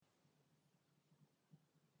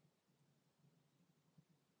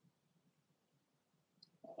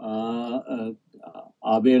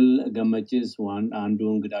Abel Gemechis አንዱ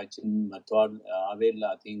እንግዳችን መጥቷል Abel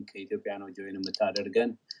I think ከኢትዮጵያ ነው ጆይን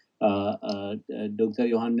የምታደርገን ዶክተር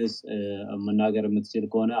ዮሐንስ መናገር የምትችል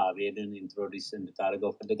ከሆነ አቤልን ኢንትሮዲዩስ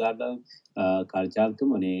እንድታደርገው ፈልጋለሁ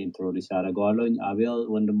ካልቻልክም እኔ ኢንትሮዲዩስ አደርገዋለሁ አቤል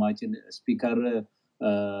ወንድማችን ስፒከር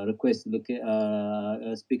ሪኩዌስት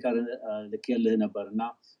ስፒከር ልከልህ ነበርና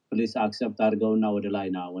ፕሊዝ አክሰፕት አድርገውና ወደ ላይ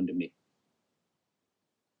ና ወንድሜ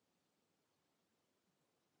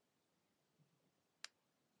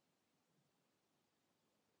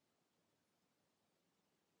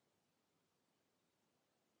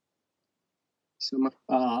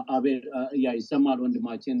አቤል ያ ይሰማል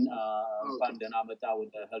ወንድማችን እንኳን ደህና መጣ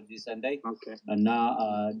ወደ ሄልዚ ሰንዳይ እና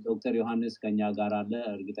ዶክተር ዮሐንስ ከኛ ጋር አለ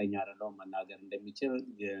እርግጠኛ አይደለሁም መናገር እንደሚችል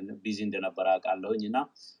ቢዚ እንደነበረ አውቃለሁኝና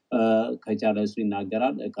ከቻለ እሱ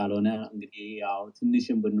ይናገራል ካልሆነ እንግዲህ ያው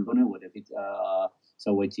ትንሽም ብንሆን ወደፊት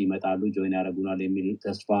ሰዎች ይመጣሉ ጆይን ያደርጉናል የሚል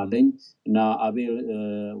ተስፋ አለኝ እና አቤል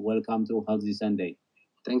ዌልካም ቱ ሄልዚ ሰንዳይ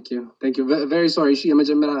Thank you very sorry እሺ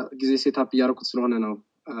የመጀመሪያ ጊዜ ሴትአፕ ያደረኩት ስለሆነ ነው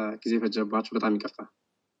ጊዜ ፈጀባችሁ በጣም ይቅርታ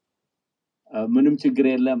ምንም ችግር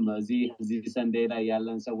የለም እዚህ ሰንዴ ላይ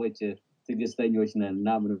ያለን ሰዎች ትግስተኞች ነን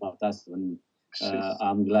እና ምንም አታስብን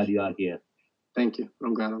I'm glad you are here Thank you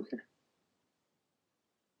I'm glad I'm here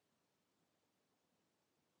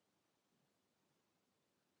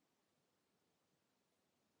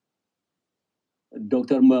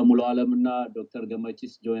ዶክተር ሙሉ አለምና ዶክተር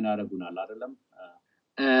ገመቺስ ጆይን አደረጉናል አይደለም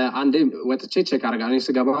አንዴ ወጥቼ ቼክ አደርጋለሁ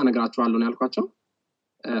ስገባ ነግራችኋለሁ ነው ያልኳቸው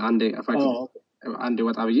አንዴ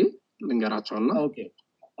ወጣ ብዬ ልንገራቸውና ኦኬ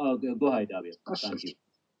go ahead Abel thank you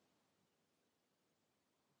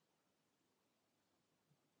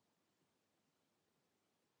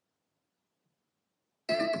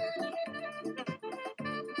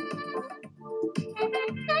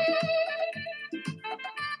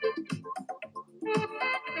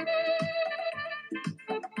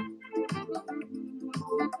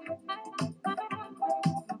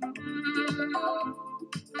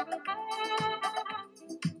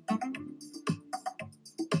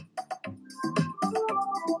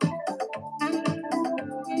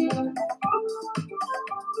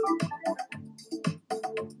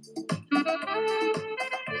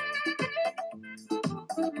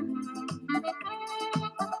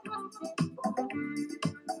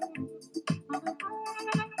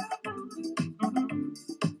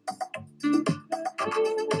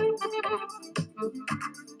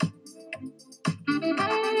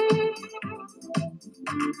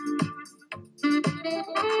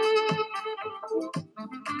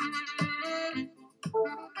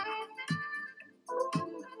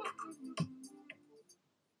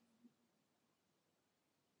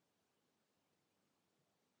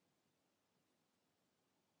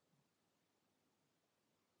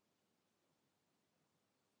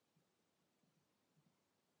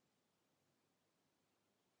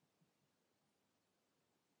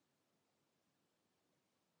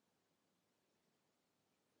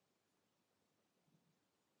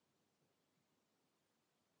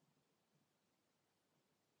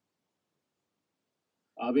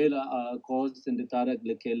አቤል ኮስት እንድታረግ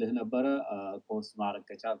ልከልህ ነበር ኮስት ማረግ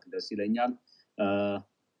ከቻልክ ደስ ይለኛል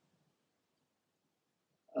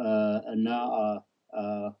እና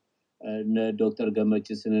ዶክተር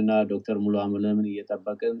ገመችስንና ዶክተር ሙሉ አለምን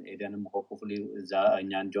እየተጠበቅን ኤደንም ሆፕፉሊ እዛ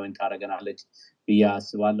እኛን ጆይን ታረጋናለች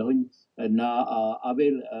ብያስባለሁኝ እና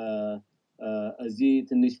አቤል እዚህ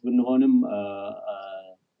ትንሽ ብንሆንም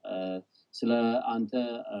ስለ አንተ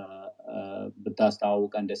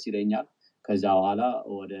ብታስተዋውቀን ደስ ይለኛል ከዛ በኋላ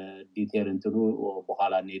ወደ ዲቴል እንትኑ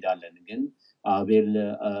በኋላ እንሄዳለን ግን አቤል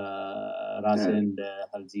ራስን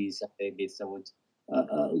ለሄልዚ ሰንዳይ ቤተሰቦች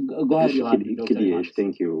go ahead Yohan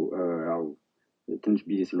thank you ትንሽ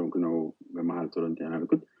ቢዚ ስለሆንኩ ነው በመሃል ቶሎንት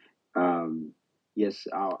ያናልኩት yes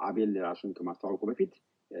አቤል ራሱን ከማስተዋወቁ በፊት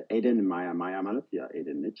ኤደን ማያ ማለት ያ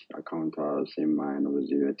ኤደን ነች አካውንቷ ሴም ማያ ነው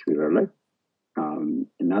በዚህ ትዊተር ላይ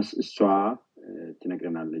እና እሷ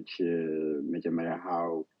ትነግረናለች መጀመሪያ how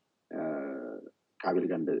ከአቤል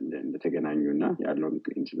ጋር እንደተገናኙና ያለውን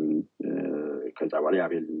ኢንሲደንት ከዛ በኋላ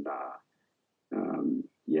አቤልና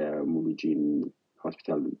የሙሉጂን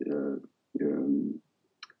ሆስፒታል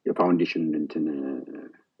የፋውንዴሽን እንትን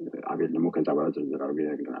አቤል ደግሞ ከዛ በኋላ ዝርዝር አድርጎ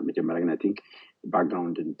ይነግረናል መጀመሪያ ግን I think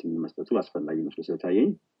ባክግራውንድ እንትን መስጠቱ አስፈላጊ መስሎ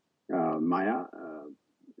ስለታየኝ Maya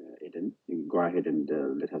Eden go ahead and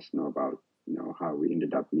let us know about how we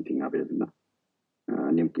ended up meeting Abel እና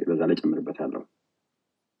እኔም በዛ ላይ ጨምርበታለሁ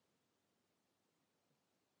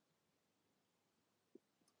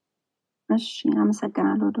እሺ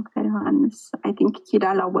አመሰግናለሁ ዶክተር ዮሐንስ I think ኪዳ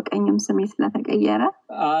አላወቀኝም ስሜ ስለተቀየረ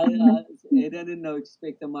ኤደንን ነው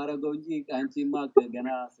ኤክስፔክት ማድረገው እንጂ አንቺማ ገና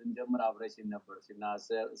ስንጀምር አብረሽን ነበርሽና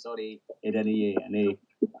ሶሪ ኤደንዬ እኔ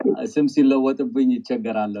ስም ሲለወጥብኝ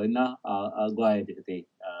ይቸገራለሁ እና አጓይድ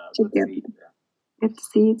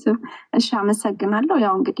እሺ አመሰግናለሁ።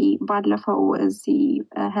 ያው እንግዲህ ባለፈው እዚህ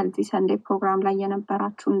ሄልዚ ሰንዴ ፕሮግራም ላይ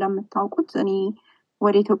የነበራችሁ እንደምታውቁት እኔ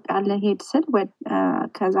ወደ ኢትዮጵያ ለሄድ ስል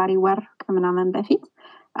ከዛሬ ወር ከምናምን በፊት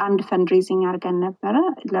አንድ ፈንድሬዚንግ አድርገን ነበረ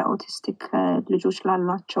ለኦቲስቲክ ልጆች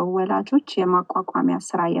ላሏቸው ወላጆች የማቋቋሚያ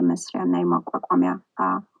ስራ የመስሪያና የማቋቋሚያ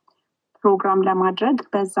ፕሮግራም ለማድረግ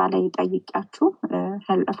በዛ ላይ ጠይቂያችሁ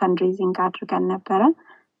ፈንድሬዚንግ አድርገን ነበረ።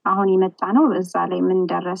 አሁን የመጣ ነው እዛ ላይ ምን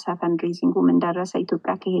ደረሰ ፈንድሬዚንጉ ምን ደረሰ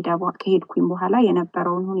ኢትዮጵያ ከሄድኩኝ በኋላ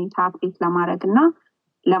የነበረውን ሁኔታ አፕዴት ለማድረግና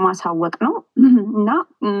ለማሳወቅ ነው እና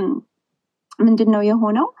ምንድነው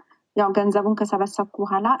የሆነው ያው ገንዘቡን ከሰበሰብኩ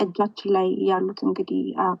በኋላ እጃችን ላይ ያሉት እንግዲህ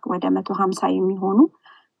ወደ 150 የሚሆኑ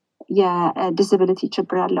የዲስቢሊቲ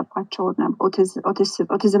ችግር ያለባቸው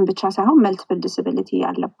ኦቲዝም ብቻ ሳይሆን መልቲፕል ዲስቢሊቲ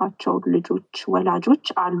ያለባቸው ልጆች ወላጆች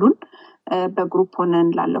አሉን በግሩፕ ሆነን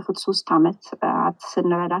ላለፉት 3 አመት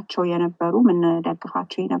ስንረዳቸው የነበሩ ምን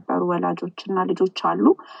ደግፋቸው የነበሩ ወላጆችና ልጆች አሉ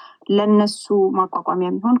ለነሱ ማቋቋሚያ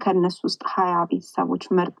የሚሆን ከነሱ ውስጥ 20 ቤተሰቦች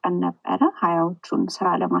መርጠን ነበረ 20ዎቹን ስራ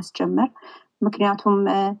ለማስጀመር ምክንያቱም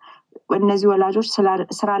እነዚህ ወላጆች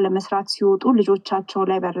ስራ ለመስራት ሲወጡ ልጆቻቸው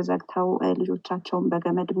ላይ በርዘግተው ልጆቻቸውን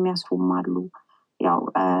በገመድ የሚያስሩማሉ ያው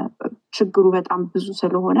ችግሩ በጣም ብዙ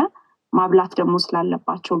ስለሆነ ማብላት ደግሞ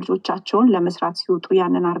ስላለባቸው ልጆቻቸውን ለመስራት ሲወጡ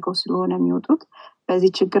ያንን አርገው ስለሆነ የሚወጡት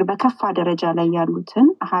በዚህ ችግር በከፋ ደረጃ ላይ ያሉትን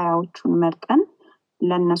 20ዎቹን መርጠን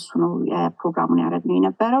ለነሱ ነው ፕሮግራሙን ያደረግነው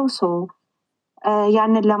የነበረው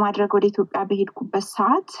ያንን ለማድረግ ወደ ኢትዮጵያ በሄድኩበት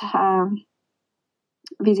ሰዓት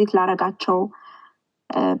ቪዚት ላረጋቸው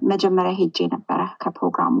መጀመሪያ ሄጄ ነበረ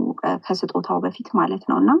ከፕሮግራሙ ከስጦታው በፊት ማለት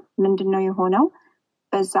ነውና ምንድነው የሆነው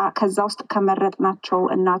ከዛ ውስጥ ከመረጥናቸው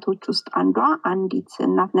እናቶች ውስጥ አንዲት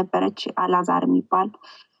እናት ነበረች አላዛር የሚባል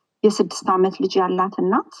የ6 አመት ልጅ ያላት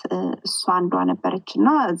እናት እሷ አንዷ ነበረችና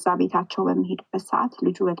እዛ ቤታቸው በመሄድበት ሰዓት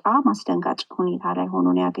ልጁ በጣም አስደንጋጭ ሁኔታ ላይ ሆኖ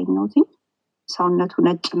ነው ያገኘሁት ሰውነቱ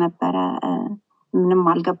ነጭ ነበረ ምንም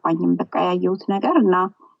አልገባኝም በቃ ያየሁት ነገር እና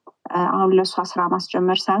አሁን ለሷ ስራ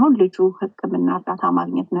ማስጀመር ሳይሆን ልጁ ህክምና እርዳታ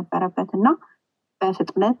ማግኘት ነበረበትና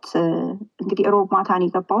በፍጥነት እንግዲህ ሮብ ማታን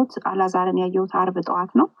የገባሁት አላዛርን ያየሁት አርብ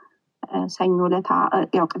ጠዋት ነው ሰኞ ዕለት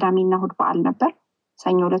ያው ቅዳሜና እሁድ በዓል ነበር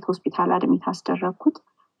ሰኞ ዕለት ሆስፒታል አድሚት አስደረኩት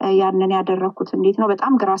ያንን ያደረኩት እንዴት ነው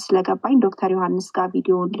በጣም ግራ ስለገባኝ ዶክተር ዮሐንስ ጋር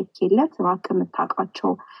ቪዲዮውን ልኬለት እባክህ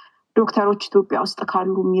የምታውቃቸው ዶክተሮች ኢትዮጵያ ውስጥ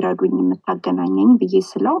ካሉ የሚረዱኝ የምታገናኘኝ ብዬ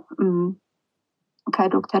ስለው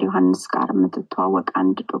ከዶክተር ዮሐንስ ጋር የምትተዋወቅ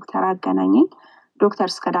አንድ ዶክተር አገናኘኝ ዶክተር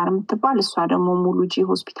እስከዳር የምትባል እሷ ደግሞ MuluG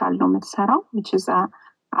ሆስፒታል ነው የምትሰራው which is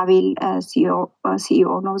አቤል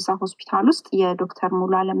ሲኢኦ ነው እዛ ሆስፒታል ውስጥ የዶክተር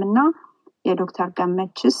ሙሉ አለምና የዶክተር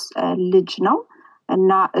ገመችስ ልጅ ነው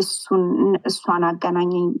እና እሷን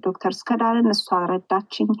አገናኘኝ ዶክተር እስከዳርን እሷ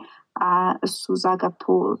ረዳችኝ እሱ እዛ ገብቶ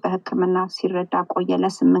በህክምና ሲረዳ ቆየ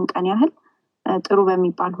ለ8 ቀን ያህል ጥሩ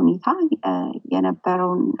በሚባል ሁኔታ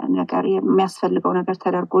የነበረውን ነገር የሚያስፈልገው ነገር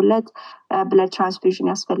ተደርጎለት ብለድ ትራንስፊውዥን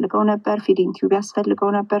ያስፈልገው ነበር ፊዲንግ ቲዩብ ያስፈልገው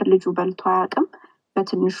ነበር ልጁ በልቶ አያውቅም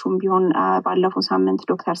በትንሹም ቢሆን ባለፈው ሳምንት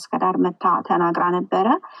ዶክተር እስከዳር መታ ተናግራ ነበረ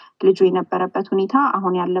ልጁ የነበረበት ሁኔታ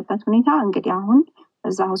አሁን ያለበት ሁኔታ እንግዲህ አሁን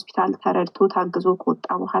እዛ ሆስፒታል ተረድቶ ታግዞ ከወጣ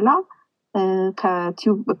በኋላ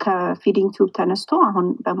ከፊዲንግ ቲዩብ ተነስቶ አሁን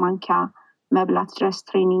በማንኪያ መብላት ድረስ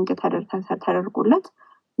ትሬኒንግ ተደርጎለት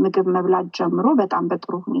ምግብ መብላት ጀምሮ በጣም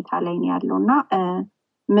በጥሩ ሁኔታ ላይ ነው ያለውና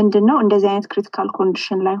ምንድነው እንደዚህ አይነት ክሪቲካል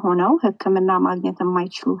ኮንዲሽን ላይ ሆነው ህክምና ማግኘት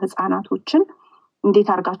የማይችሉ ህፃናቶችን እንዴት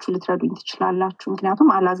አርጋችሁ ልትረዱኝ ትችላላችሁ ምክንያቱም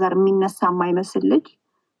አላዛር የሚነሳ የማይመስል ልጅ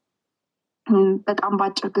በጣም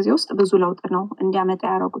ባጭር ጊዜ ውስጥ ብዙ ለውጥ ነው እንዲያመጣ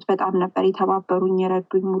ያደረጉት በጣም ነበር የተባበሩኝ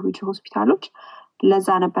የረዱኝ MuluG ሆስፒታሎች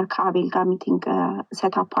ለዛ ነበር ከአቤል ጋር ሚቲንግ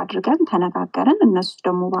ሴትአፕ አድርገን ተነጋገርን እነሱ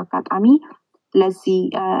ደግሞ በአጋጣሚ ለዚህ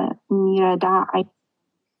የሚረዳ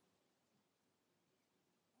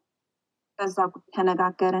በዛ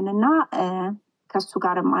ተነጋገርንና ከሱ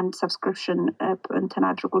ጋርም አንድ ሰብስክሪፕሽን እንትን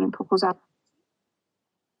አድርጎልን ፕሮፖዛል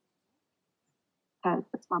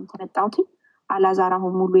ተስማም ተመጣውት አላዛር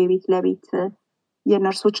አሁን ሙሉ የቤት ለቤት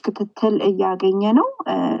የነርሶች ክትትል እያገኘ ነው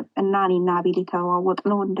እና እኔና አቤል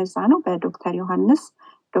የተዋወቅነው እንደዛ ነው በዶክተር ዮሐንስ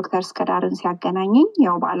ዶክተር እስከዳርን ሲያገናኘኝ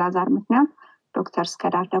ያው በአላዛር ምክንያት ዶክተር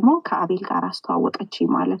እስከዳር ደግሞ ከአቤል ጋር አስተዋወቀችኝ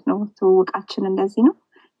ማለት ነው ተዋወቃችን እንደዚህ ነው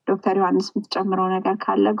ዶክተር ዮሐንስ የምትጨምረው ነገር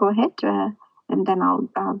ካለ go ahead and then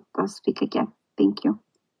I'll speak again thank you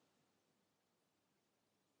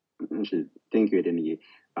thank you ኤደንዬ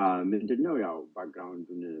ምንድነው ያው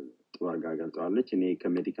ባክግራውንዱን ጥሩ አድርጋ ገልጸዋለች እኔ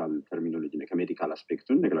ከሜዲካል ተርሚኖሎጂ እና ከሜዲካል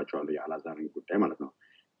አስፔክቱን ነግራቸዋለሁ የአላዛርን ጉዳይ ማለት ነው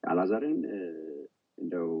አላዛርን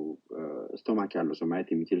እንደው ስቶማክ ያለው ሰው ማየት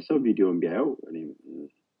የሚችል ሰው ቪዲዮን ቢያየው እኔ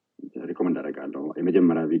ሪኮመንድ አደርጋለሁ።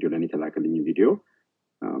 የመጀመሪያ ቪዲዮ ለኔ ተላከልኝ ቪዲዮ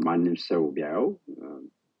ማንም ሰው ቢያየው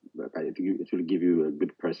በቃ it will give you a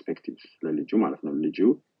good perspective ለልጁ ማለት ነው። ልጁ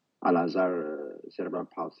አላዛር cerebral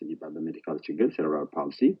palsy ይባላል። በሜዲካል ችግር cerebral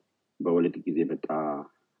palsy በወሊድ ጊዜ በጣ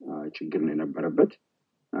ችግር ነው የነበረበት።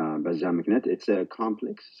 በዛ ምክንያት it's a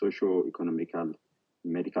complex socio-economical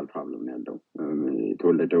medical problem ነው ያለው።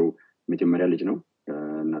 የተወለደው መጀመሪያ ልጅ ነው።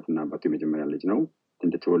 እናትና አባቱ የመጀመሪያ ልጅ ነው።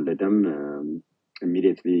 እንደተወለደም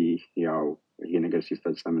immediately ያው ይሄ ነገር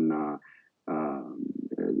ሲፈጸምና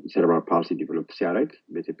cerebral palsy develop ሲያደርግ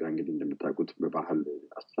በኢትዮጵያ እንግዲህ እንደምታውቁት በባህል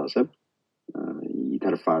አስተሳሰብ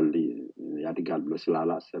ይተርፋል ያድጋል ብሎ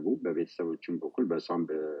ስላላሰቡ በቤተሰቦችም በኩል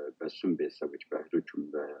በሱም ቤተሰቦች በእህቶቹም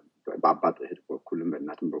በአባት እህት በኩልም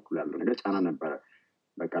በእናትም በኩል ያለው ነገር ጫና ነበረ።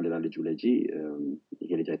 በቃ ሌላ ልጅ ወለጂ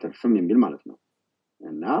ይሄ ልጅ አይተርፍም የሚል ማለት ነው።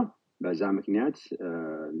 እና በዛ ምክንያት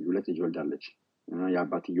ሁለት ልጅ ወልዳለች።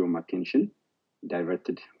 የአባትየውም አቴንሽን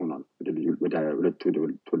ዳይቨርትድ ሆኗል ወደ ሁለቱ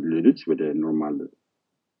ልጆች ወደ ኖርማል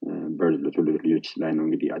በርድ ልጆች ላይ ነው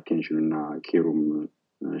እንግዲህ አቴንሽኑ እና ኬሩም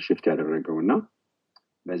ሽፍት ያደረገውና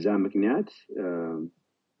በዛ ምክንያት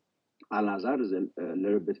አላዛር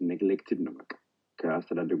ለርበት ኔግሌክትድ ነው። በቃ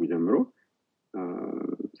ከአስተዳደጉ ጀምሮ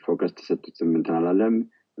ፎከስ ተሰጥቶት እንትን አላለም።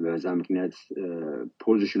 በዛ ምክንያት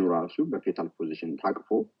ፖዚሽኑ ራሱ በፌታል ፖዚሽን ታቅፎ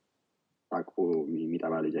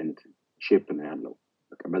የሚጠባ ልጅ አይነት ሼፕ ነው ያለው።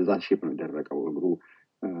 በቃ በዛ ሼፕ ነው ደረቀው። እግሩ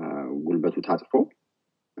ጉልበቱ ታጥፎ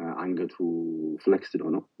አንገቱ ፍሌክስድ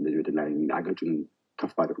ሆኖ እንደዚህ ወደ ላይ አገጩን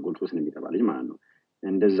ከፍ አድርጎ ልቶስ ነው የሚጠባ ልጅ ማለት ነው።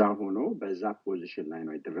 እንደዛ ሆኖ በዛ ፖዚሽን ላይ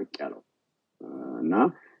ነው ይደረቅ ያለው እና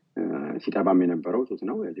ሲጠባም የነበረው ጡት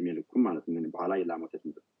ነው እድሜ ልኩም ማለት ነው። በኋላ የላም ወተት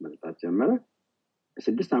መጠጣት ጀመረ።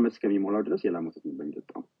 6 ዓመት እስከሚሞላው ድረስ የላም ወተት ነበር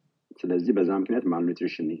የሚጠጣው። ስለዚህ በዛ ምክንያት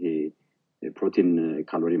ማልኒትሪሽን ይሄ ፕሮቲን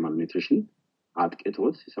ካሎሪ ማልኒትሪሽን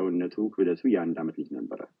አጥቅቶት ሰውነቱ ክብደቱ የ1 ዓመት ልጅ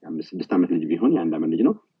ነበረ። 6 ዓመት ልጅ ቢሆን የ1 ዓመት ልጅ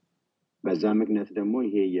ነው። በዛ ምክንያት ደግሞ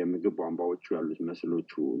ይሄ የምግብ ቧንቧዎቹ ያሉት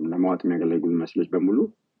መስሎቹ ለማዋጥ የሚያገለግሉ መስሎች በሙሉ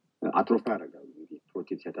አትሮፋ ያደርጋሉ።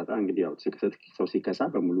 ፕሮቲን ሲያጣጣ እንግዲህ ያው ሰው ሲከሳ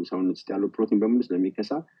በሙሉ ሰውነት ውስጥ ያለው ፕሮቲን በሙሉ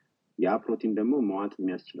ስለሚከሳ ያ ፕሮቲን ደግሞ መዋጥ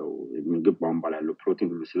የሚያስችለው ምግብ ቧንቧ ላይ ያለው ፕሮቲን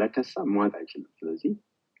ሁሉ ስለከሳ መዋጥ አይችልም። ስለዚህ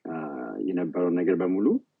የነበረው ነገር በሙሉ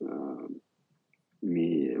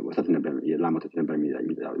ወተት ነበር የላም ወተት ነበር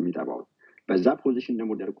የሚጠባው። በዛ ፖዚሽን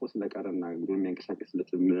ደግሞ ደርቆ ስለቀረና እግሩን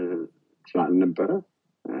የሚያንቀሳቀስለትም ስላልነበረ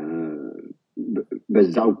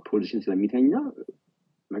በዛው ፖዚሽን ስለሚተኛ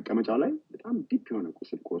መቀመጫው ላይ በጣም ዲፕ የሆነ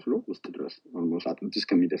ቁስል ቆስሎ ውስጥ ድረስ ኦልሞስት አጥንት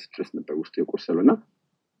እስከሚደርስ ድረስ ነበር ውስጥ የቆሰለውና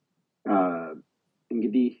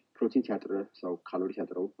እንግዲህ ፕሮቲን ሲያጥር ሰው ካሎሪ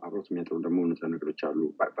ሲያጥረው አብሮት የሚያጥሩ ደግሞ ንጥረ ነገሮች አሉ፣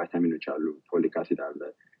 ቫይታሚኖች አሉ፣ ፎሊክ አሲድ አለ፣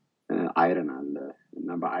 አይረን አለ እና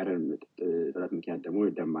በአይረን እጥረት ምክንያት ደግሞ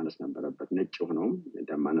ደም ማነስ ነበረበት። ነጭ ሆነውም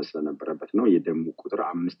ደም ማነስ ስለነበረበት ነው የደሙ ቁጥር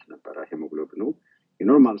 5 ነበረ። ሄሞግሎቢኑ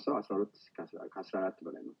የኖርማል ሰው 12 ከ14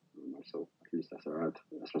 በላይ ነው። ኖርማል ሰው አትሊስት 14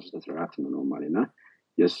 13 14 ነው ኖርማል እና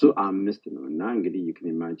የሱ 5 ነው። እና እንግዲህ you can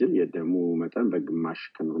imagine የደሙ መጠን በግማሽ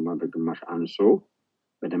ከኖርማል በግማሽ አንሶ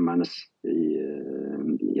በደም ማነስ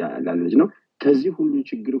ያለ ልጅ ነው። ከዚህ ሁሉ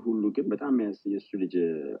ችግር ሁሉ ግን በጣም የሱ ልጅ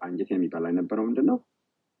አንጀት የሚባል አይነበረው ምንድነው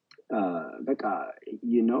በቃ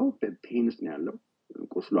ፔን ውስጥ ነው ያለው።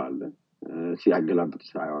 ቁስሉ አለ። ሲያገላብጥ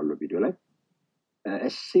ሳይዋለው ቪዲዮ ላይ a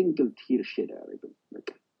single tear shed ያደረገው በቃ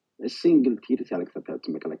a single tear ሲያለቅስ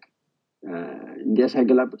መቀለቅ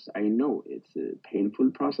እንዲያሳገላብጥ I know it's a painful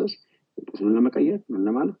process ቁስሉን ለመቀየር ምን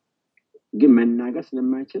ለማለት ግን መናገር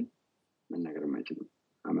ስለማይችል መናገር የማይችል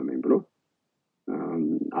አመመኝ ብሎ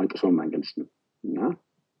አልቅሶ ማንገልስ ነው እና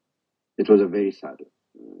it was a very sad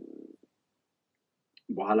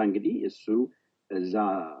በኋላ እንግዲህ እሱ እዛ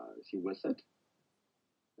ሲወሰድ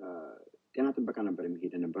ጤና ጥበቃ ነበር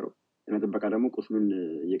የሚሄድ የነበረው። ጤና ጥበቃ ደግሞ ቁስሉን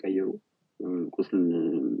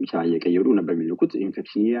እየቀየሩ ነበር የሚልኩት።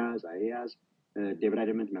 ኢንፌክሽን ያዝ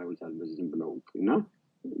ዴቨሎፕመንት ማውጣት በዝም ብለው እና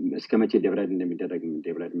እስከመቼ ዴቨሎፕመንት እንደሚደረግ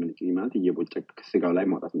ዴቨሎፕመንት ማለት እየቦጨቅ ስጋው ላይ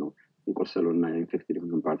ማውጣት ነው የቆሰለውና ኢንፌክትድ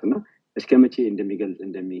የሆነው ፓርትና እስከመቼ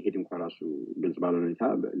እንደሚሄድ እንኳን ራሱ ግልጽ ባልሆነ ሁኔታ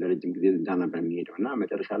ለረጅም ጊዜ እዛ ነበር የሚሄደው እና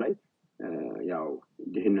መጨረሻ ላይ ያው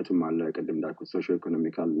ድህነቱም አለ። ቅድም እንዳልኩት ሶሺዮ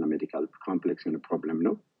ኢኮኖሚካል እና ሜዲካል ኮምፕሌክስ የሆነ ፕሮብለም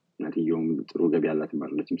ነው። እናትየውም ጥሩ ገቢ ያላት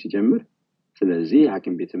ባለችም ሲጀምር ስለዚህ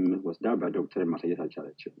ሐኪም ቤትም ወስዳ በዶክተር ማሳየት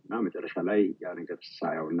አልቻለችም እና መጨረሻ ላይ ያ ነገር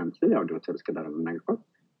ሳያው እና ያው ዶክተር እስከዳር እናገርኳት።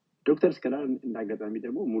 ዶክተር እስከዳር እንዳጋጣሚ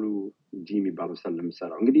ደግሞ MuluG የሚባለው ሰል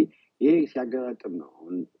ለምሰራው እንግዲህ ይሄ ሲያጋጥም ነው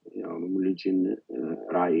ያው MuluGን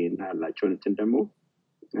ራይና ያላቸውን እንትን ደግሞ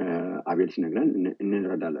አቤል ሲነግረን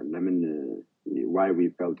እንረዳለን። ለምን why we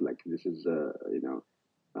felt like this is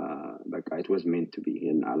it was meant to be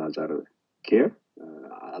in Alazar care.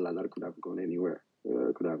 Alazar could have gone anywhere,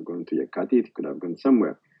 could have gone to Yekati, could have gone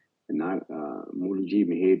somewhere እና MuluG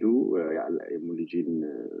መሄዱ MuluGን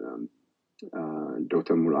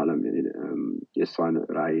ዶክተር ሙሉ ዓለም የሷን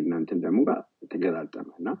ራይ እናንተን ደግሞ ጋር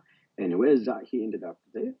ተገጣጠመና anyway እዛ he ended up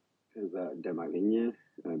there ከዛ እንደማገኘ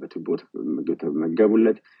በቱቦ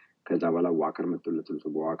መገቡለት ከዛ በኋላ ዋከር መጥቶለት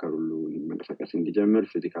ዋከር ሁሉ መንቀሳቀስ እንዲጀምር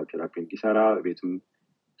ፊዚካል ቴራፒ እንዲሰራ ቤቱም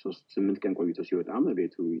 3-8 ቀን ቆይቶ ሲወጣም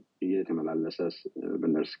ቤቱ እየተመላለሰ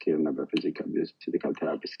በነርስ ኬር እና በፊዚካል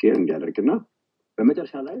ቴራፒ ኬር እንዲያደርግና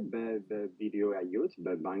በመጨረሻ ላይ በቪዲዮ ያየሁት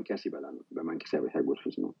በማንኪያ ሲበላ ነው በማንኪያ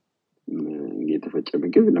ሲያጎርስ ነው የተፈጨ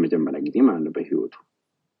ምግብ ለመጀመሪያ ጊዜ ማለት ነው በህይወቱ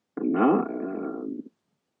እና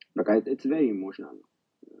በቃ it's very emotional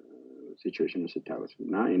situation ስታዩት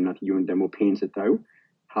እና እናትየውን ደግሞ pain ስታዩ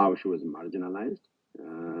how she was marginalized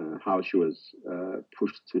how she was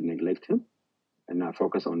pushed to neglect him and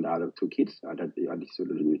focus on the other two kids አዲስ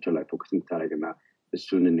ልጆች ላይ ፎከስ እንድታረግና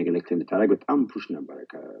እሱን neglect እንድታረግ በጣም ፑሽ ነበር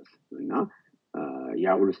እና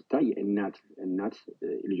ያ ሁሉ ስታይ እናት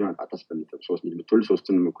ልጇን አታስፈልጥም ሶስት ልጅ ብትወልድ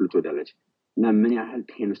ሶስቱንም እኩል ትወዳለች እና ምን ያህል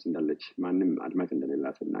ፔን ውስጥ እንዳለች ማንም አድማጭ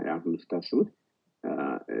እንደሌላትና ያ ሁሉ ስታስቡት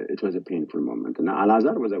it was a painful moment እና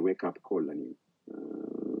አላዛር was a wake up call ለኔ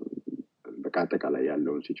በቃ አጠቃላይ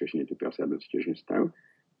ያለው ሲቹዌሽን ኢትዮጵያ ውስጥ ያለው ሲቹዌሽን ስታዩ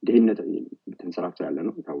ድህነት ተንሰራፍቶ ያለ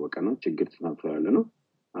ነው የታወቀ ነው ችግር ተንሰራፍቶ ያለ ነው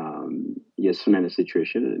የሱን አይነት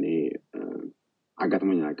ሲቹዌሽን እኔ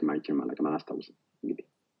አጋጥሞኝ አቅማይቼ አላስታውስም እንግዲህ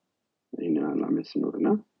ይሄንን አላመስ ነውና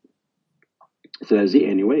ስለዚህ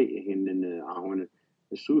anyway ይሄንን አሁን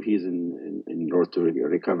እሱ he's in road to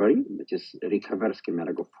recovery which is recover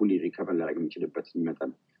እስከሚያደርገው fully recover ሊያደርግ የሚችልበት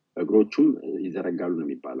መጠን እግሮቹም ይዘረጋሉ ነው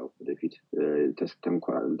የሚባለው ወደፊት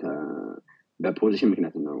ተስተንኳል በፖዚሽን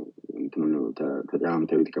ምክንያት ነው እንትኑ ነው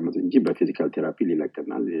ተዳምተው የተቀመጡ እንጂ በፊዚካል ቴራፒ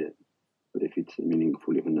ሊለቀናል ወደፊት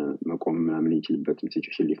meaningful የሆነ መቆም ምናምን ይችላልበት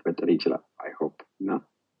ሲቹዌሽን ሊፈጠር ይችላል I hope እና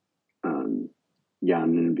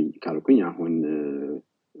ያንን ካልኩኝ አሁን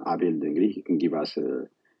አቤል እንግዲህ እንግባስ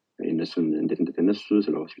እነሱን እንደተነሱ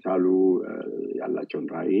ስለ ሆስፒታሉ ያላቸውን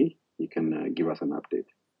ራዕይ you can give us an update.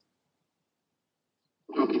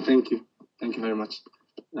 Okay, thank you very much.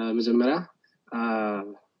 መጀመሪያ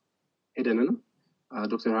ኤደንንም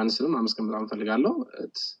ዶክተር ዮሐንስንም አመስገን በጣም ፈልጋለሁ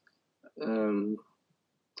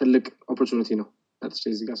ትልቅ ኦፖርቹኒቲ ነው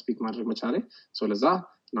እዚህ ጋር ስፒክ ማድረግ መቻሌ ስለዛ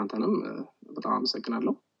እናንተንም በጣም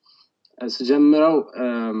አመሰግናለሁ ስጀምረው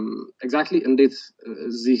ኤግዛክትሊ እንዴት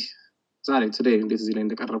እዚህ ዛሬ today እንዴት እዚህ ላይ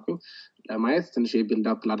እንደቀረብኩኝ ለማየት ትንሽ ቢልድ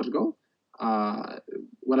አፕ ላድርገው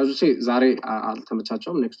ወላጆቼ ዛሬ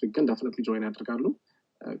አልተመቻቸውም ኔክስት ዊክ ግን ዴፊኒትሊ ጆይን ያደርጋሉ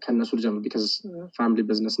ከነሱ ልጀምር because family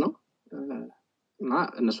business ነው እና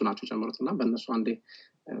እነሱ ናቸው ጀምሩትና በእነሱ አንዴ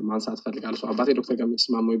ማንሳት ፈልጋለሁ አባቴ ዶክተር ገመችስ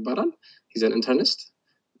ማሞ ይባላል he's an internist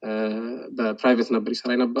በፕራይቬት ነበር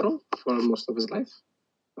ይሰራ የነበረው for most of his life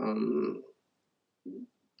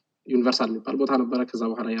ዩኒቨርሳል የሚባል ቦታ ነበረ ከዛ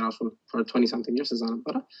በኋላ የራሱን for 20 something years እዛ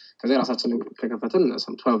ነበረ ከዛ ራሳችንን ከከፈትን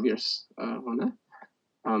some 12 years ሆነ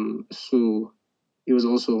እሱ he was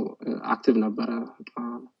also active ነበረ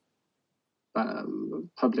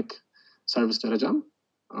public service ደረጃም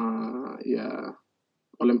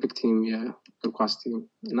የኦሊምፒክ ቲም የእግር ኳስ ቲም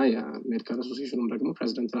እና የሜዲካል አሶሲዬሽኑም ደግሞ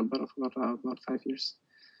ፕሬዚደንት ነበረ for about 5 years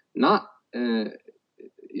እና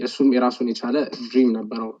የሱም የራሱን የቻለ ድሪም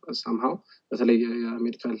ነበረው somehow በተለይ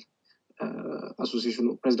የሜዲካል አሶሲዬሽኑ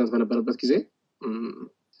ፕሬዚደንት በነበረበት ጊዜ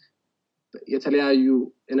የተለያዩ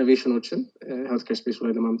ኢኖቬሽኖችን ሄልዝ ኬር ስፔስ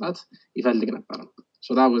ላይ ለማምጣት ይፈልግ ነበር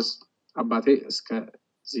so that was አባቴ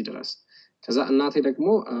እስከዚህ ድረስ ከዛ እናቴ ደግሞ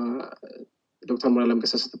ዶክተር ሙላለም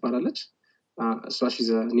ገሰስ ትባላለች እሷ she's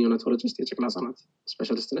a neonatologist የጨቅላ ህጻናት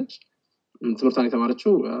ስፔሻሊስት ነች ትምህርቷን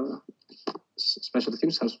የተማረችው ስፔሻሊቲ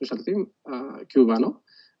ስፔሻሊቲ ኪዩባ ነው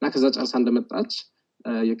እና ከዛ ጨርሳ እንደመጣች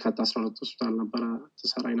የካታ 12 ሆስፒታል ነበር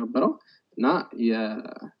ተሰራ የነበረው እና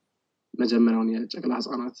የመጀመሪያውን የጨቅላ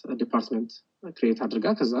ህጻናት ዲፓርትመንት ክሬት አድርጋ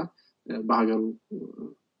ከዛ በሀገሩ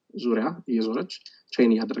ዙሪያ እየዞረች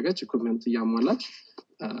ትሬን ያደረገች ኢኩዊፕመንት ያሟላች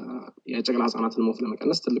የጨቅላ ህጻናትን ሞት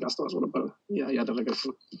ለመቀነስ ትልቅ አስተዋጽኦ ነበር ያደረገች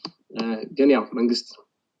ግን ያው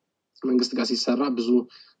መንግስት ጋር ሲሰራ ብዙ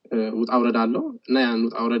ውጣ ውረድ አለው እና ያን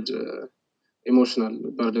ውጣ ውረድ ኢሞሽናል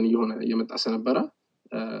በርደን እየሆነ እየመጣ ነበር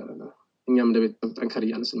እኛም እንደቤት ጠንከር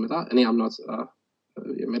እያልን ስንመጣ እኔ አምናት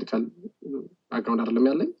የሜዲካል ባክግራውንድ አይደለም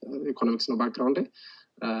ያለኝ ኢኮኖሚክስ ነው ባክግራውንድ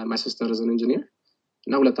my sister is an engineer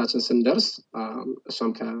እና ሁለታችን ስንደርስ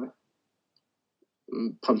እሷም ከፐብሊክ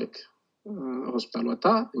ሆስፒታል ወጣ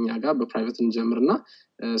እኛ ጋር በፕራይቬት እንጀምርና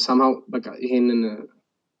somehow በቃ ይሄንን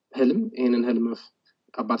ህልም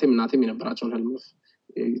አባቴም እናቴም የነበራቸውን ህልም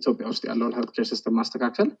ኢትዮጵያ ውስጥ ያለውን ሄልዝ ኬር ሲስተም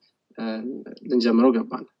ማስተካከል ልንጀምረው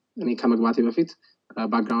ገባን እኔ ከመግባቴ በፊት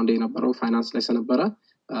ባክግራውንድ የነበረው ፋይናንስ ላይ ስለነበረ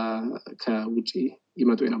ከውጪ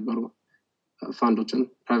ይመጡ የነበሩ ፋንዶችን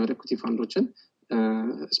ፕራይቬት ኢኩዊቲ ፋንዶችን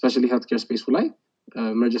especially healthcare space ላይ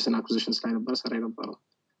mergers and acquisitions ላይ ነበር ሰራ የነበረው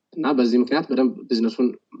እና በዚህ ምክንያት በደንብ ቢዝነሱን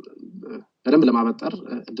በደንብ ለማበጠር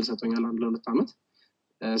እድል ሰጥቶኛል አንድ ለሁለት ዓመት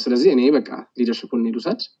ስለዚህ እኔ በቃ ሊደርሺፑን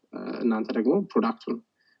እንድውሰድ እናንተ ደግሞ ፕሮዳክቱን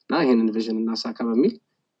እና ይሄንን ቪዥን እናሳካ በሚል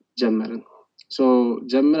ጀመርን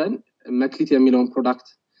ጀምረን መክሊት የሚለውን ፕሮዳክት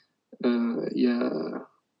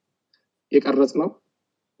የቀረጽ ነው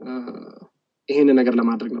ይሄንን ነገር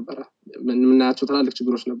ለማድረግ ነበር ምንናያቸው ትላልቅ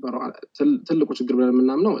ችግሮች ነበሩ ትልቁ ችግር ብለን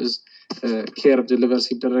የምናምነው ኬር ዲሊቨር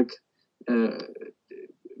ሲደረግ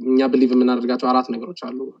እኛ believe የምናደርጋቸው አራት ነገሮች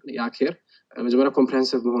አሉ ያ ኬር መጀመሪያ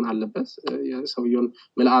ኮምፕሬሄንሲቭ መሆን አለበት የሰውየውን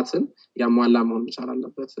መልአትን ያሟላ መሆን መቻል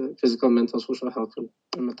አለበት ፊዚካል ሜንታል ሶሻል ሄልቱን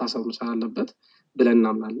መታሰብ መቻል አለበት ብለን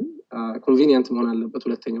እናምናለን ኮንቪኒየንት መሆን አለበት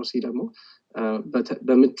ሁለተኛው ሲ ደግሞ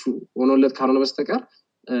በምቹ ሆኖለት ካልሆነ በስተቀር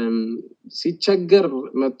ሲቸገር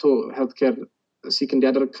መጥቶ ሄልት ኬር ሲክ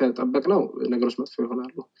እንዲያደርግ ከጠበቅነው ነገሮች መጥፎ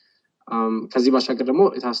ይሆናሉ ከዚህ ባሻገር ደግሞ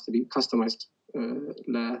it has to be customized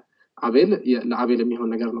ለአቤል የሚሆን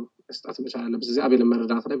ነገር ነው መስጠት መቻል አለበት ስለዚህ አቤል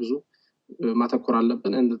መረዳት ላይ ብዙ ማተኮር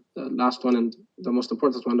አለብን and last one and the most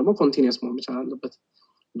important one ደግሞ continuous መሆን መቻል አለበት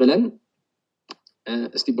ብለን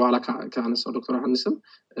እስቲ በኋላ ከአነሳው ዶክተር ዮሐንስም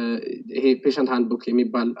ይሄ ፔሸንት ሃንድቡክ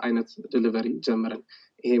የሚባል አይነት ዲሊቨሪ ጀመረን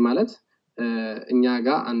ይሄ ማለት እኛ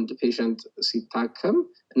ጋር አንድ ፔሸንት ሲታከም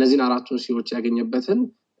እነዚህን አራቱን ሲዎች ያገኘበትን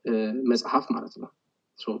መጽሐፍ ማለት ነው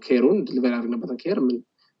ኬሩን ዲሊቨሪ ያደረግንበትን ኬር ምን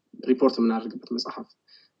ሪፖርት የምናደርግበት መጽሐፍ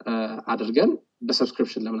አድርገን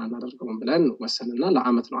በሰብስክሪፕሽን ለምን አናደርገውም ብለን ወሰንና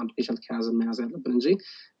ለአመት ነው አንድ ፔሸንት ከያዘን መያዝ ያለብን እንጂ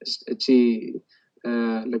እቺ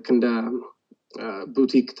ልክ እንደ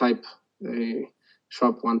ቡቲክ ታይፕ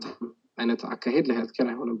ሾፕ ዋን ታይም አይነት አካሄድ ለሄልት ኬር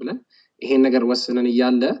አይሆንም ብለን ይሄን ነገር ወሰነን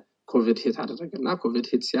እያለ ኮቪድ ሂት አደረገና ኮቪድ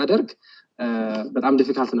ሂት ሲያደርግ በጣም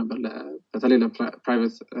ዲፊካልት ነበር በተለይ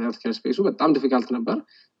ለፕራይቬት ሄልት ኬር ስፔሱ በጣም ዲፊካልት ነበር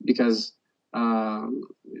because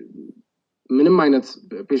ምንም አይነት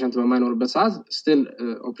ፔሸንት በማይኖርበት ሰዓት ስቲል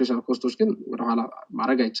ኦፕሬሽናል ኮስቶች ግን ወደ ኋላ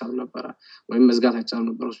ማድረግ አይቻልም ነበር ወይም መዝጋት አይቻልም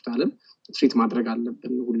ነበር ሆስፒታልን ትሪት ማድረግ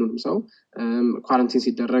አለብን ሁሉንም ሰው ኳረንቲን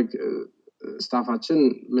ሲደረግ ስታፋችን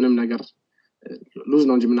ምንም ነገር ሉዝ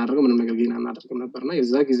ነው እንጂ የምናደርገው ምንም ነገር ጌና እናደርግም ነበርና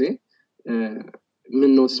የዛ ጊዜ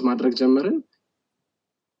ምን ኖቲስ ማድረግ ጀመርን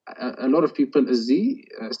a lot of people እዚህ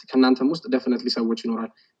እስቲ ከናንተም ውስጥ definitely ሰዎች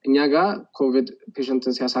ይኖራል እኛ ጋር ኮቪድ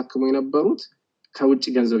ፔሸንትን ሲያሳክሙ የነበሩት ከውጭ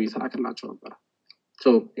ገንዘብ እየተላከላቸው ነበር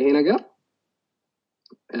ይሄ ነገር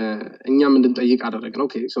እኛም እንድንጠይቅ አደረግነው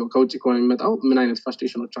ኦኬ ከውጭ ከሆነ የሚመጣው ምን አይነት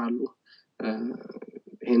ፍራስትሬሽኖች አሉ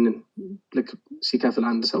ይሄንን ልክ ሲከፍል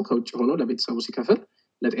አንድ ሰው ከውጭ ሆኖ ለቤተሰቡ ሲከፍል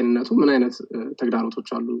ለጤንነቱ ምን አይነት ተግዳሮቶች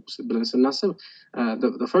አሉ ብለን ስናስብ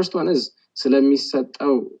the first one is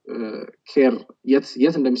ስለሚሰጠው ኬር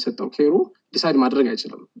የት እንደሚሰጠው ኬሩ ዲሳይድ ማድረግ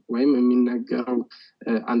አይችልም ወይም የሚነገረው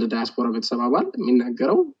አንድ ዳያስፖራ ቤተሰብ አባል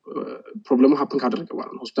የሚነገረው ፕሮብሌሙ ሀፕን ካደረገ በኋላ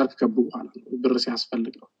ነው ሆስፒታል ከገቡ በኋላ ብር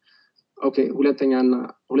ሲያስፈልግ ነው ኦኬ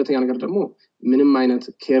ሁለተኛ ነገር ደግሞ ምንም አይነት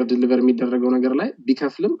ኬር ዲሊቨር የሚደረገው ነገር ላይ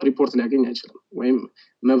ቢከፍልም ሪፖርት ሊያገኝ አይችልም ወይም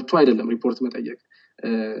መብቱ አይደለም ሪፖርት መጠየቅ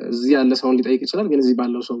እዚህ ያለ ሰውን ሊጠይቅ ይችላል ግን እዚህ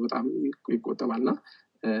ባለው ሰው በጣም ይቆጠባልና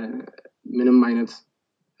ምንም አይነት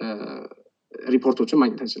ሪፖርቶችን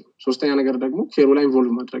ማግኘት አይችልም ሶስተኛ ነገር ደግሞ ኬሩ ላይ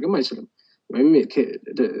ኢንቮልቭ ማድረግም አይችልም ወይም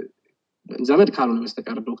ዘመድ ካልሆነ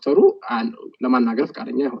በስተቀር ዶክተሩ ለማናገር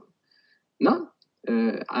ፈቃደኛ አይሆንም እና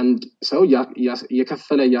አንድ ሰው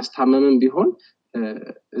የከፈለ ያስታመመን ቢሆን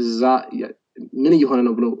እዛ ምን እየሆነ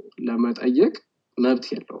ነው ብሎ ለመጠየቅ መብት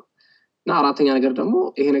የለውም እና አራተኛ ነገር ደግሞ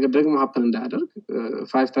ይሄ ነገር ደግሞ ሀፕን እንዳያደርግ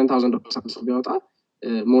 $5,000 ቢያወጣ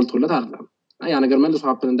ሞልቶለት አይደለም ያ ነገር መልሶ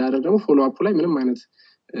ሀፕን እንዳያደርግ ደግሞ ፎሎ አፕ ላይ ምንም አይነት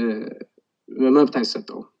መብት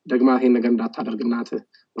አይሰጠውም ደግማ ይሄን ነገር እንዳታደርግናት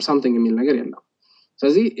or something የሚል ነገር የለም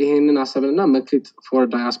ስለዚህ ይሄንን አሰብንና መክሊት for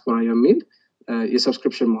diaspora የሚል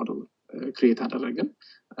የሰብስክሪፕሽን ሞዴል ክሬት አደረግን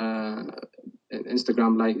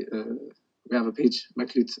ኢንስታግራም ላይ we have a page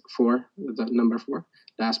መክሊት for the number 4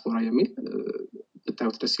 diaspora የሚል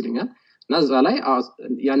ብታዩት ደስ ይለኛል እና እዛ ላይ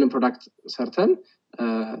ያንን ፕሮዳክት ሰርተን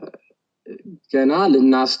ገና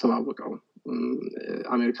ልናስተዋውቀው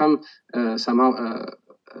አሜሪካም ሰማው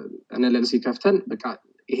አናሊሲስ ከፍተን በቃ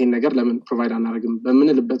ይሄን ነገር ለምን ፕሮቫይድ አናደርግም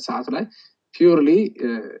በምንልበት ሰዓት ላይ ፒውርሊ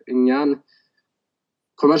እኛን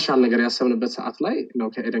ኮመርሻል ነገር ያሰብንበት ሰዓት ላይ ነው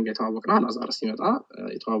ከኤደን ጋር የተዋወቅነው አላዛር ሲመጣ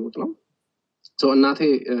የተዋወቅነው እናቴ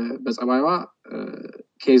በጸባይዋ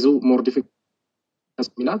ኬዙ ሞር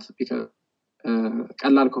ዲፊካልት ሚላት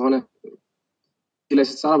ቀላል ከሆነ ላይ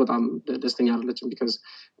ስትሰራ በጣም ደስተኛ አይደለችም because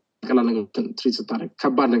ቀላል ነገር ትሪት ስታደርግ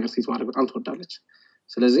ከባድ ነገር ትሪት ማድረግ በጣም ትወዳለች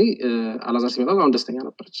ስለዚህ አላዛር ሲመጣ በጣም ደስተኛ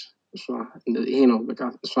ነበረች እሷ ይሄ ነው በቃ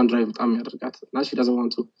እሷን ድራይቭ በጣም ያደርጋት እና she doesn't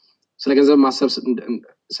want to ስለ ገንዘብ ማሰብ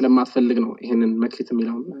ስለማትፈልግ ነው ይሄንን መክሊት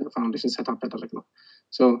የሚለው ፋውንዴሽን ሴት አፕ ያደረግነው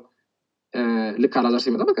ልክ አላዛር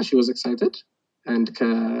ሲመጣ በቃ she was excited and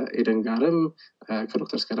ከኤደን ጋርም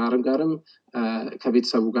ከዶክተር ስከዳርም ጋርም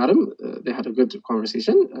ከቤተሰቡ ጋርም they had a good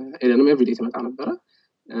conversation ኤደንም every day ተመጣ ነበር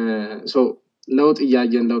so ለውጥ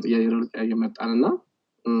እያየን መጣንና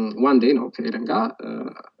one day ነው ከኤደን ጋር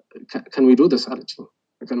can we do this አለችኝ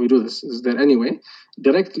can we do this is there any way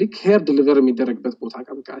directly care deliver የሚደረግበት ቦታ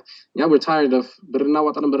በቃ yeah we're tired of ብርና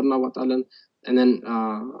ዋጣለን and then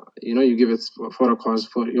you give it for a cause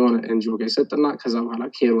for your NGO guys ሰጥና ከዛ በኋላ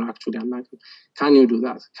ኬሩን actually ያናገ can you do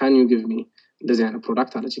that can you give me እንደዚህ አይነት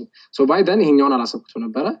ፕሮዳክት አለችኝ so by then ይሄኛውን አላሰብኩት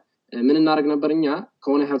ነበር ምን እናደርግ ነበርኛ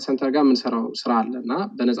ከሆነ ሄልት ሴንተር ጋር ምን ሰራው ስራ አለና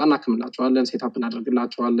በነፃ እናክምላቸዋለን ሴት አፕ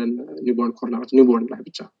እናደርግላቸዋለን ኒውቦርን ኮርነር ኒውቦርን ላይ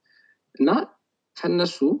ብቻ እና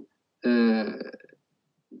ከነሱ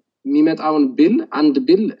የሚመጣውን ቢል አንድ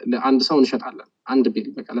ቢል ለአንድ ሰው እንሸጣለን አንድ ቢል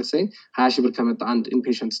በቃ ለሰይ 20 ሺህ ብር ከመጣ አንድ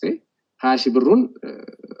ኢንፔሸንት ስቴይ 20 ሺህ ብሩን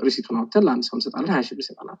ሪሲቱን አውጥተን ለአንድ ሰው እንሰጣለን 20 ሺህ ብር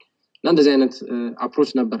ይሰጣናል እና እንደዚህ አይነት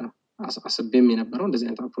አፕሮች ነበረ አስቤም የነበረው እንደዚህ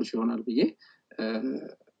አይነት አፕሮች ይሆናል ብዬ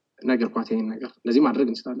ነገርኳት ይሄን ነገር እንደዚህ ማድረግ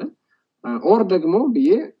እንችላለን ኦር ደግሞ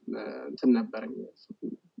ብዬ እንትን ነበርኝ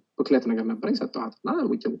ቡክሌት ነገር ነበርኝ ሰጣኋትና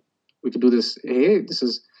we can do this this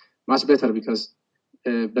is much better because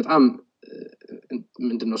በጣም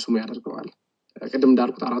ምንድነው ስሙ ያደርገዋል ቀደም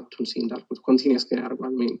እንዳልኩት አራቱን ሲ እንዳልኩት ኮንቲኒየስ ጋር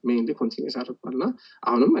ያደርጋል ሜይንሊ ኮንቲኒየስ ያደርጋልና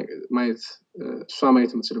አሁንም ማየት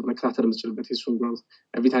ማየት የምትችለው መከታተል የምትችልበት የሱን growth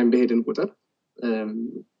every time በሄድን ቁጥር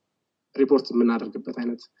ሪፖርት የምናደርግበት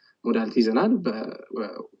አይነት ሞዳሊቲ ይዘናል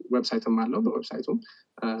በዌብሳይትም አለው በዌብሳይቱም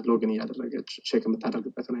ሎጊን ያደረገች ቼክ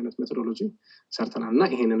የምታደርግበትን አይነት ሜቶዶሎጂ ሰርተናልና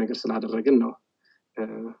ይሄን ነገር ስላደረግን ነው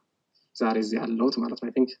ዛሬ እዚህ ያለሁት ማለት ነው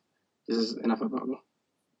I think this is enough about me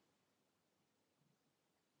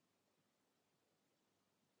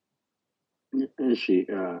እሺ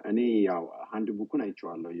እኔ ያው ሃንድ ቡኩን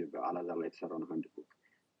አይቼዋለሁ በአላዛር ላይ የተሰራው ሃንድ ቡክ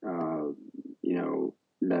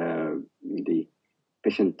the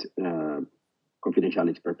patient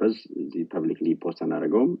confidentiality purpose the publicly post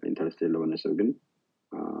እናደርገውም interested ለሆነ ሰው ግን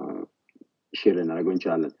share እናደርገው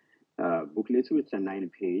እንችላለን booklet it's a 9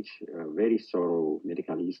 page very thorough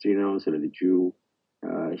medical history ነው ስለ ልጁ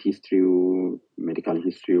history medical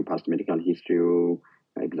history past medical history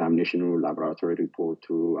examination laboratory report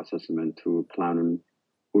to assessment to plan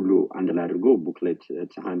ሁሉ አንድ ላይ አድርጎ booklet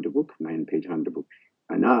it's a handbook 9 page handbook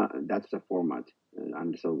and that's the format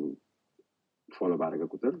አንድ ሰው ፎሎ ባደረገ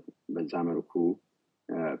ቁጥር በዛ መልኩ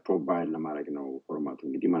ፕሮቫይድ ለማድረግ ነው ፎርማቱ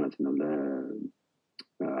እንግዲህ ማለት ነው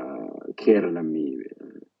ለኬር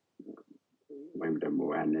ወይም ደግሞ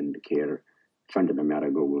ያንን ኬር ፈንድ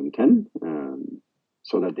ለሚያደርገው እንትን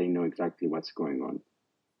so that they know exactly what's going on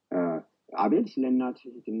አቤል ስለናት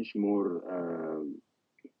ትንሽ ሞር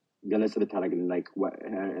ገለጽ ልታደርግልን like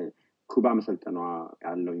ኩባ መሰልጠኗ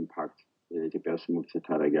ያለው ኢምፓክት ኢትዮጵያ ውስጥ ሙሉ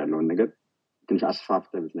ተታረጋ ያለው ነገር ትንሽ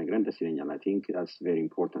አስፋፍተህ ብትነግረን ደስ ይለኛል I think that's very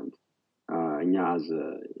important እኛ as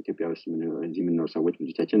ኢትዮጵያ ውስጥ እዚህ የምንኖር ሰዎች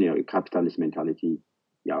ብዙዎቻችን ያው ካፒታሊስት ሜንታሊቲ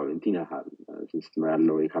ያው እንትን ሲስተም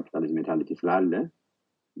ያለው የካፒታሊስት ሜንታሊቲ ስላለ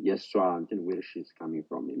የሷ እንትን where she is coming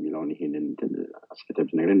from የሚለውን ይሄንን እንትን አስፈተህ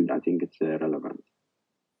ብትነግረን I think it's relevant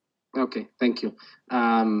okay thank you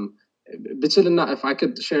ብችልና if I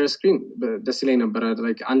could share a screen ደስ ይለኝ ነበር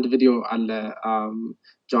like አንድ ቪዲዮ አለ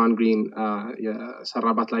John Green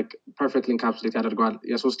የሰራባት like perfectly encapsulate ያደርጋል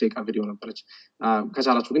የ3 ደቂቃ ቪዲዮ ነበረች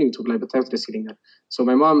ከቻላችሁ ግን YouTube ላይ ብታዩት ደስ ይለኛል so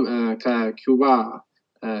my mom ከኩባ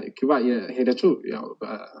የሄደችው ያው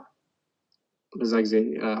በዛ ጊዜ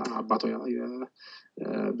አባቷ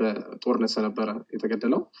በጦርነት ስለነበረ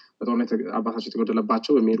የተገደለው በጦርነት አባታቸው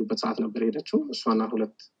የተገደለባቸው በሚሄዱበት ሰዓት ነበር ሄደችው እሷና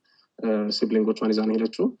ሁለት ሲብሊንጎቿን ይዛን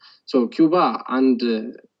ሄደችው so ኩባ አንድ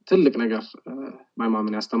ትልቅ ነገር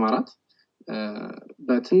ማማምን ያስተማራት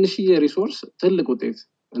በትንሽዬ ሪሶርስ ትልቅ ውጤት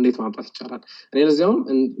እንዴት ማምጣት ይቻላል እኔ ለዚያው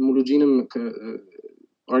ሙሉጂንም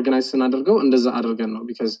ኦርጋናይዝ እናደርገው እንደዛ አድርገን ነው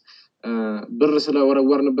because ብር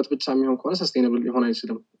ስለወረወርንበት ብቻ የሚሆን ከሆነ ሰስቴይነብል ሊሆን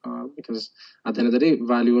አይችልም because at the end of the day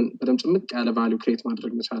value በደም ጭምቅ ያለ value create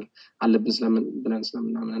ማድረግ መቻል አለብን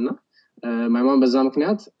ስለምናምንና ማማም በዛ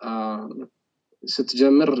ምክንያት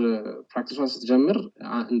ስትጀምር ፕራክቲሷን ስትጀምር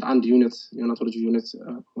አንድ ዩኒት ኒውሮሎጂ ዩኒት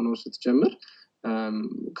ሆኖ ስትጀምር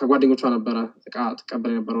ከጓደኞቿ ነበር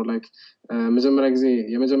ተቀበለ ነበረው like መጀመሪያ ጊዜ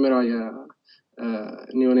የመጀመሪያው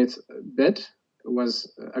የኒዮኔት bed was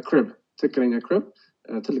a crib ትክክለኛ crib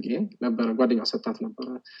ትልቅ ነበር ጓደኛዋ ሰጣት ነበር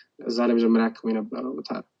እዛ ላይ መጀመሪያ አክሞ የነበረው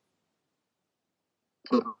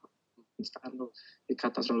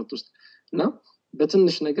የካታ 12 ውስጥ እና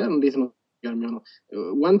በትንሽ ነገር እንዴት ነው የሚሆነው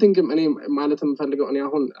one thing እኔ ማለትም ፈልገው እኔ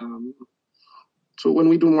አሁን so when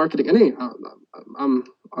we do marketing I'm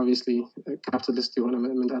obviously capitalist የሆነ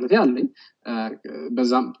mentality አለኝ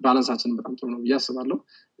በዛም ባላንሳችን በጣም ጥሩ ነው ያስባለሁ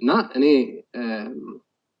እና እኔ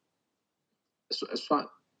እሷ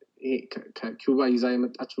ከኩባ ይዛ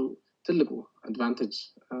የመጣችው ትልቁ አድቫንቴጅ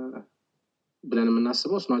ብለን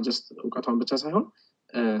የምናስበው it's not just እውቀቷን ብቻ ሳይሆን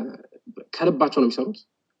ከልባቸው ነው የሚሰሩት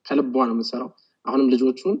ከልቧ ነው የምትሰራው አሁንም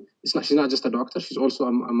ልጆቹን she's not just a doctor she's also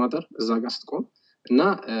a mother እዛ ጋር ስትቆም እና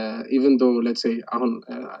even though let's say አሁን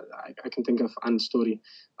I can think of one story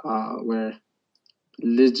where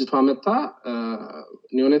ልጅቷ መጣ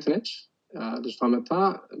ኒዮኔት ነች ልጅቷ መጣ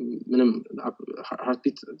ምንም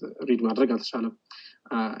heartbeat read ማድረግ አልተቻለም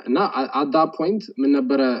እና at that point ምን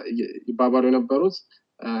ነበረ ይባባሉ የነበሩት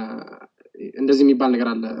እንደዚህ የሚባል ነገር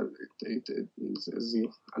አለ እዚህ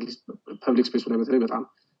ፐብሊክ ስፔስ ላይ በተለይ በጣም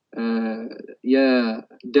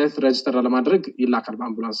የዴት ሬጅስተር ለማድረግ ይላካል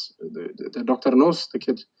በአምቡላንስ the doctor knows the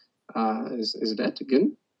kid is dead ግን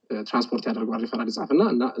ትራንስፖርት ያደርጋል ሪፈራል ይጻፍና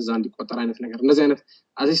እና እዛ እንዲቆጠር አይነት ነገር እንደዚህ አይነት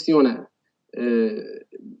አሲስት የሆነ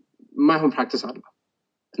ማይሆን ፕራክቲስ አለ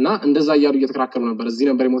እና እንደዛ ያያሉ እየተከራከሩ ነበር እዚህ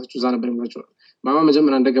ነበር የሞተችው እዛ ነበር የሞተችው ማማ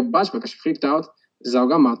መጀመሪያ እንደገባች በቃ ፍሪክድ አውት እዛው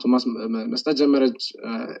ጋር ማቶ መስጠት ጀመረች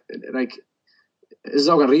like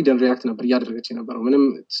እዛው ጋር ሪድ and react ነበር ያደረገች የነበረው ምንም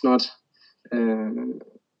it's not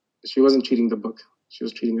she wasn't treating the book she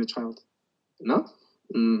was treating the child እና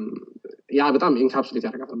ያ በጣም ኢንካፕሱሌት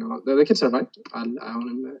ያደርጋታል ነው the kid survived አሁን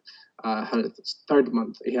her third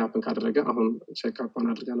month ይሄ happen ካደረገ አሁን ቼክ አፕ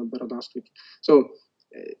አድርጋ ነበር last week so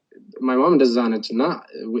my mom እንደዛ ነችና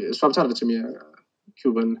እሷ ብቻ አይደለችም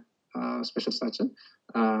የኩባን ስፔሻሊስታችን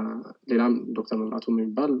ሌላም ዶክተር መብራቱ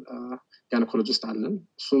የሚባል ጋይኖኮሎጂስት አለን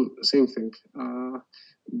እሱም same thing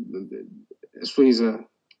እሱ is a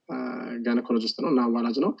gynecologist ነው እና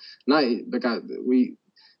አዋላጅ ነው እና በቃ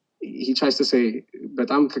he tries to say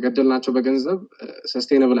በጣም ከገደልናቸው በገንዘብ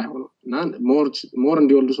sustainable አይሆኑ እና more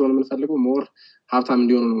እንዲወልዱ ስለሆነ የምንፈልገው more ሀብታም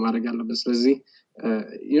እንዲሆኑ ነው ማድረግ ያለበት ስለዚህ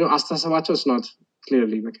አስተሳሰባቸው is not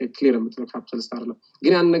clearly like clear የምትለው capitalist አይደለም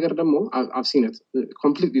ግን ያን ነገር ደግሞ I've seen it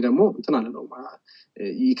completely ደግሞ እንትን አለ ነው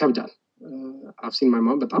ይከብዳል I've seen my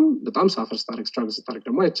mom በጣም ሳፈር ስታርክ struggle ስታርክ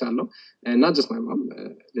ደግሞ አይቻለሁ not just my mom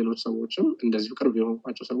ሌሎች ሰዎችም እንደዚሁ ቅርብ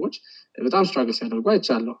የሆኑባቸው ሰዎች በጣም struggle ሲያደርጉ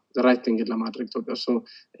አይቻለሁ the right thing ለማድረግ ኢትዮጵያ so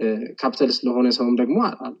capitalist ለሆነ ሰውም ደግሞ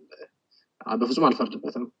በፍጹም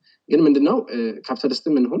አልፈርድበትም ግን ምንድነው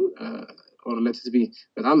ካፒታሊስትም እንሁን or let it be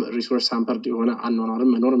በጣም resource hampered የሆነ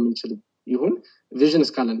አኗኗርም መኖር የምንችል ይሁን ቪዥን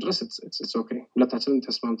እስካለን ድረስ it's okay ሁለታችንም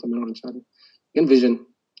ተስማምተን መኖር እንችላለን ግን ቪዥን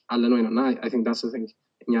አለን ወይ ነውና I think that's the thing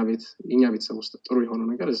እኛ ቤተሰብ ውስጥ ጥሩ የሆነ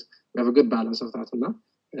ነገር is we have a good balance of that እና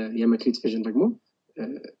የመክሊት ቪዥን ደግሞ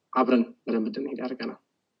አብረን በደንብ እንድንሄድ ያደርገናል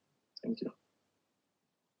thank you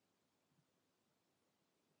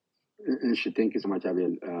thank you so much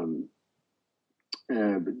Abel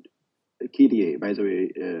ኪዲዬ by the way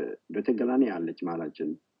በተገላኔ አለች ማላችን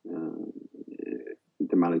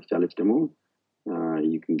ማለት ይቻላል ደግሞ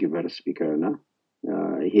you can give her a speaker እና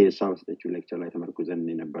ይሄ ሳውስቴቹ ሌክቸር ላይ ተመርኩዘን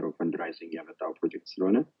የነበረው ፈንድራይዚንግ ያመጣው ፕሮጀክት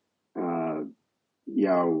ስለሆነ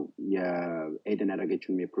ያው የኤደን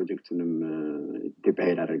ያደረገችውን የፕሮጀክቱንም ኢትዮጵያ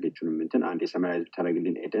ያደረገችውን እንትን አንድ ሰማራይዝ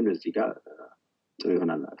ታረግልን ኤደን እዚህ ጋር ጥሩ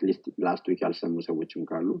ይሆናል አትሊስት ላስት ዊክ ያልሰሙ ሰዎችም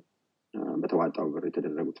ካሉ በተዋጣው ብር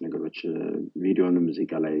የተደረጉት ነገሮች ቪዲዮንም እዚህ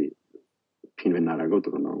ጋር ላይ ፒን ብናደርገው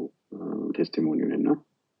ጥሩ ነው ቴስቲሞኒውን እና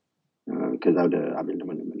ከዛ ወደ አቤል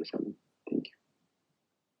ደግሞ እንመለሳለን thank you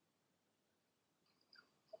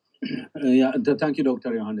thank you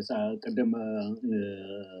Dr. Yohannes ቀደም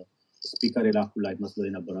ስፒከር የላኩላት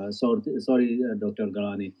መስሎኝ ነበር sorry Dr.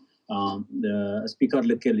 Galani ስፒከር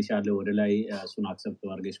ልኬልሻለሁ ወደ ላይ እሱን አክሰፕት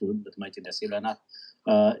አድርገሽ ብትመጪ ደስ ይለናል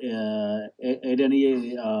ኤደንዬ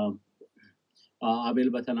አቤል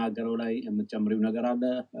በተናገረው ላይ የምትጨምሪው ነገር አለ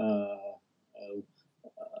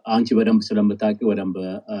አንቺ በደንብ ስለምታውቂ ወደንብ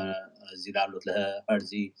እዚህ ላሉት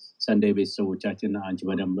ለአርዚ ሰንዴይ ቤተሰቦቻችን አንቺ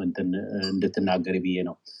በደንብ እንድትናገሪ ብዬ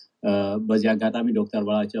ነው በዚህ አጋጣሚ ዶክተር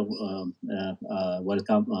በላቸው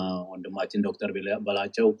ወልካም ወንድማችን ዶክተር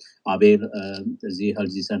በላቸው አቤል እዚህ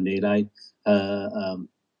አርዚ ሰንዴይ ላይ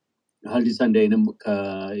አርዚ ሰንዴይንም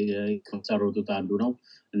ከሰሩት አንዱ ነው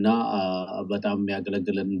እና በጣም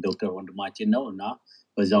የሚያገለግለን ዶክተር ወንድማችን ነው እና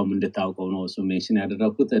በዛውም እንድታውቀው ነው እሱ ሜንሽን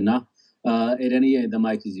ያደረኩት እና ኤደንዬ the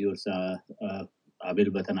mic is yours አቤል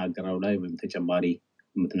በተናገረው ላይ ወይም ተጨማሪ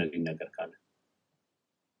የምትነግሪኝ ነገር ካለ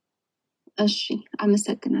እሺ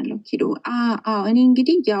አመሰግናለሁ ኪዶ እኔ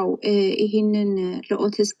እንግዲህ ያው ይሄንን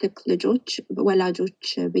ለኦቲስቲክ ልጆች ወላጆች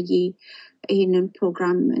ብዬ ይሄንን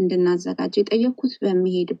ፕሮግራም እንድናዘጋጅ የጠየቁት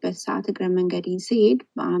በሚሄድበት ሰዓት እግረ መንገዴን ሲሄድ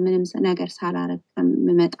ምንም ነገር ሳላረግ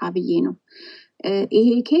መመጣ ብዬ ነው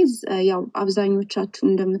ይሄ ኬዝ ያው አብዛኞቻችሁ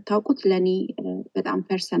እንደምታውቁት ለኔ በጣም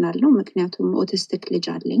ፐርሰናል ነው ምክንያቱም ኦቲስቲክ ልጅ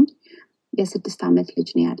አለኝ የ6 አመት ልጅ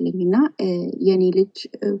ነው ያለኝና የኔ ልጅ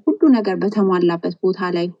ሁሉ ነገር በተሟላበት ቦታ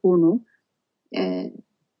ላይ ሆኖ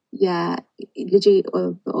የልጄ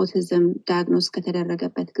ኦቲዝም ዳያግኖስ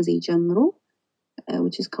ከተደረገበት ጊዜ ጀምሮ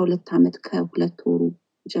which is ከ2 ዓመት ከ2 ወሩ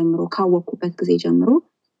ጀምሮ ካወቅኩበት ጊዜ ጀምሮ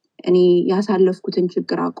እኔ ያሳለፍኩትን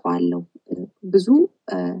ችግር አውቀዋለሁ ብዙ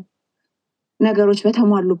ነገሮች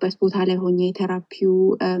በተሟሉበት ቦታ ላይ ሆኜ ቴራፒው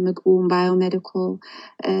ምግቡን ባዮሜዲካል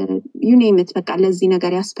you name it በቃ ለዚህ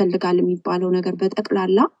ነገር ያስፈልጋል የሚባለው ነገር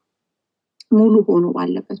በጠቅላላ ሙሉ ሆኖ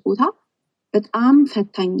ባለበት ቦታ በጣም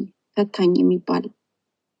ፈታኝ የሚባል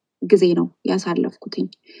ጊዜ ነው ያሳለፍኩትኝ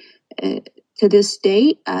to this day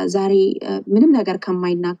ዛሬ ምንም ነገር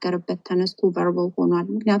ከማይናገርበት ተነስቶ ቨርባል ሆኗል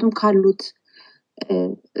ምክንያቱም ካሉት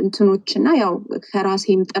እንትኖችና ያው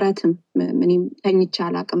ከራሴም ጥረትም ምንም ተኝቻ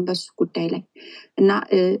አላቅም በሱ ጉዳይ ላይ እና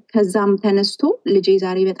ከዛም ተነስቶ ልጄ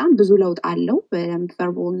ዛሬ በጣም ብዙ ለውጥ አለው በደንብ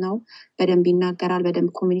ቨርባል ነው በደንብ ይናገራል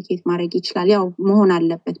በደንብ ኮሙኒኬት ማድረግ ይችላል ያው መሆን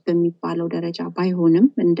አለበት በሚባለው ደረጃ ባይሆንም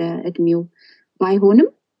እንደ እድሜው ባይሆንም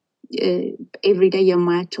ኤቭሪዴይ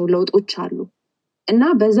የማያቸው ለውጦች አሉ እና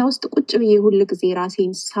በዛ ውስጥ ቁጭ ብዬ ሁሉ ጊዜ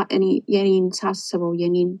ራሴን የኔን ሳስበው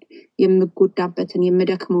የኔን የምጎዳበትን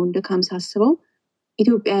የምደክመው እንደካም ሳስበው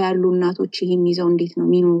ኢትዮጵያ ያሉ እናቶች ይሄን ይዘው እንዴት ነው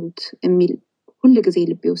የሚኖሩት የሚል ሁሉ ጊዜ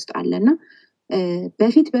ልቤ ውስጥ አለና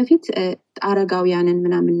በፊት አረጋውያንን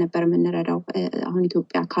ምናምን ነበር የምንረዳው አሁን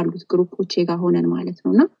ኢትዮጵያ ካሉት ግሩፖች ጋር ሆነን ማለት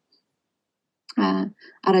ነውና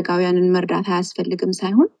አረጋውያንን መርዳት አያስፈልግም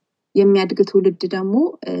ሳይሆን የሚያድግ ትውልድ ደግሞ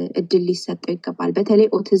እድል ሊሰጠው ይገባል በተለይ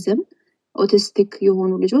ኦቲስቲክ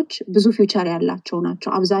የሆኑ ልጆች ብዙ ፊውቸር ያላቸው ናቸው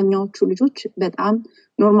አብዛኛዎቹ ልጆች በጣም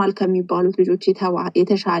ኖርማል ከሚባሉት ልጆች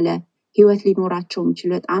የተሻለ ህይወት ሊኖራቸው የሚችሉ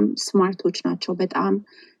በጣም ስማርቶች ናቸው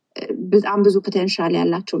በጣም ብዙ ፖቴንሻል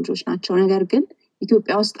ያላቸው ልጆች ናቸው ነገር ግን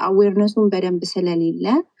ኢትዮጵያ ውስጥ አዌርነሱን በደንብ ስለሌለ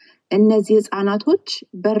እነዚህ ህፃናቶች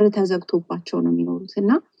በር ተዘግቶባቸው ነው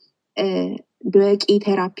የሚኖሩትና በቂ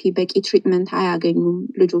ቴራፒ በቂ ትሪትመንት አያገኙም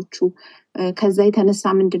ልጆቹ ከዛ የተነሳ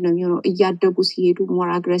ምንድነው የሚሆነው እያደጉ ሲሄዱ ሞር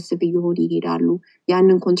አግሬሲቭ እየሆኑ ይሄዳሉ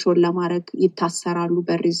ያንን ኮንትሮል ለማድረግ ይታሰራሉ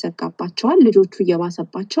በር ይዘጋባቸዋል ልጆቹ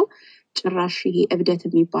እየባሰባቸው ጭራሽ ይሄ እብደት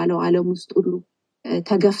የሚባለው ዓለም ውስጥ ሁሉ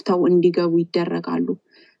ተገፍተው እንዲገቡ ይደረጋሉ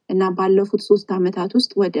እና ባለፉት 3 ዓመታት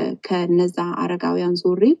ውስጥ ወደ ከነዛ አረጋውያን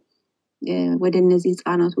ዞሬ ወደ እነዚህ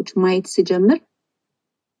ህፃናቶች ማየት ሲጀምር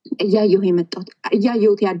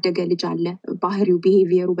እያየሁት ያደገ ልጅ አለ ባህሪው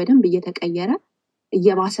ቢሄቪየሩ በደንብ እየተቀየረ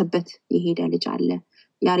እየባሰበት የሄደ ልጅ አለ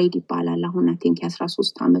ያሬድ ይባላል አሁን አይ ቲንክ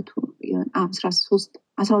 12 ዓመቱ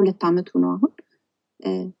ነው አሁን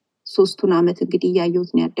 3 ዓመት እንግዲህ እያየሁት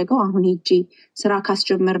ነው ያደገው አሁን ሄጄ ስራ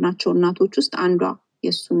ካስጀመርናቸው እናቶች ውስጥ አንዷ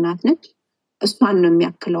የሱ እናት ነች እሷን ነው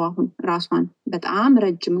የሚያክለው አሁን ራሷን በጣም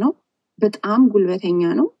ረጅም ነው በጣም ጉልበተኛ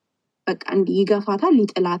ነው በቃ እንዲህ ይገፋታል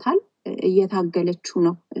ይጥላታል እየታገለችው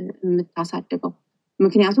ነው የምታሳድገው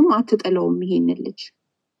ምክንያቱም አትጥለውም ይሄን ልጅ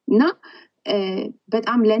እና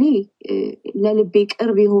በጣም ለኔ ለልቤ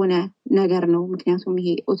ቅርብ የሆነ ነገር ነው ምክንያቱም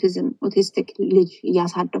ይሄ ኦቲስቲክ ልጅ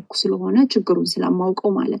ያሳደግኩ ስለሆነ ችግሩን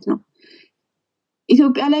ስለማውቀው ማለት ነው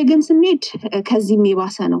ኢትዮጵያ ላይ ግን ስንሄድ ከዚህም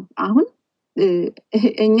የባሰ ነው አሁን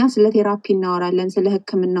እኛ ስለ ቴራፒ እናወራለን ስለ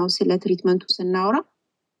ህክምናው ስለ ትሪትመንቱ ስናወራ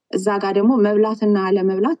እዛ ጋር ደግሞ መብላትና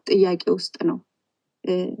አለመብላት ጥያቄ ውስጥ ነው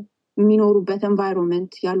የሚኖሩበት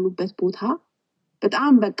ኤንቫይሮንመንት ያሉበት ቦታ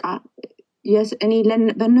በጣም በቃ እኔ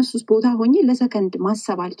በእነሱስ ቦታ ሆኜ ለሰከንድ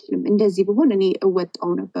ማሰብ አልችልም እንደዚህ ቢሆን እኔ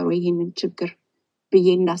እወጣው ነበር ይሄንን ችግር ብዬ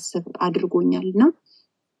እንዳስብ አድርጎኛልና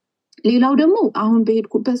ሌላው ደግሞ አሁን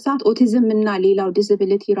በሄድኩበት ሰዓት ኦቲዝም እና ሌላው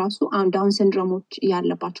ዲስኤቢሊቲ ራሱ ዳውን ሲንድሮሞች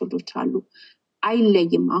ያለባቸው ልጆች አሉ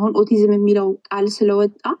አይለይም አሁን ኦቲዝም የሚለው ቃል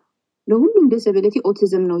ስለወጣ ለሁሉም ዲስኤቢሊቲ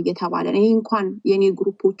ኦቲዝም ነው እየተባለ እኔ እንኳን የኔ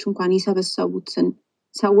ግሩፖች እንኳን ይሰበሰቡትን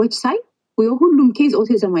ሰዎች ሳይ ሁሉም ኬዝ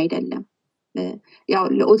ኦቲዝም አይደለም ያው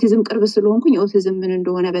ለኦቲዝም ቅርብ ስለሆንኩኝ ኦቲዝም ምን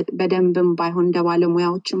እንደሆነ በደንብም ባይሆን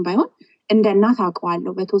እንደባለሙያዎችም ባይሆን እንደናት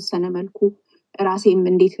አውቀዋለሁ በተወሰነ መልኩ ራሴም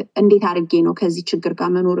እንዴት አድርጌ ነው ከዚህ ችግር ጋር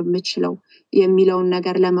መኖር የምችለው የሚለውን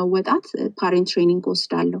ነገር ለመወጣት ፓሬንት ትሬኒንግ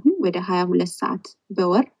ወስዳለሁ ወደ 22 ሰዓት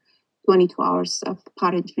በወር 22 hours of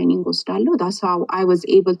parent training ወስዳለሁ that's how I was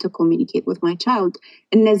able to communicate with my child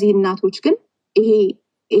እነዚህ እናቶች ግን ይሄ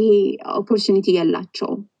opportunity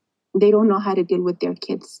ያላቸውም they don't know how to deal with their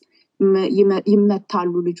kids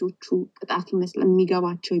ይመታሉ ልጆቹ ቅጣት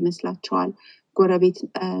የሚገባቸው ይመስላቸዋል ጎረቤት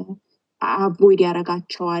አቮይድ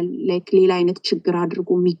ያረጋቸዋል ላይክ ሌላ አይነት ችግር አድርጎ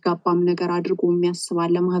የሚጋባም ነገር አድርጎ የሚያስባል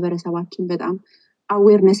ለማህበረሰባችን በጣም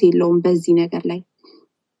አዌርነስ የለውም በዚህ ነገር ላይ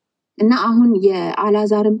እና አሁን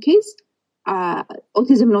የአላዛርም ኬዝ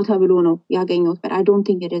ኦቲዝም ነው ተብሎ ነው ያገኘው but I don't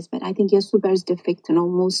think it is but I think የሱ birth defect ነው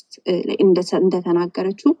most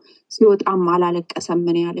እንደተናገረችው ሲወጣም አላለቀሰም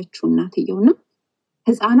ምን ያለችው እናትየውና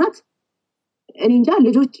ህፃናት እንጃ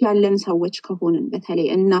ልጆች ያለን ሰዎች ከሆነን በተለይ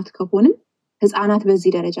እናት ከሆነን ህፃናት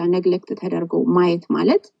በዚህ ደረጃ ነግሌክት ተደርገው ማየት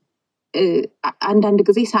ማለት አንዳንድ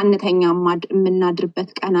ጊዜ ሳንተኛ የምናድርበት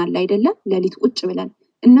ቀን አለ አይደለም ለሊት ቁጭ ብለን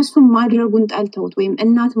እነሱም ማድረጉን ጠልተውት ወይም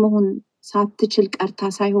እናት መሆን ሳትችል ቀርታ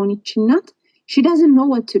ሳይሆን ይችናት she doesn't know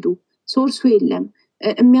what to do ሶርሱ የለም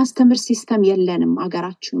የሚያስተምር ሲስተም የለንም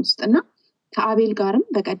አገራችን ውስጥና ከአቤል ጋርም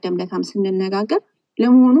በቀደም ለታም ስንነጋገር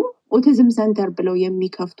ለመሆኑ ኦቲዝም ሴንተር ብለው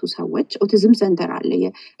የሚከፍቱ ሰዎች ኦቲዝም ሴንተር አለ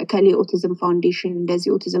የከሌ ኦቲዝም ፋውንዴሽን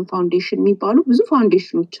እንደዚህ ኦቲዝም ፋውንዴሽን የሚባሉ ብዙ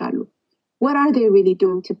ፋውንዴሽኖች አሉ what are they really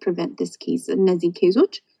doing to prevent this case እነዚህ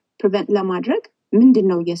ኬዞች prevent ለማድረግ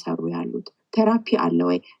ምንድነው እየሰሩ ያሉት ቴራፒ አለ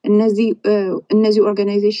ወይ እነዚህ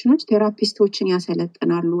ኦርጋናይዜሽኖች ቴራፒስቶችን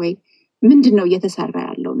ያሰለጥናሉ ወይ ምንድነው እየተሰራ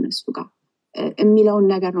ያለው እነሱ ጋር የሚለውን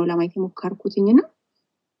ነገር ነው ለማየት ሞከርኩትኝና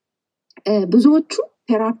ብዙዎቹ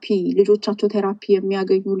ቴራፒ ልጆቻቸው ቴራፒ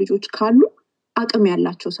የሚያገኙ ልጆች ካሉ አቅም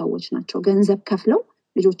ያላቸው ሰዎች ናቸው ገንዘብ ከፍለው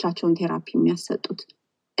ልጆቻቸውን ቴራፒ የሚያሰጡት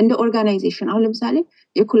እንደ ኦርጋናይዜሽን አሁን ለምሳሌ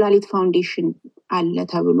የኩላሊት ፋውንዴሽን አለ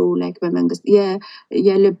ተብሎ ላይክ በመንግስት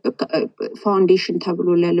የልብ ፋውንዴሽን ተብሎ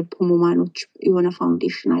ለልብ ህሙማኖች የሆነ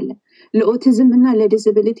ፋውንዴሽን አለ ለኦቲዝም እና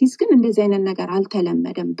ለዲስኤቢሊቲስ ግን እንደዚህ አይነት ነገር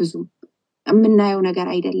አልተለመደም ብዙ የምናየው ነገር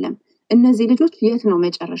አይደለም እነዚህ ልጆች የት ነው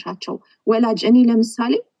መጨረሻቸው ወላጅ እኔ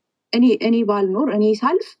ለምሳሌ እኔ ባልኖር እኔ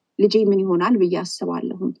ሳልፍ ልጄ ምን ይሆናል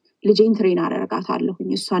በያስባለሁ ልጄን ትሬን አደርጋታለሁ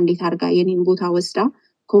እሷ እንዴት አርጋ የኔን ቦታ ወስዳ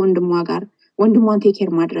ከወንድሟ ጋር ወንድሟን ቴኬር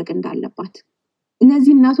ማድረግ እንዳለባት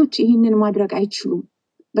እነዚህ እናቶች ይሄንን ማድረግ አይችሉም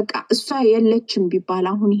በቃ እሷ የለችም ቢባል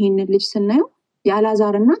አሁን ይሄንን ልጅ ስናየው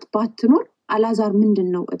ያላዛር እናት ባትኖር አላዛር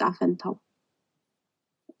ምንድነው እጣ ፈንታው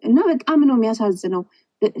እና በጣም ነው የሚያሳዝነው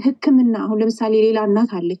ህክምና አሁን ለምሳሌ ሌላ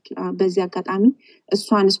እናት አለች በዚህ አጋጣሚ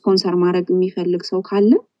እሷን ስፖንሰር ማድረግ የሚፈልግ ሰው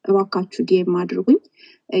ካለ እባካችሁ ዲኤም አድርጉኝ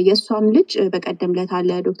የሷም ልጅ በቀደም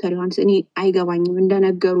ለታለ ዶክተር ዮሐንስ እኔ አይገባኝም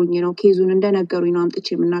እንደነገሩኝ ነው ኬዙን እንደነገሩኝ ነው አምጥቼ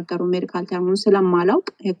የምናገረው ሜዲካል ተርሙን ስለማላውቅ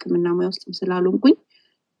ህክምና ሙያ ውስጥም ስላልሆንኩኝ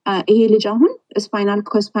ይሄ ልጅ አሁን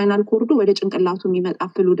ስፓይናል ኮርዱ ወደ ጭንቅላቱ የሚመጣ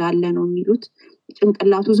ፍሉድ አለ ነው የሚሉት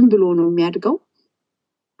ጭንቅላቱ ዝም ብሎ ነው የሚያድገው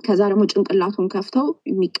ከዛ ደግሞ ጭንቅላቱን ከፍተው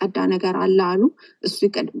የሚቀዳ ነገር አለ አሉ እሱ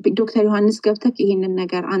ዶክተር ዮሐንስ ገብተክ ይሄንን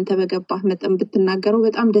ነገር አንተ በገባህ መጠን ብትናገረው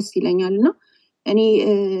በጣም ደስ ይለኛልና እኔ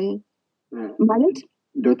ማለት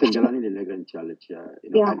ዶክተር ገላኔ ሊነግረን ይችላልች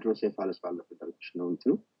ሃይድሮሴፋለስ ባለፈው ታሪክሽ ነው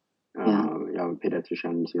እንትኑ ያው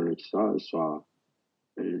ፔዲያትሪሻን ስለሆነች እሷ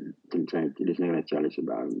ልትነግረን ይችላለች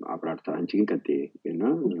አብራርታ አንቺ ግን ቀጤ እና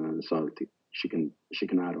እሷ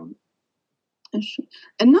ሽክናሮን እሺ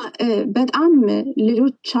እና በጣም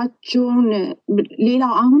ልጆቻቸውን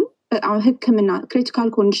ሌላው አሁን በጣም ህክምና ክሪቲካል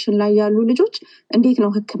ኮንዲሽን ላይ ያሉ ልጆች እንዴት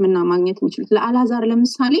ነው ህክምና ማግኘት የሚችሉት ለአላዛር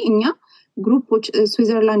ለምሳሌ እኛ ግሩፖች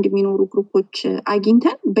ስዊዘርላንድ የሚኖሩ ግሩፖች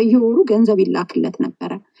አግኝተን በየወሩ ገንዘብ ይላክለት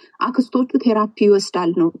ነበር አክስቶቹ ቴራፒ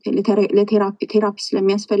ይወስዳል ነው ለቴራፒ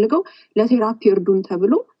ስለሚያስፈልገው ለቴራፒ እርዱን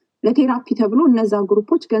ተብሎ ለቴራፒ ተብሎ እነዛ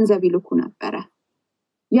ግሩፖች ገንዘብ ይልኩ ነበር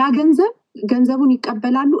ያ ገንዘቡን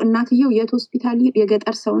ይቀበላሉ እናትየው የት ሆስፒታል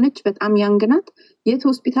የገጠር ሰው ነች በጣም ያንግናት የት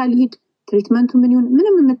ሆስፒታል ሄድ ትሪትመንቱ ምን ይሁን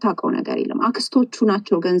ምንም የምታውቀው ነገር የለም አክስቶቹ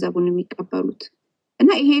ናቸው ገንዘቡን የሚቀበሉት እና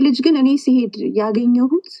ይሄ ልጅ ግን እኔ ሲሄድ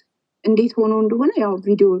ያገኘሁት እንዴት ሆኖ እንደሆነ ያው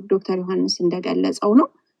ቪዲዮ ዶክተር ዮሐንስ እንደገለጸው ነው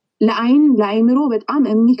ለአይምሮ በጣም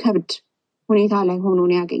የሚከብድ ሁኔታ ላይ ሆኖ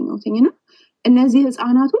ነው ያገኘሁትና እነዚህ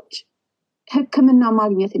ህፃናቶች ህክምና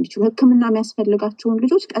ማግኘት እንዲችሉ ህክምና የሚያስፈልጋቸውን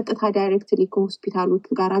ልጆች ቀጥታ ዳይሬክትሊ ከሆስፒታሎቹ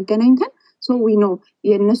ጋር አገናኝተን so we know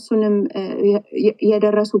የነሱንም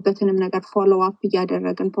የደረሱበትንም ነገር ፎሎ አፕ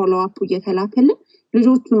እያደረግን ፎሎ አፕ እየተላከልን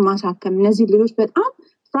ልጆቹን ማሳከም እነዚህ ልጆች በጣም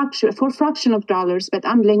fraction of dollars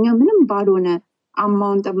በጣም ለኛ ምንም ባልሆነ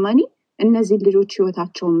አማውንት of money እነዚህ ልጆች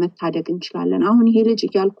ህይወታቸውን መታደግ እንችላለን አሁን ይሄ ልጅ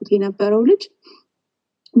ያልኩት የነበረው ልጅ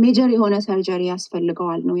ሜጀር የሆነ ሰርጀሪ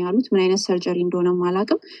ያስፈልገዋል ነው ያሉት ምን አይነት ሰርጀሪ እንደሆነ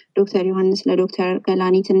ማላቅም ዶክተር ዮሐንስ ለዶክተር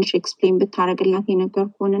ገላኒ ትንሽ ኤክስፕሌን ብታረግላት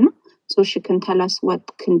የነገርኩንና so she can tell us what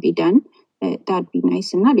can be done that be nice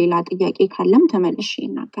እና ሌላ ጥያቄ ካለም ተመልሼ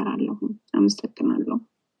እናገራለሁ አመሰግናለሁ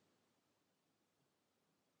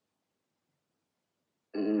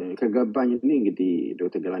ከገባኝ እንግዲህ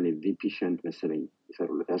ዶክተር ገላኒ ቪፒሽንት መሰለኝ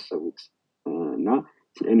ይሰሩለት ያሰቡት እና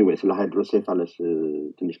anyway ስለ ሃይድሮሴፋለስ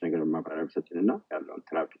ትንሽ ነገር ማብራሪያ ብሰጥንና ያለው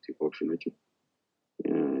ቴራፒቲክ ኦፕሽኖች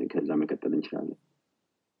ከዛ መቀጠል እንችላለን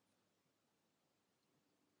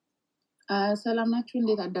ሰላም ናችሁ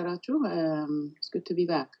እንዴት አደራችሁ it's good to be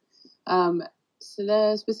back ስለ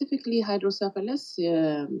specifically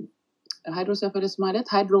ሃይድሮሴፋለስ ማለት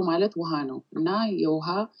ሃይድሮ ማለት ውሃ ነው እና የውሃ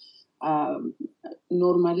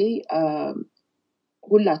ኖርማሊ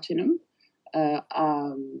ሁላችንም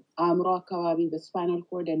አእምሮ አካባቢ በስፓይናል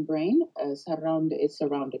ኮርድ and brain it's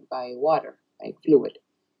surrounded by water like fluid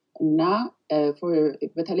እና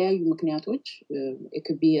በተለያዩ ምክንያቶች it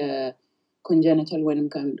could be a congenital ወይንም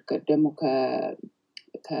ደግሞ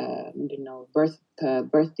ምንድነው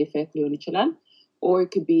birth defect ሊሆን ይችላል or it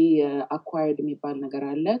could be acquired የሚባል ነገር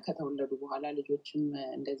አለ ከተወለዱ በኋላ ልጆችም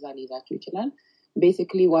እንደዛ ሊይዛቸው ይችላል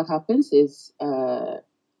basically what happens is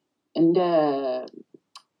in the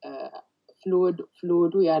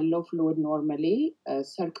fluid ያለው fluid normally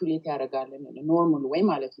circulate ያደርጋል in a normal way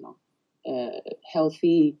ማለት ነው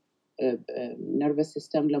healthy nervous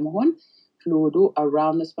system ለመሆን fluid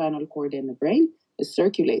around the spinal cord and the brain it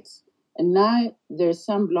circulates and now there's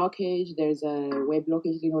some blockage there's a way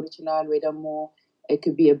blockage ሊኖር ይችላል ወይ ደግሞ it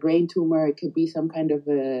could be a brain tumor it could be some kind of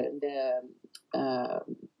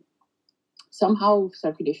somehow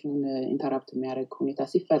circulation interrupt የሚያደርግ ሁኔታ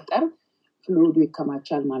ሲፈጠር fluid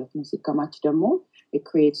ይከማቻል ማለት ነው ሲከማች ደግሞ it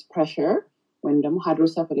creates pressure when ደግሞ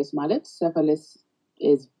hydrocephalus ማለት cephalus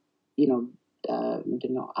is you know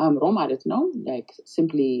ምንድነው አእምሮ ማለት ነው like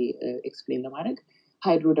simply explain ለማድረግ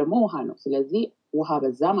hydro ደግሞ ውሃ ነው ስለዚህ ውሃ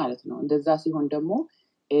በዛ ማለት ነው እንደዛ ሲሆን ደግሞ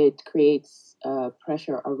it creates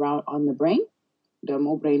pressure around on the brain ደግሞ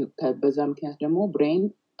brain በዛ ምክንያት ደግሞ brain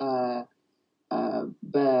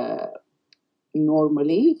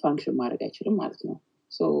normally function ማድረግ አይችልም ማለት ነው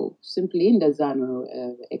so simply እንደዛ ነው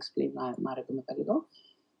explain ማድረግ የምፈልገው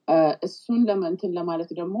እሱን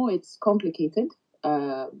ለማለት ደግሞ it's complicated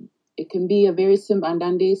it can be a very simple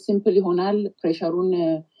and simple ይሆናል ፕሬሸሩን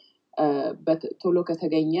ቶሎ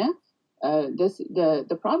ከተገኘ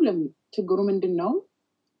the problem ችግሩ ምንድነው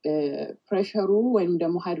ፕሬሸሩ ወይም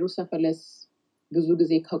ደግሞ ሃይድሮሴፋለስ ብዙ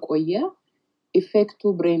ጊዜ ከቆየ ኢፌክቱ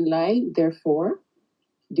ብሬን ላይ therefore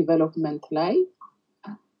development ላይ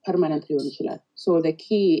permanent ሊሆን ይችላል so the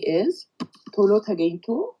key is ቶሎ ተገኝቶ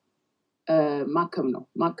ማከም ነው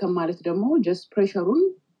ማከም ማለት ደግሞ just ፕሬሸሩን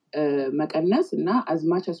መቀነስ እና as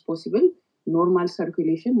much as possible normal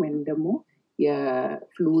circulation ወይም ደግሞ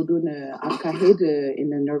የፍሉይዱን አካሄድ in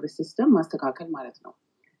the nervous system ማስተካከል ማለት ነው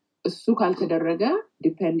እሱ ካልተደረገ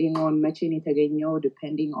depending on መቼን የተገኘው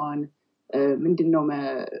depending on ምንድነው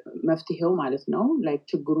መፍትሄው ማለት ነው like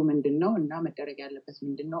ችግሩ ምንድነው እና መደረግ ያለበት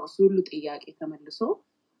ምንድነው እሱ ሁሉ ጥያቄ ተመልሶ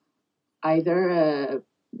either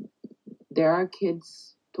there are kids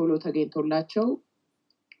ቶሎ ተገኝቶላቸው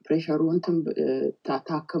ፕሬሸሩን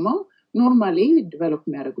ታከመው normally develop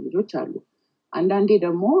የሚያደርጉ ልጆች አሉ አንዳንዴ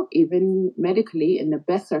ደግሞ even medically in the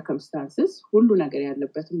best circumstances ሁሉ ነገር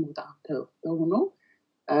ያለበትም ቦታ ሆኖ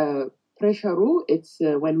ፕሬሸሩ it's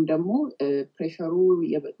when ደግሞ ፕሬሸሩ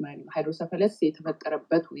ሃይድሮሴፋለስ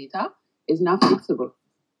የተፈጠረበት ሁኔታ is not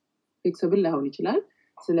fixable ላይሆን ይችላል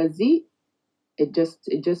ስለዚህ it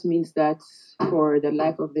just means that for the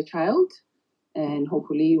life of the child and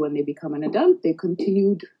hopefully when they become an adult they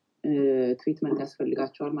continued treatment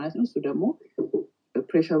ያስፈልጋቸዋል ማለት ነው እሱ ደግሞ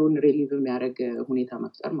ፕሬሸሩን ሪሊቭ የሚያደርግ ሁኔታ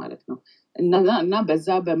መፍጠር ማለት ነው እና በዛ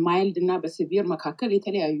በማይልድ እና በሲቪር መካከል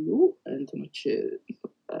የተለያዩ እንትኖች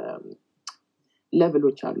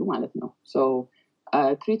ሌቭሎች አሉ ማለት ነው so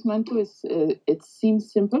treatment is it seems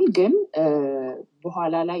simple ግን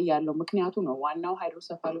በኋላ ላይ ያለው ምክንያቱ ነው ዋናው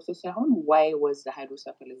ሃይድሮሴፋለስ ሳይሆን why was the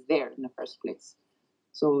hydrocephalus there in the first place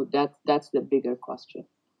so that's the bigger question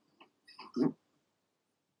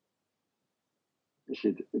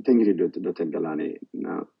thank you Dr. Galane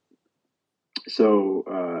so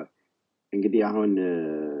እንግዲህ አሁን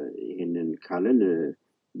ይሄንን ካለን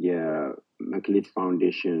የመክሊት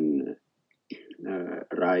ፋውንዴሽን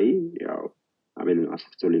ራይ ያው አቤልን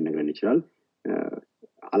አስፍቶ ሊነግረን ይችላል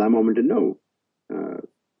አላማው ምንድነው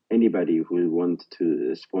anybody who wants to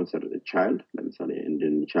sponsor a child ለምሳሌ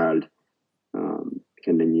እንድን child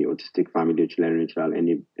ከነኚህ autistic ፋሚሊዎች ላይ ሊሆን ይችላል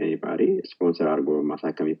anybody sponsor አድርጎ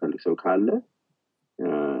ማሳከም ይፈልግ ሰው ካለ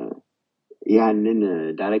ያንን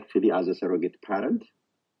directly as a surrogate parent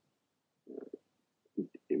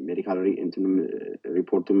ሜዲካል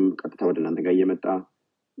ሪፖርቱም ቀጥታ ወደ እናንተ ጋር እየመጣ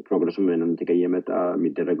ፕሮግረሱም እናንተ ጋር እየመጣ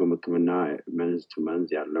የሚደረገው ህክምና መንዝ ቱ መንዝ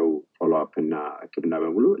ያለው ፎሎ አፕ እና ህክምና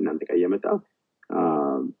በሙሉ እናንተ ጋር እየመጣ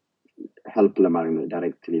help ለማድረግ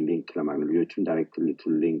directly link ለማድረግ ልጆችን directly to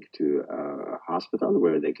link to hospital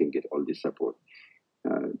where they can get all this support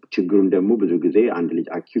ችግሩም ደግሞ ብዙ ጊዜ አንድ ልጅ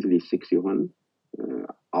acutely sick ሲሆን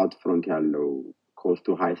out front ያለው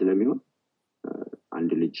ኮስቱ ሃይ ስለሚሆን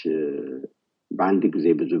አንድ ልጅ በአንድ ጊዜ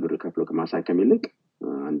ብዙ ብር ከፍሎ ከማሳከም ይልቅ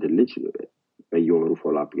አንድ ልጅ በየወሩ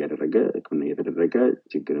ፎሎ አፕ ያደረገ ህክምና እየተደረገ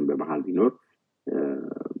ችግርን በመሃል ቢኖር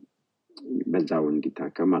በዛው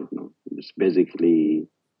እንዲታከም ማለት ነው basically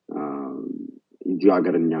እዚህ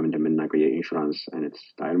ሀገርኛ እንደምናውቀው የኢንሹራንስ አይነት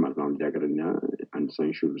ስታይል ማለት ነው እዚህ ሀገርኛ አንድ ሰው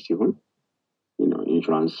ኢንሹር ሲሆን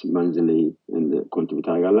ኢንሹራንስ መንዝሊ ኮንትሪቢዩት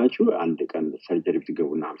አደርጋላችሁ አንድ ቀን ሰርጀሪ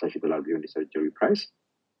ብትገቡና $50,000 ቢሆን የሰርጀሪ ፕራይስ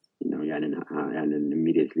ያንን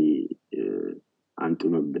immediately አንቱ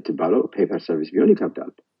ብትባለው ፔፐር ሰርቪስ ቢሆን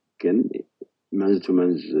ይከብዳል ግን መንዝ ቱ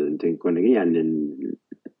መንዝ እንትን ኮነገ ያንን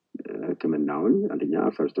ህክምናውን አንደኛ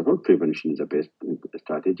first of all prevention is the best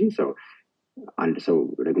strategy so አንድ ሰው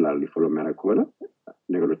regularly follow የሚያደርግ ከሆነ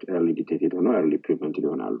ነገሮች early detected ሆነው early prevented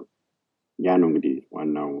ይሆናሉ ያ ነው እንግዲህ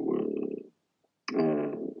ዋናው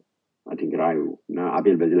I think ራዩ እና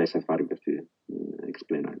አቤል በዚህ ላይ ሰፋ አድርገህ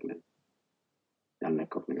explain አድርገህ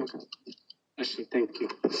ያልነካው ነገር ካለ እሺ thank you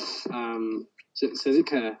ስለዚህ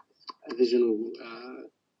ከቪዥኑ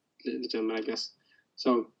ልጀምር I guess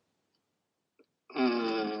so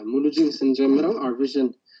MuluG ስንጀምረው our vision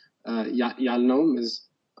ያልነውም is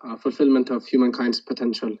fulfillment of humankind's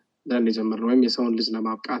potential then የጀመርነው ወይም የሰውን ልጅ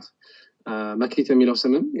ለማብቃት መክሊት የሚለው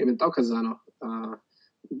ስምም የመጣው ከዛ ነው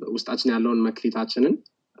ውስጣችን ያለውን መክሊታችንን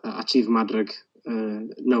achieve ማድረግ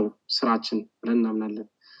ነው ስራችን ብለን እናምናለን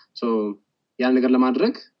so ያን ነገር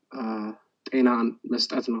ለማድረግ ጤና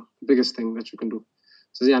መስጠት ነው biggest thing that you can do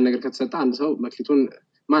ስለዚህ ያን ነገር ከተሰጠ አንድ ሰው መክሊቱን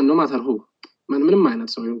ማን ነው ማተርሁ ምንም አይነት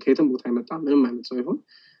ሰው ይሁን ከየትም ቦታ ይመጣ ምንም አይነት ሰው ይሁን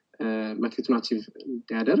መክሊቱን achieve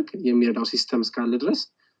እንዲያደርግ የሚረዳው ሲስተም እስካለ ድረስ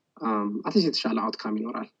አትሊስት የተሻለ አውትካም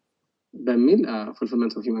ይኖራል በሚል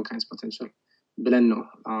fulfillment of humankind's potential ብለን ነው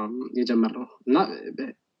የጀመርነው እና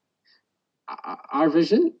our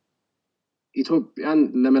vision ኢትዮጵያን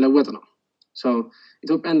ለመለወጥ ነው so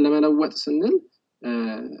ኢትዮጵያን ለመለወጥ ስንል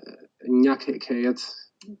እኛ ከየት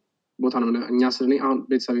ቦታ ነው እኛ ስለኔ አሁን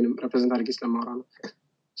ቤተሰቤንም ሪፕሬዘንት አድርጌ ስለማወራ ነው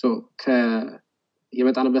so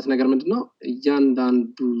የመጣንበት ነገር ምንድነው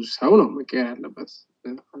እያንዳንዱ ሰው ነው መቀየር ያለበት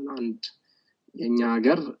አንድ የኛ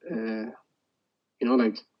ሀገር you know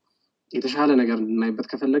like የተሻለ ነገር እናይበት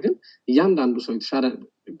ከፈለግን እያንዳንዱ ሰው የተሻለ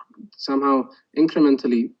somehow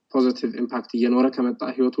incrementally positive impact እየኖረ ከመጣ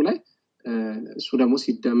ህይወቱ ላይ እሱ ደግሞ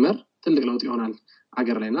ሲደመር ትልቅ ለውጥ ይሆናል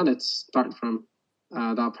አገር ላይና let's start from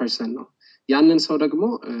that person ነው ያንን ሰው ደግሞ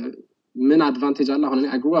ምን አድቫንቴጅ አለ አሁን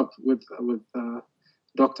I grew up with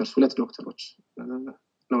doctors ሁለት ዶክተሮች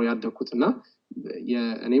ነው ያደኩትና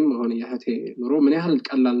የእኔም ሆነ የህቴ ኑሮ ምን ያህል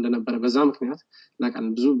ቀላል እንደነበረ በዛ ምክንያት ናቀን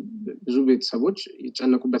ብዙ ቤተሰቦች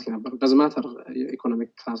ይጨነቁበት ነበር በዝማተር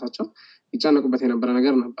ኢኮኖሚክ ክላሳቸው ይጨነቁበት የነበረ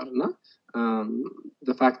ነገር ነበርና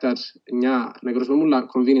the fact that እኛ ነገሮች በሙሉ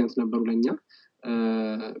convenient ነበሩ ለኛ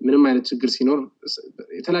ምንም አይነት ችግር ሲኖር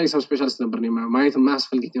የተለያየ ሰብ ስፔሻሊስት ነበር ነው ማየት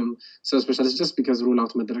ማስፈልግኝም ሰብ ስፔሻሊስት just because rule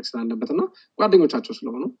out መደረግ ስላለበትና ጓደኞቻቸው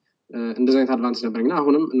ስለሆኑ እንደዛ አይነት አድቫንቴጅ ነበርና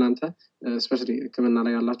አሁንም እናንተ ስፔሻሊ ህክምና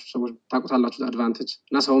ላይ ያላችሁ ሰዎች ታውቁታላችሁ አድቫንቴጅ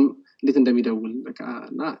እና ሰውም እንዴት እንደሚደውል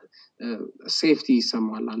በቃና ሴፍቲ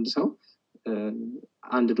ይሰማዋል አንድ ሰው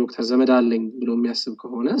አንድ ዶክተር ዘመድ አለኝ ብሎ የሚያስብ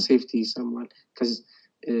ከሆነ ሴፍቲ ይሰማዋል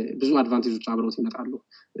ብዙ አድቫንቴጆች አብረውት ይመጣሉ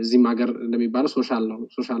እዚህም ሀገር እንደሚባለው ሶሻል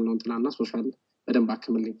ነው እንትላና ሶሻል በደንብ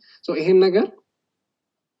አክምልኝ so ይሄን ነገር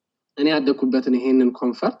እኔ ያደኩበትን ይሄንን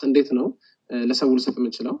ኮምፈርት እንዴት ነው ለሰው ልሰጥ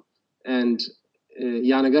የምችለው and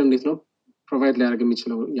ያ ነገር እንዴት ነው ፕሮቫይድ ሊያደርግ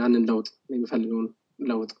የሚችለው ያንን ለውጥ የሚፈልገውን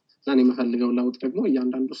ለውጥ እና የሚፈልገው ለውጥ ደግሞ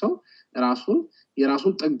እያንዳንዱ ሰው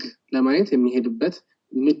የራሱን ጥግ ለማየት የሚሄድበት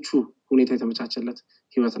ምቹ ሁኔታ የተመቻቸለት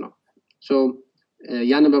ህይወት ነው so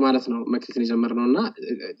ያንን በማለት ነው መክሊትን የጀመርነውና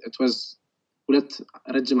it was ሁለት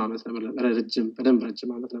ረጅም አመት ነበር በደንብ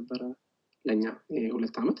ረጅም አመት ነበር ለኛ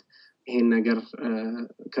ሁለት አመት ይሄን ነገር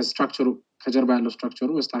ከስትራክቸሩ ከጀርባ ያለው ስትራክቸሩ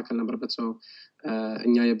መስተካከል ነበርበት ሰው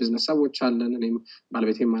እኛ የቢዝነስ ሰዎች አለን እኔም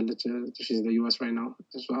ባለቤቴም አለች she's in the US right now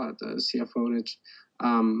so CFO ነች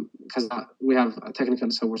ከዛ we have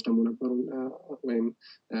technical ሰዎች ደግሞ ነበሩ ወይም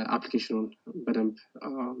አፕሊኬሽኑን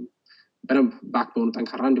በደንብ ባክቦን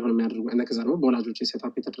ጠንካራ እንዲሆን የሚያደርጉ እና ከዛ ደግሞ በወላጆች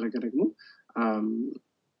ሴትአፕ የተደረገ ደግሞ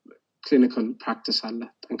ክሊኒካል ፕራክቲስ አለ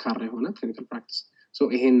ጠንካራ የሆነ ክሊኒካል ፕራክቲስ so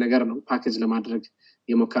ይሄን ነገር ነው ፓኬጅ ለማድረግ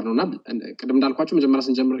የሞከርነውና ቅድም እንዳልኳችሁ መጀመሪያ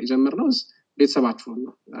ስንጀምር የጀመርነው ቤተሰባችሁን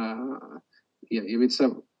ነው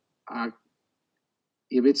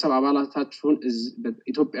የቤተሰብ አባላታችሁን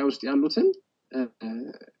ኢትዮጵያ ውስጥ ያሉትን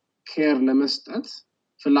ኬር ለመስጠት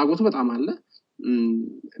ፍላጎቱ በጣም አለ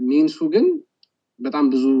ሚንሱ ግን በጣም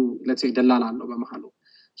ብዙ let's say ደላላ አለው በመሃሉ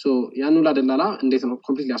so ያንኑ ለደላላ እንዴት ነው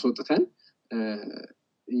ኮምፕሊትሊ ያስወጥተን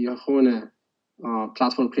የሆነ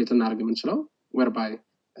ፕላትፎርም ክሬት እናደርግ የምንችለው whereby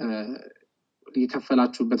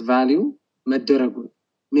የከፈላችሁበት value መደረጉን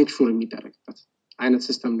ሜክ ሹር የሚደረግበት አይነት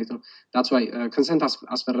ሲስተም እንዴት ነው that's why consent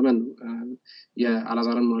አስፈርመን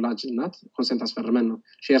የአላዛርን ወላጅ እናት consent አስፈርመን ነው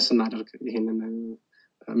ሼር ስናደርግ ይሄንን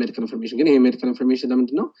ሜዲካል ኢንፎርሜሽን ግን ይሄ ሜዲካል ኢንፎርሜሽን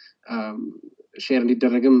ለምንድነው ሼር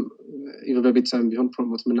እንዲደረግም በቤተሰብ ቢሆን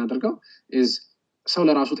ፕሮሞት የምናደርገው is ሰው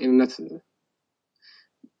ለራሱ ጤንነት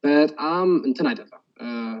በጣም እንትን አይደለም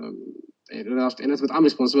ለራሱ ጤንነት በጣም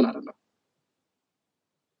ሪስፖንሲብል አይደለም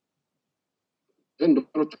ግን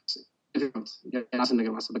ዶክተሮች የራስን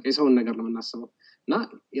ነገር ማሰብ በቃ የሰውን ነገር ነው የምናስበው እና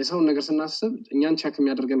የሰውን ነገር ስናስብ እኛን ቼክ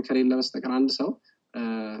የሚያደርገን ከሌለ በስተቀር አንድ ሰው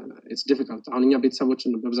it's difficult አሁን እኛ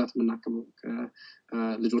ቤተሰቦችን በብዛት የምናከመው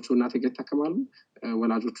ልጆቹ እናቴ ጋር ይታከማሉ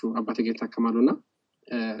ወላጆቹ አባቴ ጋር ይታከማሉና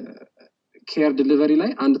care delivery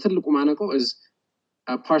ላይ አንድ ትልቁ ማነቆ is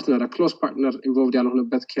a partner a close partner involved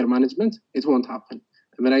ያልሆነበት care management it won't happen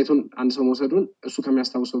መድኃኒቱን አንድ ሰው መውሰዱን እሱ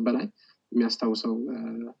ከሚያስታውሰው በላይ የሚያስታውሰው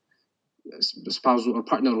spouse or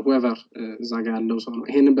partner or whoever እዛ ጋር ያለው ሰው ነው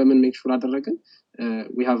ይሄንን በምን ሜክ ሹር አደረግን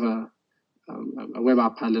we have a web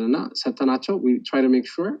app አለና ሰተናቸው we try to make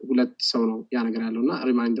sure ሁለት ሰው ነው ያ ነገር ያለውና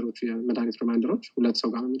ሪማይንደሮች የመድኃኒት ሪማይንደሮች ሁለት ሰው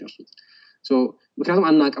ጋር ነው የሚደርሱት so ምክንያቱም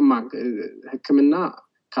አናቀማ ህክምና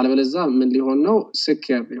ካልበለዛ ምን ሊሆን ነው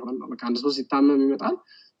ስኬር ሊሆን ነው በቃ አንድ ሰው ሲታመም ይመጣል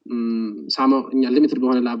ሳማው እኛ ሊሚትድ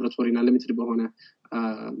በሆነ ላቦራቶሪ እና ሊሚትድ በሆነ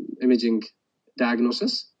ኢሜጂንግ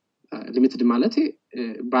ዳያግኖሲስ ሊሚትድ ማለት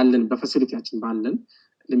ባለን በፋሲሊቲያችን ባለን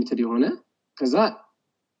ሊሚትድ የሆነ ከዛ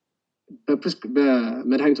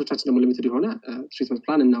በመድኃኒቶቻችን ደግሞ ሊሚትድ የሆነ ትሪትመንት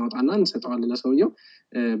ፕላን እናወጣና እንሰጠዋለን ለሰውየው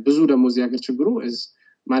ብዙ ደግሞ እዚህ ሀገር ችግሩ is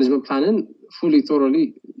management plaንን fully thoroughly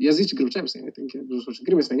የዚህ ችግር ብቻ አይመስለኝም I think ብዙ ሰው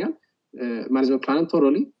ችግር ይመስለኛል management plaንን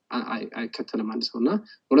thoroughly አይከተልም አንድ ሰውና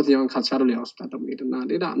ሁለተኛውን ካልቻለው ሌላ ሆስፒታል ደግሞ ሄድና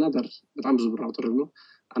ሌላ another በጣም ብዙ ብር አውጥቶ ደግሞ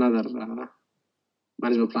another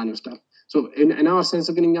management plan ይወስዳል so in our sense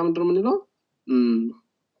ግን እኛ ምንድነው የምንለው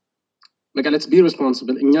በቃ let's be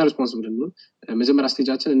responsible እኛ responsible ነው መጀመሪያ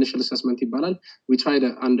ስቴጃችን initial assessment ይባላል we try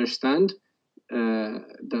to understand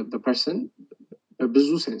the person በብዙ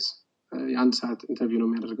ሴንስ የአንድ ሰዓት ኢንተርቪው ነው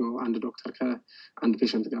የሚያደርገው አንድ ዶክተር ከአንድ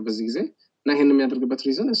ፔሸንት ጋር በዚህ ጊዜ እና ይሄንን የሚያደርግበት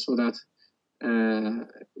reason is so that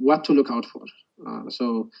what to look out for so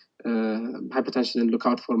hypertension and look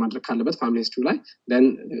out for ማድረግ ካለበት family history ላይ then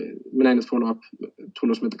ምን አይነት follow up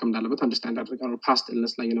tools መጠቀም እንዳለበት understand አድርጋለሁ past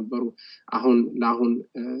illness ላይ የነበሩ አሁን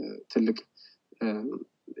ትልቅ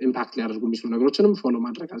ኢምፓክት ሊያደርጉ የሚችሉ ነገሮችንም ፎሎ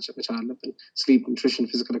ማድረግ አለብን sleep nutrition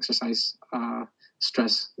physical exercise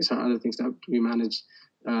stress these are other things that we manage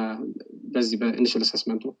በዚህ በኢኒሺያል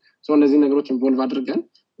አሰስመንቱ so እነዚህ ነገሮች ኢንቮልቭ አድርገን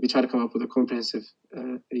we try to come up with a comprehensive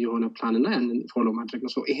የሆነ ፕላን እና ያንን ፎሎ ማድረግ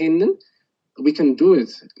ነው so ይሄንን we can do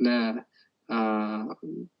it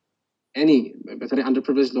any በተለይ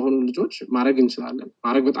underprivileged ለሆኑ ልጆች ማድረግ እንችላለን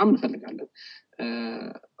ማድረግ በጣም እንፈልጋለን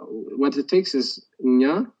what it takes is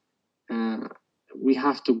እኛ we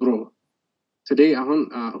have to grow today አሁን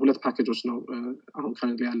ሁለት ፓኬጆች ነው አሁን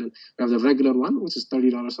currently ያለን we have the regular one which is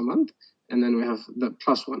 $30 a month and then we have the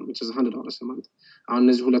plus one which is $100 a month አሁን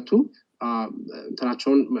እነዚህ ሁለቱ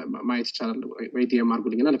እንትናቸውን ማየት ይቻላል ወይ ዲኤም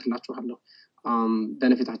አድርጉልኝና ልክላችኋለሁ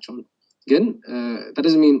ቤኔፊታቸውን ግን that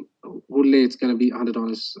doesn't mean ሁሌ it's going to be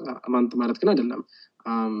 $100 a month ማለት ግን አይደለም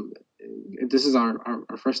this is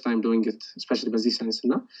our first time doing it especially በዚህ sense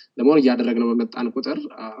እና ለሞር እያደረግነው በመጣን ቁጥር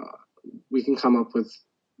we can come up with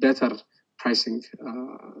better pricing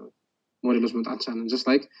ሞዴሎች መጣን ቻለን just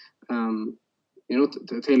like you know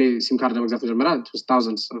tele sim card ለመግዛት ጀመራ it was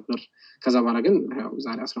thousands of ብር ከዛ በኋላ ግን ያው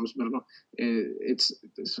ዛሬ 15 ብር ነው it's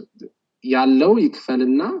ያለው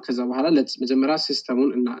ይክፈልና ከዛ በኋላ ለመጀመሪያ ሲስተሙን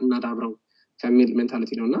እናዳብረው ከሚል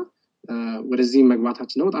ሜንታሊቲ ነውና ወደዚህ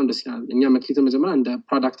መግባታችን ነው በጣም ደስ ይላል እኛ መክሊት መጀመሪያ እንደ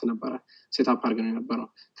ፕሮዳክት ነበረ ሴትአፕ አድርገን የነበረው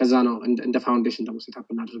ከዛ ነው እንደ ፋውንዴሽን ደግሞ ሴትአፕ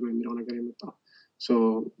እናደርገው የሚለው ነገር የመጣው so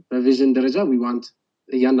በቪዥን ደረጃ we want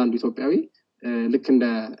እያንዳንዱ ኢትዮጵያዊ ልክ እንደ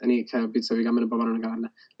እኔ ከቤተሰቤ ጋር ምንባባለው ነገር አለ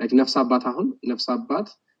like ነፍስ አባት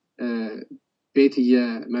ቤት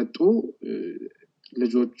እየመጡ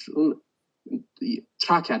ልጆቹን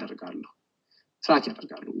ትራክ ያደርጋሉ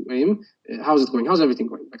ወይም how's it going how's everything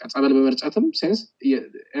going በቃ ጸበል በመርጨትም ሴንስ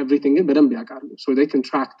everything በደንብ ያውቃሉ so they can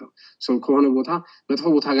track them so ከሆነ ቦታ መጥፎ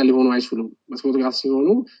ቦታ ጋር ሊሆኑ አይችሉም መጥፎ ቦታ ጋር ሲሆኑ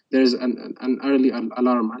there is an early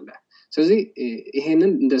alarm አለ ስለዚህ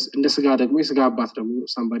ይሄንን እንደ ስጋ ደግሞ የስጋ አባት ደግሞ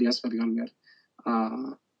somebody ያስፈልጋል ነገር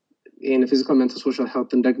in physical mental social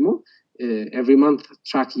health ደግሞ every month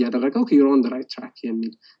track ያደረገው you're on the right track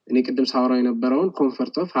የሚል እኔ ቅድም ሳወራው የነበረውን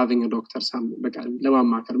comfort of having a doctor በቃ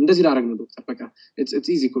ለማማከር እንደዚህ ዳረግ ነው ዶክተር በቃ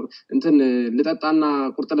it's easy እንትን ልጠጣና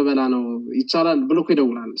ቁርጥ ልበላ ነው ይቻላል ብሎ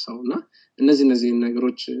ይደውላል ሰውና እነዚህ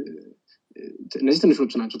ነገሮች እነዚህ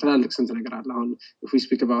ትንሾች ናቸው ትላልቅ ስንት ነገር አለ አሁን if we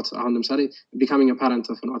speak about አሁን ለምሳሌ becoming a parent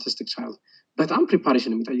of an autistic child በጣም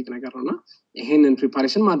preparation የሚጠይቅ ነገር ነውና ይሄንን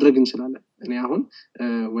preparation ማድረግ እንችላለን እኔ አሁን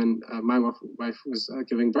when my wife was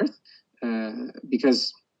giving birth because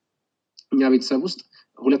እኛ ቤተሰብ ውስጥ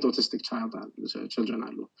ሁለት autistic children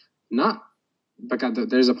አሉ እና በቃ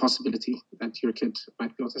there is a possibility that your kid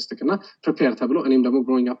might be autistic እና prepare ተብሎ እኔም ደግሞ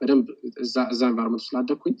growing up በደንብ እዛ environment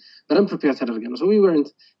ስላደኩኝ በደንብ prepare ተደርገን so we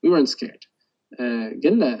weren't scared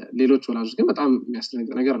ግን ሌሎች ወላጆች ግን በጣም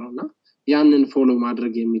የሚያስደነግጥ ነገር ነውና ያንን ፎሎ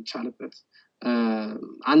ማድረግ የሚቻልበት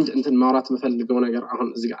አንድ እንትን ማውራት መፈልገው ነገር አሁን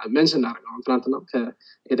እዚህ ጋር ሜንሽን አደረገው ትናንትና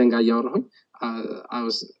ከኤደን ጋር ያወራሁኝ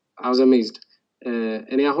I was amazed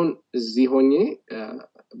እኔ አሁን እዚህ ሆኜ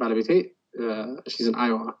ባለቤቴ she's in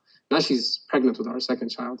Iowa now she's pregnant with our second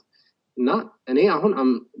child እና እኔ አሁን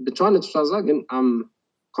ብቻዋን ተሷዛ ግን I'm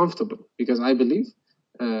comfortable because I believe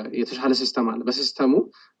የተሻለ ሲስተም አለ በሲስተሙ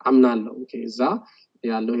አምናለሁ ኦኬ እዛ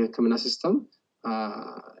ያለው የህክምና ሲስተም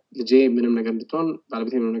ልጄ ምንም ነገር እንድትሆን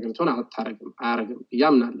ባለቤቴ ምንም ነገር እንድትሆን አያረግም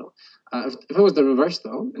ያምናለሁ if it was the reverse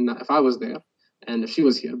though and if I was there and if she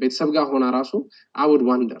was here ቤተሰብ ጋር ሆና ራሱ I would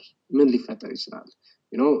wonder ምን ሊፈጠር ይችላል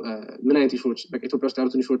you know ምን አይነት ኢሹዎች በኢትዮጵያ ውስጥ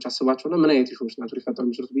ያሉትን ኢሹዎች አስባቸውና ምን አይነት ኢሹዎች ናቸው ሊፈጠሩ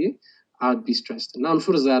የሚችሉት ብዬ I would be stressed እና I'm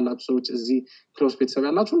sure እዛ ያላችሁ ሰዎች እዚህ ክሎስ ቤተሰብ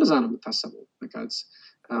ያላችሁ እንደዛ ነው የምታስበው because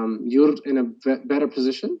you're in a better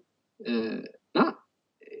position እና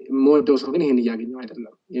ሞደው ሰው ግን ይሄን እያገኘው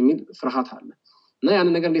አይደለም የሚል ፍርሃት አለ እና ያን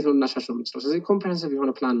ነገር እንዴት ነው እናሻሽለው የምንችለው ስለዚህ ኮምፕሬሄንሲቭ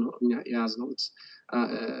የሆነ ፕላን ነው እኛ ያዝነው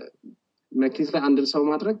መክሊት ላይ አንድን ሰው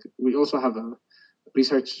ማድረግ we also have a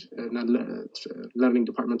research and learning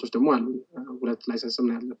department ውስጥ ደግሞ አሉ ሁለት ላይሰንስም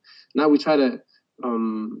ነው ያለው now we try to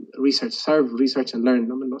serve research and learn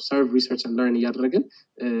ነው serve research and learn እያደረግን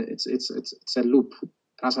it's a loop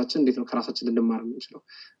ራሳችን እንዴት ነው ከራሳችን ልንማር የምንችለው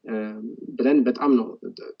ብለን በጣም ነው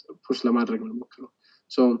ፑሽ ለማድረግ ነው የምንሞክረው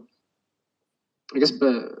so I guess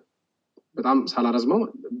በጣም ሳላረዝመው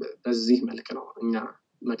በዚህ መልክ ነው እኛ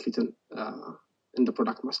መክሊትን እንደ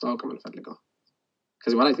ፕሮዳክት ማስተዋወቅ የምንፈልገው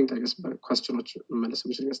ከዚህ በኋላ I think I guess በኳስቸኖች መመለስ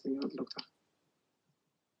የምችል ይመስለኛል ዶክተር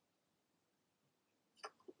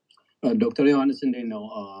ዶክተር ዮሐንስ እንዴት ነው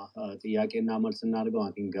ጥያቄና መልስ እናድርገው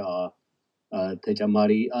I think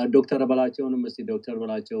ተጨማሪ ዶክተር በላቸውንም እስቲ ዶክተር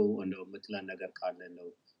በላቸው እንደው የምትለን ነገር ካለ ነው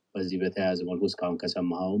በዚህ በተያያዘ መልኩ እስካሁን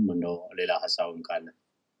ከሰማኸውም እንደው ሌላ ሐሳብም ካለ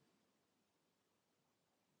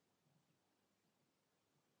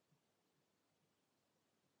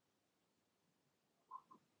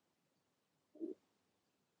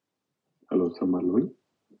ሄሎ ሰማለሁኝ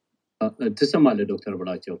ትሰማለህ ዶክተር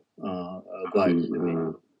በላቸው ጓይ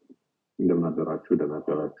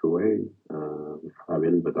እንደምናደራችሁ ወይ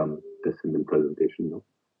አቤል በጣም ደስ የሚል ፕሬዘንቴሽን ነው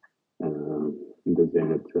እንደዚህ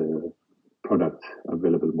አይነት ፕሮዳክት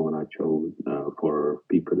available መሆናቸው for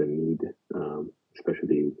people in need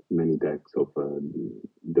especially many types of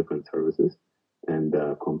different services and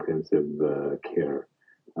comprehensive care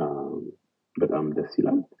በጣም ደስ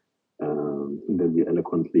ይላል እንደዚህ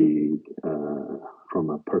eloquently from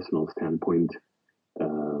a personal standpoint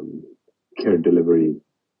care delivery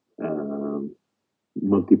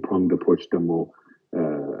multi-pronged approach demo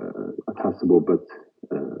አታስቦበት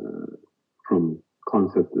from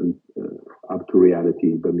concept up to reality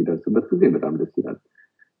በሚደርስበት ጊዜ በጣም ደስ ይላል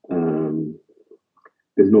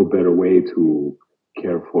there's no better way to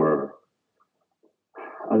care for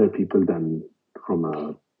other people than from a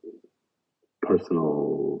personal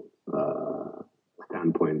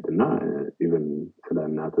standpoint እና even ስለ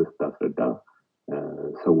እናትህ ስታስረዳ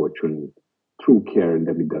ሰዎቹን true care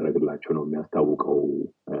እንደሚደረግላቸው ነው የሚያስታውቀው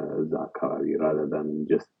እዛ አካባቢ rather than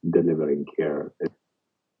just delivering care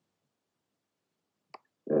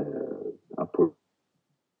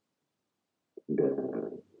the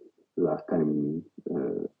last time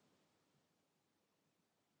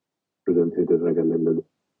presented የተደረገልን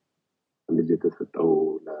ልጅ የተሰጠው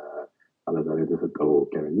ለአላዛር የተሰጠው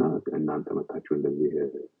ኬርና እናንተ መጣችሁ እንደዚህ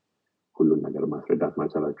ሁሉን ነገር ማስረዳት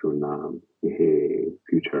ማቻላችሁና ይሄ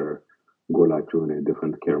future ጎላችሁን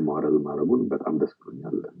different care model ማረጉን በጣም ደስ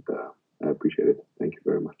ብሎኛል and I appreciate it thank you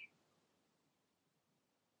very much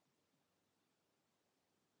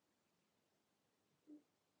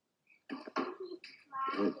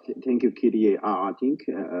thank you Kidi I think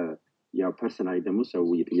ያው ፐርሰናሊ ደግሞ ሰው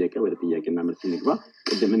ይጠየቀ ወደ ጥያቄና መልስ እንግባ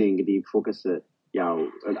ቅድም እኔ እንግዲህ ፎከስ ያው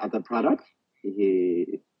at the product ይሄ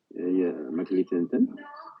የመክሊት እንትን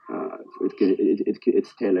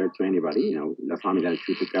it's tailored to anybody you know ለፋሚሊያችሁ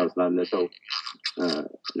ኢትዮጵያ ውስጥ ላለ ሰው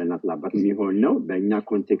ለእናት ለአባት የሚሆን ነው በእኛ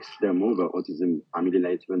ኮንቴክስት ደግሞ በኦቲዝም ፋሚሊ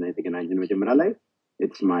ላይ የተገናኘን መጀመሪያ ላይ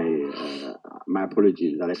it's my apology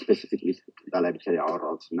that I specifically that I ብቻ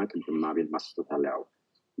ያወራሁት እና ቅድም አቤል ማስቶታል ያው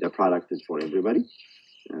the product is for everybody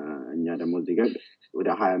እኛ ደግሞ እዚህ ጋር ወደ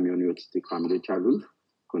 20 የሚሆኑ የኦቲስቲክ ፋሚሊዎች አሉ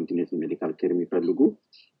ኮንቲኒየስ ሜዲካል ኬር የሚፈልጉ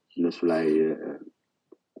እነሱ ላይ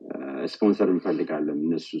ስፖንሰር እንፈልጋለን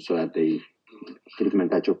እነሱ ሰላተይ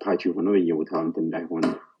ትሪትመንታቸው ፓች ሆነው የቦታው እንትን እንዳይሆን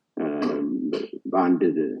በአንድ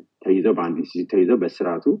ተይዘው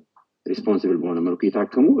በስርዓቱ ሪስፖንሲብል በሆነ መልኩ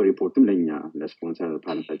የታከሙ ሪፖርቱም ለኛ ለስፖንሰር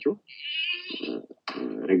ፓርታቸው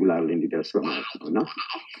ሬጉላርሊ እንዲደርስ በማለት ነውና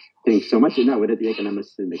thank you so much እና ወደ ጥያቄና መልስ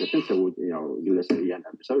እንደገተን ሰው ያው ግለሰብ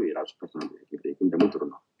እያንዳንዱ ሰው የራሱ ፐርሰናል ጥያቄ ደግሞ ጥሩ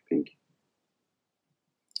ነው thank you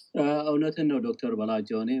እውነትን ነው ዶክተር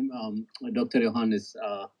በላቸው እኔም ዶክተር ዮሐንስ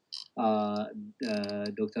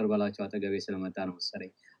ዶክተር በላቸው አጠገቤ ስለመጣ ነው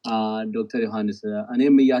መሰለኝ ዶክተር ዮሐንስ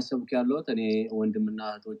እኔም እያሰብኩ ያለሁት እኔ ወንድምና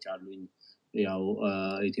እህቶች አሉኝ ያው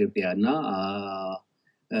ኢትዮጵያ እና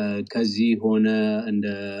ከዚህ ሆነ እንደ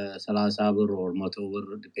 30 ብር or 100 ብር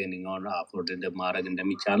depending on afford እንደማድረግ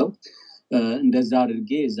እንደሚቻለው እንደዛ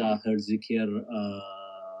አድርጌ እዛ ሄልዝ ኬር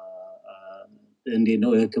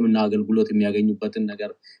እንዴነው የህክምና አገልግሎት የሚያገኙበትን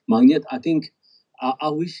ነገር ማግኘት I think I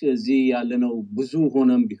wish እዚህ ያለነው ብዙ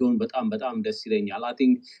ሆነም ቢሆን በጣም ደስ ይለኛል I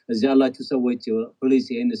think እዚህ ያላችሁ ሰዎች ፕሊዝ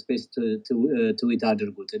ይሄን ስፔስ ትዊት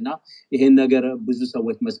አድርጉት እና ይሄን ነገር ብዙ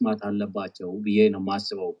ሰዎች መስማት አለባቸው ብዬ ነው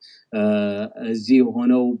ማስበው እዚህ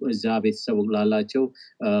ሆነው እዛ ቤተሰብ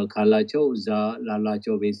ካላቸው እዛ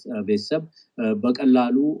ላላቸው ቤተሰብ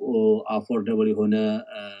በቀላሉ አፎርደብል የሆነ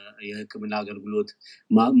የህክምና አገልግሎት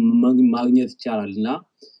ማግኘት ይቻላልና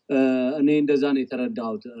እኔ እንደዛ ነው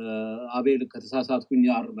የተረዳሁት አቤል ከተሳሳትኩኝ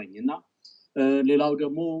አርመኝና ሌላው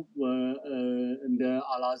ደግሞ እንደ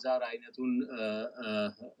አላዛር አይነቱን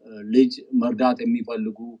ልጅ መርዳት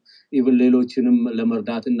የሚፈልጉ ኢቭን ሌሎችንም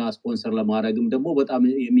ለመርዳትና ስፖንሰር ለማድረግም ደግሞ በጣም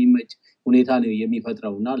የሚመች ሁኔታ ነው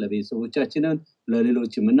የሚፈጥረውና ለቤተሰቦቻችንን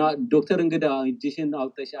ለሌሎችም እና ዶክተር እንግዳ እጅሽን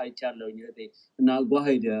አውጥተሽ አይቻለሁኝ እና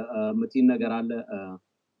ጓሄድ ምትይ ነገር አለ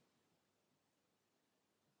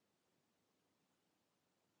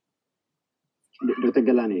Dr.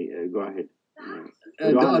 Galani, go ahead.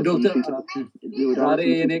 Doctor, sorry,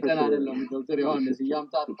 እኔ ቀን አይደለም ዶክተር ዮሐንስ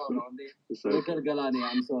ያምጣጣው ነው እንዴ ዶክተር ገላኔ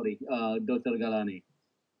I'm sorry Dr. Galani.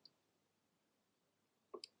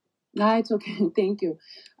 No, it's okay. Thank you.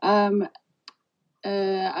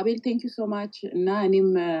 Abel, thank you so much. እና እኔም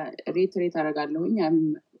ሬት አደርጋለሁኝ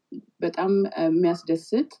በጣም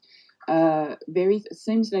የሚያስደስት very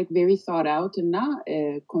seems like very thought out እና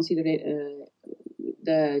consider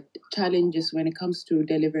the challenges when it comes to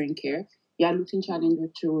delivering care yalutin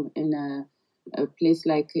challenges in a place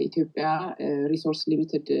like Ethiopia resource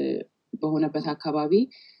limited በሆነበት አካባቢ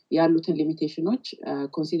ያሉትን ሊሚቴሽኖች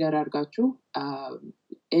consider አድርጋችሁ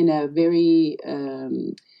in a very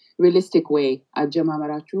realistic way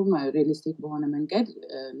አጀማመራችሁ realistic በሆነ መንገድ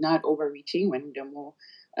not overreaching when ደግሞ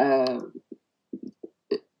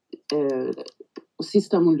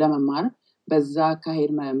ሲስተሙን ለመማር በዛ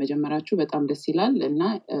ካሄድ መጀመራችሁ በጣም ደስ ይላል እና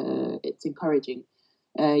it's encouraging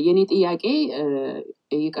የኔ ጥያቄ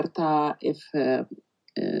ይቅርታ if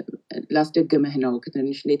ላስደግመህ ነው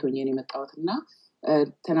ክትንሽ ሌት ሆኜ ነው የመጣሁትና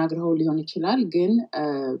ተናግረው ሊሆን ይችላል ግን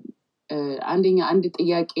አንድ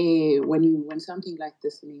ጥያቄ when something like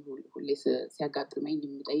this ሁሌ ሲያጋጥመኝ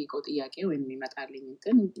የምጠይቀው ጥያቄ ወይም የሚመጣልኝ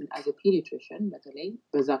እንትን as a pediatrician በተለይ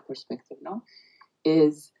በዛ perspective ነው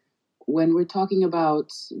is when we're talking about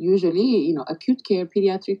usually acute care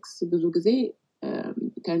pediatrics ብዙ ጊዜ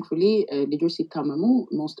thankfully ልጆች ሲታመሙ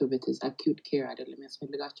most of it is acute care አይደለም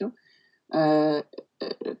ያስፈልጋቸው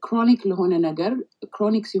chronic ለሆነ ነገር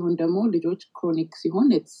chronic ሲሆን ደግሞ ልጆች chronic ሲሆን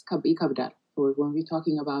it's ይከብዳል when we're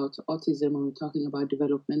talking about autism when we're talking about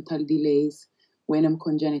developmental delays ወይንም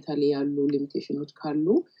congenitally ያሉ limitations ካሉ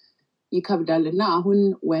ይከብዳልና አሁን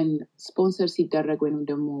when sponsor ሲደረግ ወይንም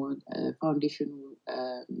ደግሞ ፋውንዴሽኑ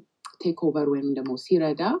take over ወይም ደግሞ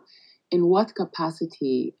ሲረዳ in what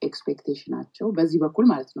capacity expectation ናቸው በዚህ በኩል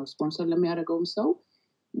ማለት ነው ስፖንሰር ለሚያደርገውም ሰው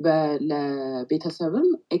ለቤተሰብም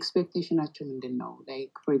expectation ናቸው ምንድነው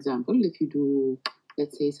like for example if you do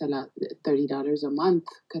let's say $30 a month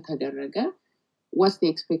ከተደረገ what's the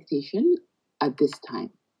expectation at this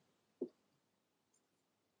time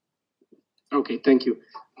okay thank you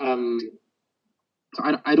so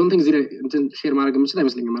I don't think zero share ማድረግ የምችል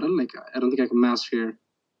አይመስለኝም አይደል like I don't think I can mass share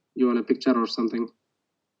you want a picture or something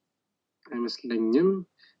አይመስለኝም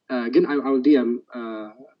ግን I will DM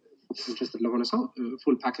interested ለሆነ ሰው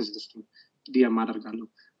full package list DM አደርጋለሁ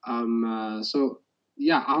so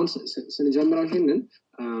yeah አሁን ስንጀምረው ይሄንን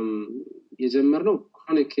የጀመርነው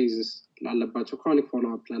chronic cases ላለባቸው chronic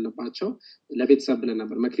follow up ላለባቸው ለቤተሰብ ብለን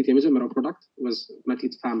ነበር መክሊት የመጀመሪያው ፕሮዳክት was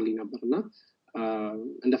Meklit family ነበርና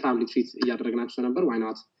እንደ family treat እያደረግናቸው ነበር why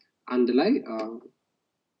not አንድ ላይ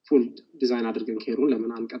full design አድርገን ኬሩን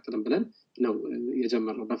ለምን አንቀጥልም ብለን ነው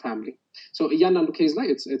የጀመርነው በፋሚሊ so እያንዳንዱ ኬዝ ላይ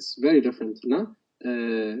it's very different እና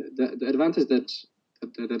the advantage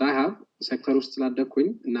that I have ሴክተር ውስጥ ስላደኩኝ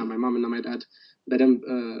እና my mom እና my dad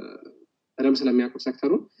በደም ስለሚያውቁት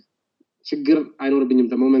ሴክተሩን ችግር አይኖርብኝም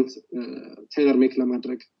the moment tailor make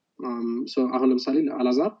ለማድረግ so አሁን ለምሳሌ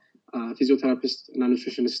አላዛር ፊዚዮቴራፒስት እና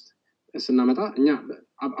ኑትሪሽኒስት ስናመጣ እኛ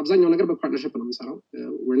አብዛኛው ነገር በፓርትነርሺፕ ነው የምንሰራው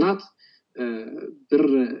we're not ብር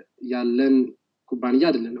ያለን ኩባንያ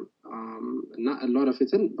አይደለንም እና lot of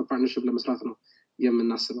it በፓርትነርሺፕ ለመስራት ነው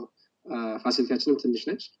የምናስበው ፋሲሊቲያችንም ትንሽ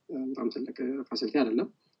ነች በጣም ትልቅ ፋሲሊቲ አይደለም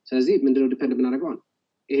ስለዚህ ምንድነው ዲፔንድ ብናደርገው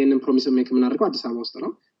ይሄንን ፕሮሚስ ሜክ የምናደርገው አዲስ አበባ ውስጥ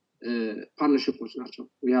ነው ፓርትነርሺፖች ናቸው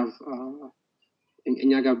we have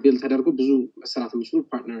እኛ ጋር ቢል ተደርጎ ብዙ መስራት የሚችሉ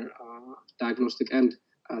ፓርትነር ዳያግኖስቲክ ኤንድ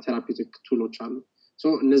ቴራፒውቲክ ቱሎች አሉ ሶ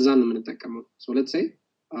እነዛን ነው የምንጠቀመው ሶ let's say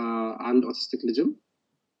አንድ ኦቲስቲክ ልጅም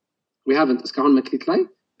we haven't እስካሁን መክሊት ላይ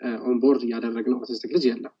on board ያደረግነው ኦቲስቲክ ልጅ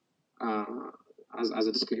የለም as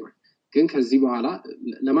a disclaimer ግን ከዚህ በኋላ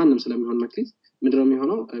ለማንም ስለሚሆን መክሊት ምንድነው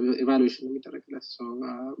የሚሆነው ኢቫሉዌሽን ነው የሚደረግለት ሶ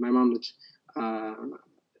my mom ልጅ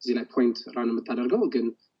እዚህ ላይ ፖይንት ራን የምታደርገው ግን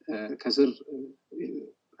ከስር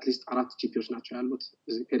at least 4 ጂፒዎች ናቸው ያሉት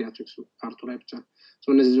እዚህ ፔዲያትሪክስ ፓርቱ ላይ ብቻ ሶ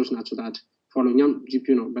እነዚህ ልጆች ናቸው that ፎሎኛም ጂፒ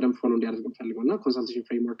ነው በደንብ ፎሎ እንዲያደርግ ፈልገውና ኮንሰልቴሽን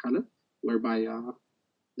ፍሬምወርክ አለ whereby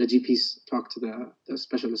the GPs talk to the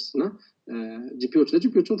specialists እና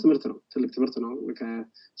ለጂፒዎቹም ትምህርት ነው ትልቅ ትምህርት ነው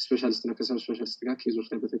ከስፔሻሊስት እና ከሰብ ስፔሻሊስት ጋር ኬዞች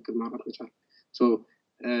ላይ በትክክል ማውራት መቻል ሶ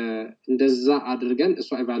እንደዛ አድርገን እሷ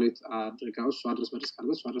ኢቫሉዌት አድርጋው እሷ አድረስ መድረስ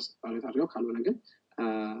ካልበ እሷ አድረስ ኢቫሉዌት አድርጋው ካልሆነ ግን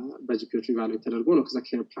በጂፒዎቹ ኢቫሉዌት ተደርጎ ነው ከዛ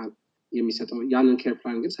ኬር ፕላን የሚሰጠው ያንን ኬር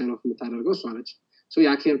ፕላን ግን ሳይን ኦፍ የምታደርገው እሷ ነች ሶ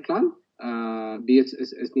ያ ኬር ፕላን be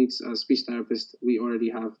it needs a speech therapist we already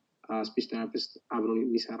have a speech therapist አብሮን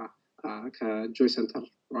የሚሰራ ከጆይ ሴንተር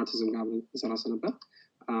autism ጋር የሚሰራ ሰው ነበር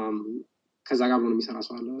ከዛ ጋር አብሮን የሚሰራ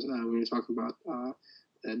ሰው አለ when we talk about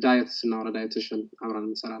diet ስናወራ dietitian አብሮን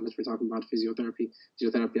እንሰራለን we talk about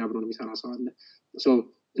physiotherapy አብሮን የሚሰራ ሰው አለ so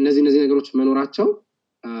እነዚህ ነገሮች መኖራቸው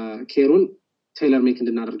ኬሩን ቴይለር ሜክ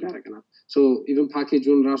እንድናደርግ ያደርገናል so even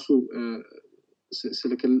ፓኬጁን ራሱ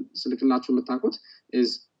ስልክላችሁ የምታውቁት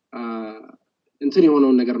is እንትን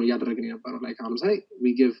የሆነውን ነገር ነው ያደረግን የነበረው like አሁን ሳይ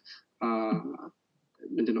we give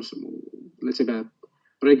ምንድነው ስሙ let's say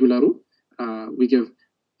በሬጉላሩ we give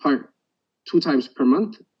part 2 times per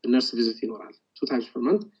month nurse visit ይኖራል 2 times per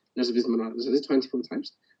month nurse visit ይኖራል ስለዚህ 24 times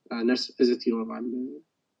nurse visit ይኖራል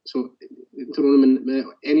so እንትኑንም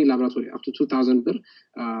any laboratory up to 2000 ብር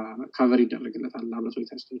cover ይደረግለታል laboratory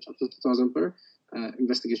tests up to 2000 ብር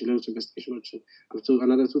investigations up to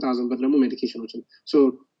another 2000 ብር ደግሞ medications so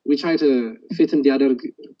we try to fit እንዲያደርግ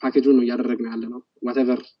ፓኬጁን ነው ያደረግነው ያለ ነው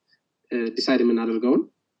whatever decide የምናደርገውን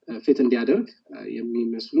fit እንዲያደርግ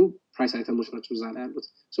የሚመስሉ price items ናቸው እዛ ላይ ያሉት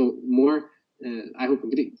so more I hope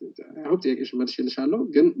ጥያቄሽን መልሼልሻለሁ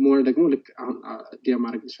ግን more ደግሞ ልክ አሁን ዲያ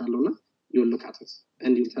ማድረግልሻለሁና you'll look at it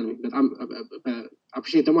and you'll tell me በጣም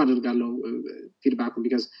appreciate ደግሞ አደርጋለሁ feedback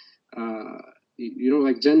because you know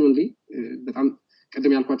like genuinely በጣም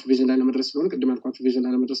ቀደም ያልኳችሁ ቪዥን ላይ ለመድረስ ስለሆነ ቀደም ያልኳችሁ ቪዥን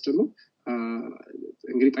ላይ ለመድረስ ደግሞ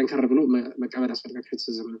እንግዲህ ጠንከር ብሎ መቀበል ያስፈልጋል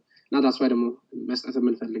criticism እና that's why ደግሞ መስጠት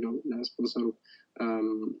የምንፈልገው ለስፖንሰሩ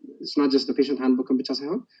it's not just the patient handbook ብቻ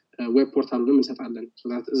ሳይሆን ዌብ ፖርታሉንም እንሰጣለን so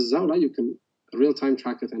that እዛው ላይ you can real time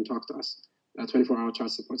track it and talk to us 24-hour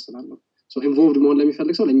chat support ስላለው so involved መሆን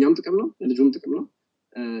ለሚፈልግ ሰው ለኛም ጥቅም ነው ለልጁም ጥቅም ነው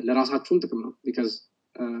ለራሳችሁም ጥቅም ነው because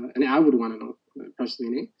I would want to know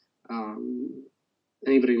personally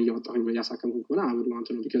እኔ ብሬን እያወጣሁኝ ያሳከምኩኝ ከሆነ I would want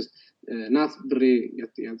to know because not ብሬ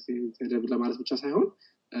የተደብለ ማለት ብቻ ሳይሆን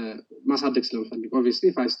ማሳደግ ስለምፈልግ obviously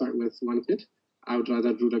if I start with one kid I would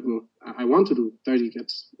rather do ደግሞ I want to do 30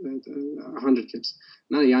 kids 100 kids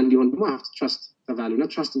እና ያ እንዲሆን ደግሞ I have to trust the value እና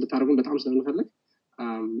trust እንድታደርጉን በጣም ስለምፈልግ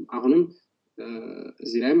አሁንም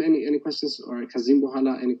እዚህ ላይም any questions or ከዚህም በኋላ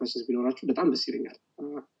any questions ቢኖራችሁ በጣም ደስ ይለኛል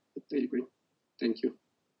ጠይቁኝ thank you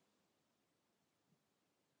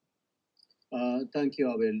thank you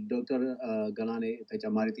Abel Dr. ገላኔ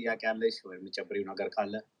ተጨማሪ ጥያቄ አለሽ ወይ የምትጨምሪው ነገር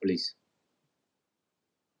ካለ please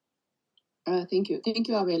thank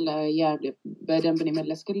you Abel yeah በደንብ ነው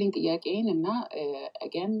መለስክልኝ ጥያቄን እና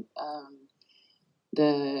again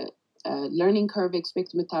the learning curve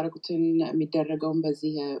expect የምታረጉትን የሚደረገውን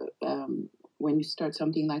በዚህ when you start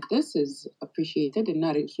something like this is appreciated and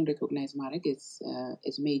not recognized mark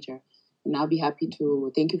is major and I'll be happy to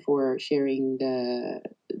thank you for sharing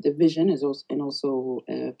the vision as also and also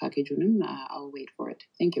package I'll wait for it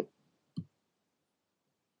thank you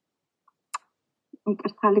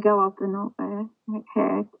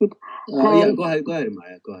yeah go ahead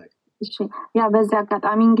Maya go ahead ያ በዛ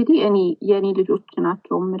አጋጣሚ እንግዲህ የኔ ልጆች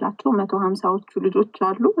ናቸው የምላቸው 150ዎቹ ልጆች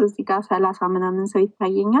አሉ እዚህ ጋር 30 ምናምን ሰው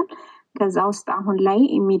ይታየኛል ከዛ ውስጥ አሁን ላይ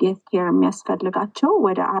ኢሚዲየት ኬር የሚያስፈልጋቸው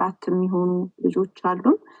ወደ 4 የሚሆኑ ልጆች አሉ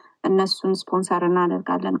እነሱን ስፖንሰር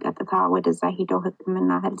እናደርጋለን ቀጥታ ወደዛ ሄደው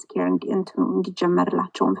ህክምና ሄልዝ ኬር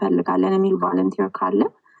እንዲጀመርላቸው እንፈልጋለን የሚል ቮለንቲር ካለ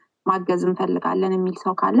ማገዝ እንፈልጋለን የሚል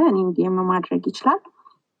ሰው ካለ እኔ እንዲም ማድረግ ይችላል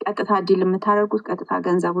ቀጥታ ዲል የምታደርጉት ቀጥታ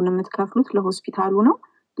ገንዘቡን የምትከፍሉት ለሆስፒታሉ ነው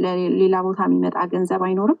ለሌላ ቦታ የሚመጣ ገንዘብ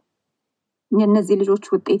አይኖርም የነዚህ ልጆች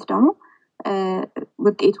ውጤት ደግሞ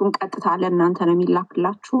ውጤቱን ቀጥታ ለእናንተ ነው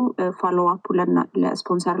የሚላክላችሁ ፎሎ አፕ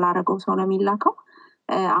ለስፖንሰር ላደረገው ሰው ነው የሚላከው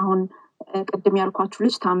አሁን ቅድም ያልኳችሁ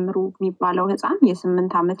ልጅ ታምሩ የሚባለው ህፃን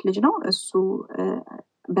የ8 አመት ልጅ ነው እሱ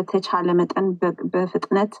በተቻለ መጠን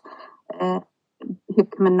በፍጥነት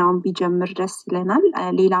ህክምናውን ቢጀምር ደስ ይለናል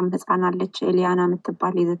ሌላም ህፃን አለች ኤሊያና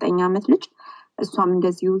የምትባል የ9 አመት ልጅ እሷም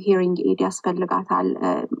እንደዚሁ ሂሪንግ ኤድ ያስፈልጋታል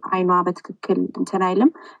አይኗ በትክክል እንትን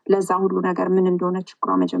አይልም ለዛ ሁሉ ነገር ምን እንደሆነ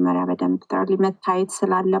ችግሯ መጀመሪያ በደንብ ተርሊ መታየት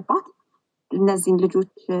ስላለባት እነዚህን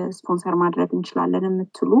ልጆች ስፖንሰር ማድረግ እንችላለን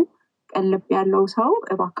የምትሉ ቀልብ ያለው ሰው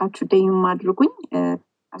እባካችሁ ደይም አድርጉኝ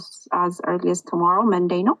as early as tomorrow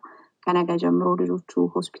Monday ነው ከነገ ጀምሮ ልጆቹ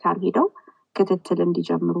ሆስፒታል ሄደው ክትትል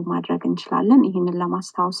እንዲጀምሩ ማድረግ እንችላለን ይሄንን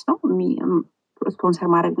ለማስታወስ ነው ስፖንሰር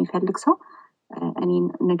ማድረግ የሚፈልግ ሰው እኔን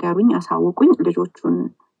ንገሩኝ አሳውቁኝ ልጆቹን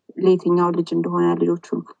ለየትኛው ልጅ እንደሆነ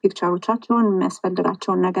ልጆቹን ፒክቸሮቻቸውን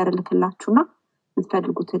የሚያስፈልጋቸውን ነገር ልክላችሁና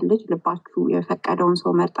የምትፈልጉትን ልጅ ልባችሁ የፈቀደውን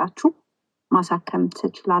ሰው መርጣችሁ ማሳከም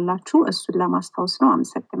ትችላላችሁ እሱን ለማስታወስ ነው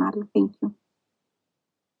አመሰግናለሁ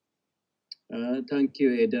thank you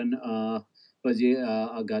Eden በዚህ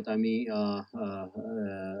አጋጣሚ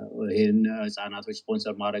ይሄን ህፃናቶች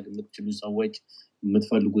ስፖንሰር ማድረግ የምትችሉ ሰዎች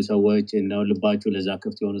የምትፈልጉ ሰዎች እና ልባችሁ ለዛ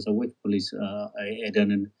ክፍት የሆኑ ሰዎች ፕሊዝ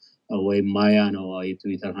ኤደንን ወይ ማያ ነው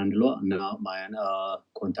የትዊተር ሃንድሏ እና ማያን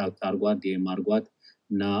ኮንታክት አርጓት ዲኤም አርጓት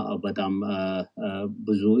እና በጣም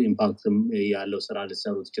ብዙ ኢምፓክት ያለው ስራ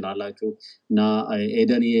ልትሰሩ ትችላላችሁ እና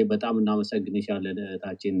ኤደን በጣም እናመሰግንሻለን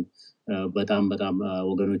ታችን በጣም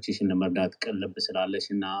ወገኖችሽን ለመርዳት ቀልብ ስላለሽ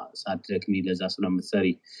እና ሳትደክሚ ለዛ ስለምትሰሪ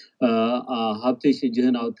ሀብትሽ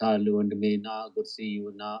እጅህን አውጥተሃል ወንድሜና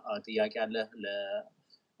ጉርሲውና ጥያቄ አለ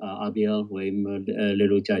ለአቤል ወይም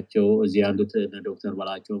ሌሎቻቸው እዚህ ያሉት ለዶክተር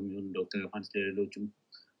በላቸው ይሁን ዶክተር ዮሐንስ ሌሎችም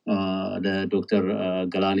ለዶክተር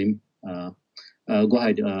ገላኔም go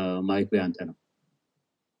ahead ማይክ ያንተ ነው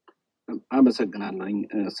አመሰግናለሁ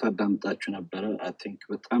ሳዳምጣችሁ ነበር I think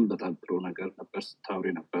በጣም ጥሩ ነገር ነበር ስታውሪ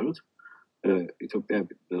ነበሩት ኢትዮጵያ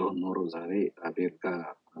ኖሮ ዛሬ አቤል ጋር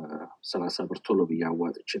 30 ብር ቶሎ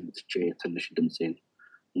ቢያዋጥቼ ትንሽ ድምጼን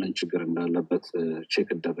ምን ችግር እንዳለበት ቼክ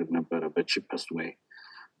አደረግ ነበር በቺፐስት ወይ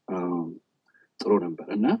ጥሩ ነበር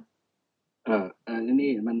እና እኔ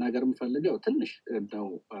መናገር የምፈልገው ትንሽ ነው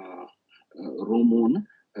ሩሙን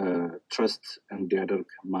ትረስት እንዲያደርግ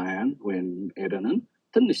ማያን ወይም ኤደንን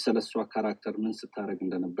ትንሽ ስለሷ ካራክተር ምን ስታረግ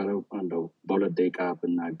እንደነበረው እንደው በሁለት ደቂቃ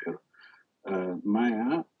ብናገር ማያ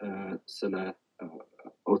ስለ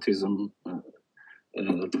ኦቲዝም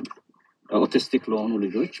ኦቲስቲክ ለሆኑ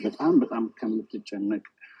ልጆች በጣም ከምትጨነቅ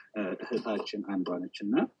እህታችን አንዷ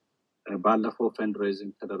ነችና ባለፈው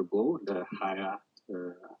ፈንድሬዚንግ ተደርጎ ለ20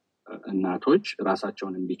 እናቶች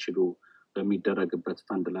ራሳቸውን እንዲችሉ በሚደረግበት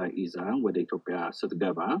ፈንድ ላይ ይዛ ወደ ኢትዮጵያ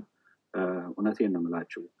ስትገባ እውነቴን ነው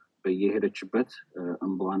የምላችሁ በየሄደችበት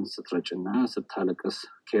እንባዋን ስትረጭና ስታለቅስ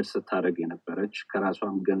ኬር ስታደርግ የነበረች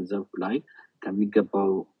ከራሷም ገንዘብ ላይ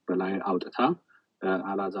ከሚገባው በላይ አውጥታ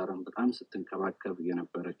አላዛርን በጣም ስትንከባከብ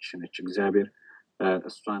የነበረች ነች እግዚአብሔር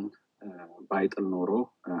እሷን ባይጥል ኖሮ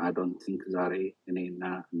I don't think ዛሬ እኔና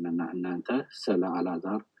እናንተ ስለ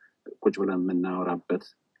አላዛር ቁጭ ብለን የምናወራበት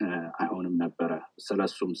አይሆንም ነበር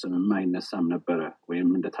ስለሱም ስምም አይነሳም ነበር ወይም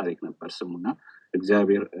እንደ ታሪክ ነበር ስሙና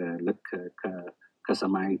እግዚአብሔር ልክ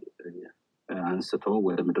ከሰማይ አንስቶ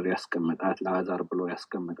ወደ ምድር ያስቀመጣት ለአዛር ብሎ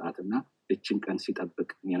ያስቀመጣትና እቺን ቀን ሲጠብቅ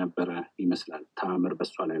የነበረ ይመስላል ታምር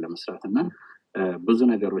በሷ ላይ ለመስራትና ብዙ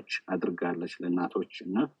ነገሮች አድርጋለች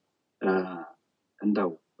ለእናቶችና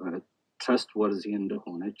እንደው ትረስት ወርዚ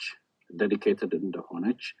እንደሆነች ዴዲኬትድ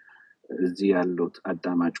እንደሆነች እዚህ ያሉት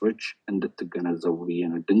አዳማጮች እንድትገነዘቡ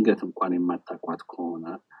ነው ድንገት እንኳን የማታቋት ከሆነ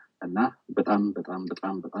እና በጣም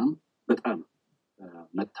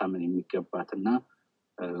መታመን የሚገባትና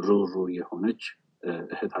ሩሩ የሆነች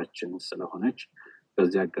እህታችን ስለሆነች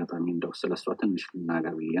በዚህ አጋጣሚ እንደው ስለሷ ትንሽ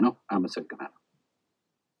ልናገር ነው አመሰግናለሁ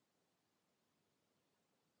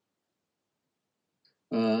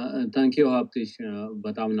thank you ሀብትሽ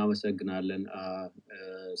በጣም እናመሰግናለን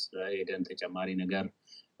ስለ ኤደን ተጨማሪ ነገር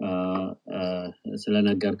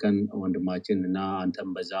ስለነገርከን ወንድማችን እና አንተም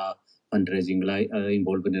በዛ ፈንድሬዚንግ ላይ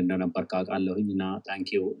ኢንቮልቭድ እንደነበር ካቃለሁኝና thank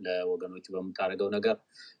you ለወገኖቹ በመታረገው ነገር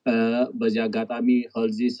በዚህ አጋጣሚ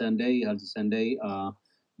ሄልዚ ሰንዴይ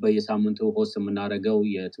በየሳምንቱ ሆስት የምናደርገው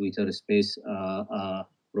የትዊተር ስፔስ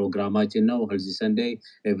ፕሮግራማችን ነው ሄልዚ ሰንዴይ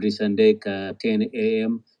ኤቭሪ ሰንዴይ ከ10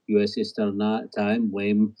 AM US Eastern Time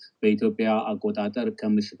ወይም በኢትዮጵያ አቆጣጠር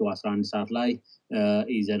ከምሽቱ 11 ሰዓት ላይ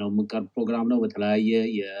ይዘነው የምንቀርብ ፕሮግራም ነው በተለያየ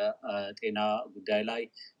የጤና ጉዳይ ላይ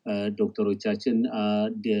ዶክተሮቻችን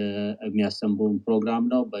የሚያስተምሩን ፕሮግራም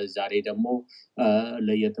ነው በዛሬ ደግሞ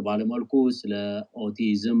ለየት ባለ መልኩ ስለ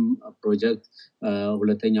ኦቲዝም ፕሮጀክት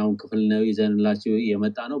ሁለተኛውን ክፍል ነው ይዘንላችሁ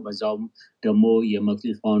የመጣ ነው በዛውም ደግሞ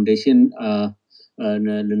የመክሊት ፋውንዴሽን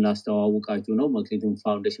ልናስተዋውቃችሁ ነው። መክሊትን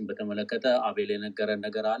ፋውንዴሽን በተመለከተ አቤል የነገረን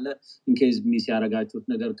ነገር አለ። ኢንኬዝ ሚስ ያደረጋችሁት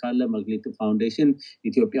ነገር ካለ መክሊት ፋውንዴሽን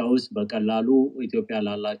ኢትዮጵያ ውስጥ በቀላሉ ኢትዮጵያ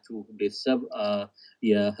ላላችሁ ቤተሰብ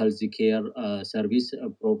የሄልዝ ኬር ሰርቪስ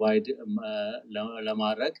ፕሮቫይድ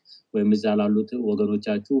ለማድረግ ወይም እዛ ላሉት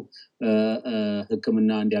ወገኖቻችሁ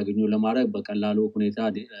ሕክምና እንዲያገኙ ለማድረግ በቀላሉ ሁኔታ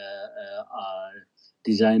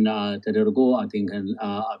ዲዛይን ተደርጎ አይ ቲንክ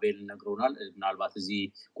አቤል ነግሮናል። ምናልባት እዚህ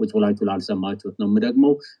ቁጭ ብላችሁ ላልሰማችሁት ነው ደግሞ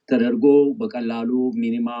ተደርጎ በቀላሉ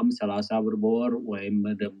ሚኒማም 30 ብር በወር ወይም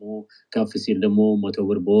ደግሞ ከፍ ሲል ደግሞ 100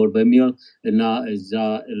 ብር በወር በሚል እና እዛ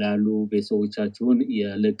ያሉ ቤተሰቦቻችሁን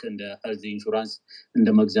የልክ እንደ ሄልዝ ኢንሹራንስ እንደ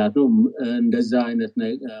መግዛት ነው። እንደዛ አይነት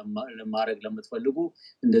ማድረግ ለምትፈልጉ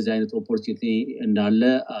እንደዛ አይነት ኦፖርቹኒቲ እንዳለ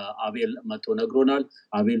አቤል መጥቶ ነግሮናል።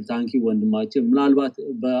 አቤል ታንኪ ወንድማችን። ምናልባት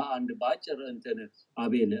በአንድ ባጭር እንትን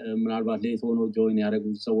አቤል ምናልባት ሌት ሆኖ ጆይን ያደረጉ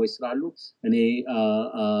ሰዎች ስላሉ እኔ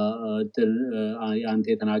አንተ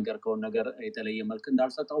የተናገርከውን ነገር የተለየ መልክ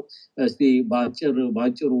እንዳልሰጠው እስቲ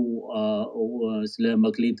ባጭሩ ስለ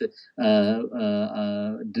መክሊት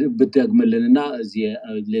ብትደግምልንና እዚህ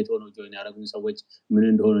ሌት ሆኖ ጆይን ያደረጉ ሰዎች ምን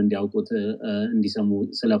እንደሆነ እንዲያውቁት እንዲሰሙ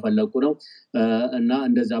ስለፈለኩ ነው እና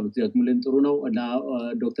እንደዛ ብትደግምልን ጥሩ ነው። እና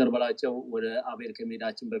ዶክተር በላቸው ወደ አቤል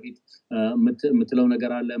ከመሄዳችን በፊት የምትለው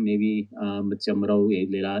ነገር አለ? ሜቢ የምትጨምረው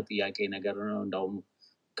ሌላ ጥያቄ ነገር ነው እንዳውም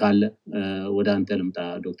ካለ ወደ አንተ ልምጣ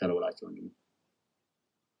ዶክተር በላቸው።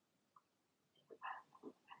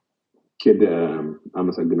 ኬድ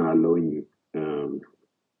አመሰግናለሁኝ።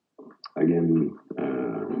 አገን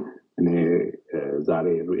እኔ ዛሬ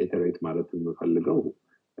ሪኢተሬት ማለት የምፈልገው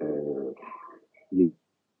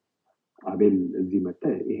አቤል እዚህ መጣ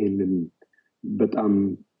ይሄንን በጣም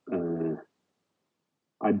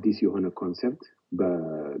አዲስ የሆነ ኮንሰፕት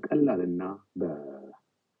በቀላልና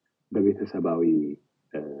በቤተሰባዊ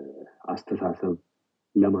አስተሳሰብ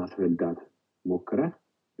ለማስረዳት ሞክረ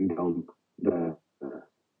እንዲያውም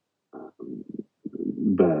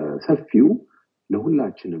በሰፊው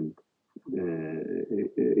ለሁላችንም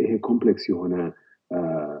ይሄ ኮምፕሌክስ የሆነ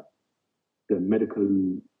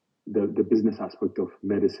the business aspect of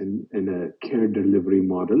medicine in a care delivery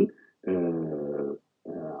model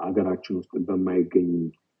አገራችን ውስጥ በማይገኝ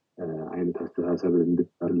አይነት አስተሳሰብ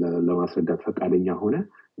ለማስረዳት ፈቃደኛ ሆነ።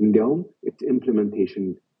 እንዲያውም its implementation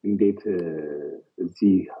እንዴት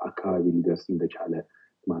እዚህ አካባቢ ሊደርስ እንደቻለ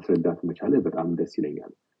ማስረዳት መቻለ በጣም ደስ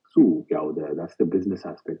ይለኛል። ያው that's the business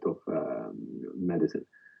aspect of medicine።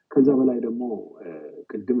 ከዛ በላይ ደግሞ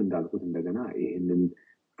ቅድም እንዳልኩት እንደገና ይሄንን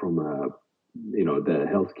from the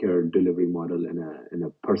healthcare delivery model in a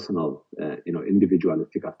personal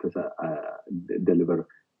individualistic deliver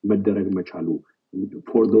መደረግ መቻሉ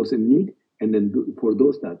for those in need and then for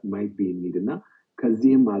those that might be in need እና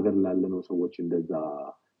ከዚህም ሀገር ላለነው ሰዎች እንደዛ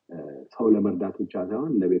ሰው ለመርዳት ብቻ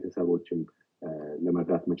ሳይሆን ለቤተሰቦችም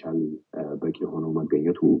ለመርዳት መቻል በቂ ሆኖ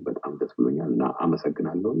መገኘቱ በጣም ደስ ብሎኛል እና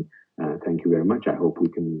አመሰግናለሁ። Thank you very much. I hope we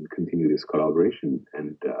can continue this collaboration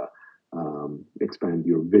and expand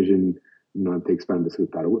your vision. እናንተ ኤክስፓንድ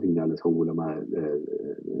ስታደርጉት እኛ ለሰው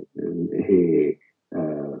ይሄ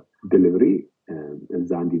ዴሊቨሪ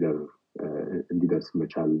እዛ እንዲደርስ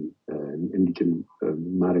መቻል እንዲችል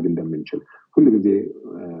ማድረግ እንደምንችል ሁሉ ጊዜ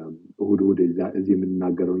እሁድ እዚህ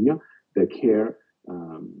የምንናገረው እኛ በኬር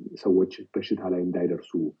ሰዎች በሽታ ላይ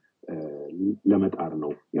እንዳይደርሱ ለመጣር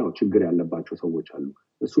ነው። ያው ችግር ያለባቸው ሰዎች አሉ።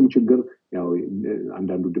 እሱም ችግር ያው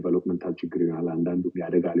አንዳንዱ ዴቨሎፕመንታል ችግር ይሆናል፣ አንዳንዱ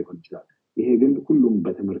ያደጋ ሊሆን ይችላል። ይሄ ግን ሁሉም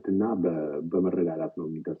በትምህርትና በመረዳዳት ነው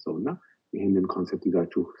የሚደርሰው እና ይሄንን ኮንሰፕት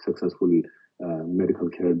ይዛችሁ ሰክሰስፉል ሜዲካል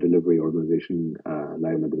ኬር ዴሊቨሪ ኦርጋናይዜሽን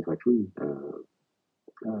ላይ መድረሳችሁን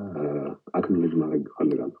አክኖሌጅ ማድረግ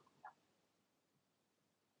ፈልጋለሁ።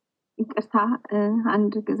 ይቅርታ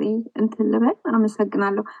አንድ ጊዜ እንትን ልበል።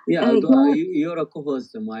 አመሰግናለሁ። you're a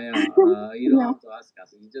co-host Maya. You don't have to ask us.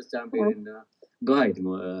 You just jump in and go ahead.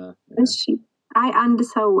 እሺ አንድ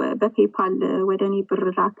ሰው በፔፓል ወደኔ ብር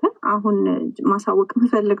ላከ። አሁን ማሳወቅ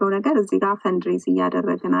የምፈልገው ነገር እዚህ ጋር ፈንድሬዝ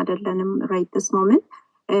እያደረግን አይደለንም right this moment።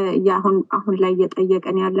 አሁን ላይ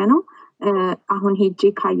እየጠየቀን ያለ ነው። አሁን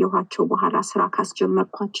ሄጄ ካየኋቸው በኋላ ስራ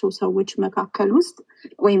ካስጀመርኳቸው ሰዎች መካከል ውስጥ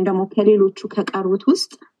ወይም ደግሞ ከሌሎቹ ከቀሩት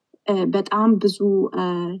ውስጥ በጣም ብዙ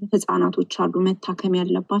ህፃናቶች አሉ መታከም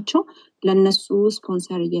ያለባቸው። ለነሱ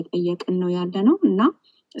ስፖንሰር እየጠየቅን ነው ያለነው እና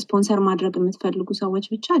ስፖንሰር ማድረግ የምትፈልጉ ሰዎች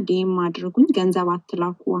ብቻ ዲኤም አድርጉኝ፣ ገንዘብ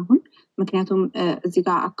አትላኩ አሁን። ምክንያቱም እዚህ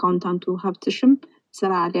ጋር አካውንታንቱ ሀብትሽም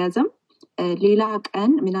ስራ አልያዘም። ሌላ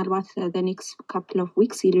ቀን ምናልባት the next couple of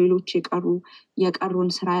weeks ሌሎች የቀሩን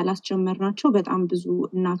ስራ ያላስጀመርናቸው በጣም ብዙ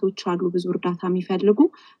እናቶች አሉ ብዙ እርዳታ የሚፈልጉ።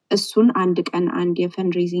 እሱን አንድ ቀን አንድ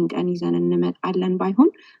የፈንድሬዚንግ ቀን ይዘን እንመጣለን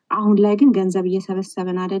ባይሆን። አሁን ላይ ግን ገንዘብ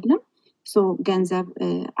እየሰበሰብን አይደለም። ሶ ገንዘብ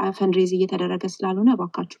ፈንድሬዝ እየተደረገ ስላልሆነ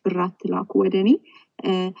ባካችሁ ብራት ላኩ ወደኔ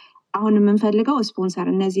አሁን የምንፈልገው ስፖንሰር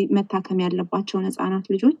እነዚህ መታከም ያለባቸው ህፃናት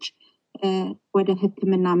ልጆች ወደ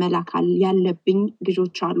ህክምና መላክ ያለብኝ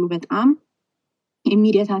ልጆች አሉ በጣም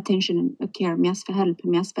immediate attention care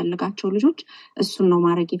የሚያስፈልጋቸው ልጆች እሱን ነው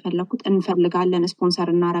ማድረግ የፈለኩት እንፈልጋለን ስፖንሰር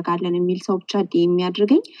እናረጋለን የሚል ሰው ብቻ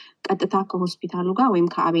የሚያድርገኝ ቀጥታ ከሆስፒታሉ ጋር ወይም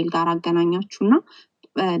ከአቤል ጋር አገናኛችሁና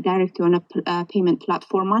ዳይሬክት የሆነ ፔመንት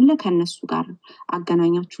ፕላትፎርም አለ ከነሱ ጋር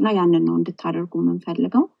አገናኛችሁና ያንን ነው እንድታደርጉ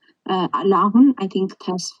የምንፈልገው ለአሁን I think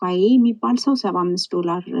ተስፋዬ የሚባል ሰው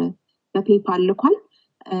 $75 በፔፓል ልኳል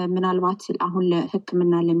ምናልባት አሁን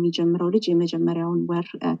ለህክምና ለሚጀምረው ልጅ የመጀመሪያውን ወር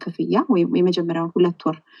ክፍያ ወይ የመጀመሪያውን 2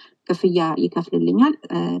 ወር ክፍያ ይከፍልልኛል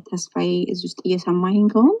ተስፋዬ እዚህ ውስጥ እየሰማኸኝ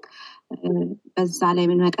ከሆንክ በዛ ላይ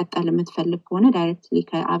ምን መቀጠል የምትፈልግ ከሆነ ዳይሬክትሊ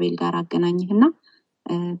ከአቤል ጋር አገናኝህና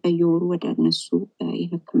በየወሩ ወደ እነሱ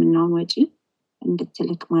የህክምናውን ወጪ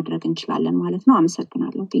እንድትልክ ማድረግ እንችላለን ማለት ነው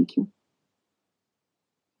አመሰግናለሁ thank you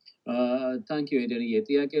thank you ኤደን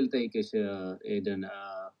የጥያቄ ልጠይቅሽ ኤደን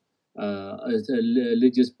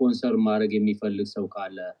ልጅ ስፖንሰር ማድረግ የሚፈልግ ሰው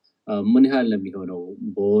ካለ ምን ያህል ነው የሚሆነው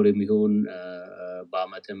በወር የሚሆን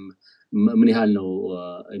በአመትም ምን ያህል ነው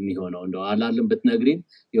የሚሆነው እንደው አላለም ብትነግሪን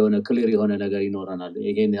የሆነ ክሊር የሆነ ነገር ይኖረናል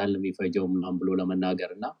ይሄን ያህል የሚፈጀው ምናምን ብሎ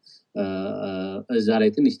ለመናገርና እዛ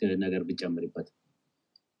ላይ ትንሽ ነገር ብትጨምሪበት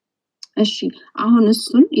እሺ አሁን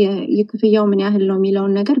እሱን የክፍያው ምን ያህል ነው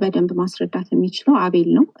የሚለውን ነገር በደንብ ማስረዳት የሚችለው አቤል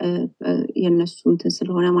ነው የነሱ እንትን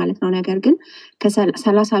ስለሆነ ማለት ነው ነገር ግን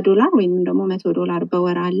ከ$30 ወይም ደግሞ $100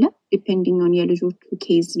 በወር አለ ዲፔንዲንግ ኦን የልጆቹ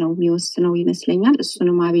ኬዝ ነው የሚወስነው ይመስለኛል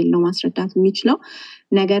እሱንም አቤል ነው ማስረዳት የሚችለው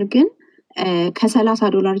ነገር ግን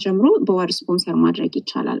ከ$30 ጀምሮ በወር ስፖንሰር ማድረግ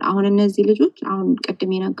ይቻላል አሁን እነዚህ ልጆች አሁን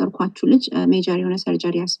ቀድሜ ነገርኳችሁ ልጅ ሜጀር የሆነ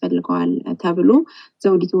ሰርጀሪ ያስፈልገዋል ተብሎ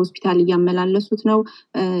ዘውዲቱ ሆስፒታል ያመላለሱት ነው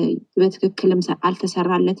በትክክልም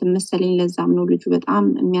አልተሰራለትም መሰለኝ ለዛም ነው ልጁ በጣም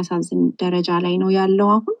የሚያሳዝን ደረጃ ላይ ነው ያለው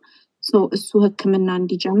አሁን እሱ ህክምና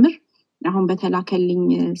እንዲጀምር አሁን በተላከልኝ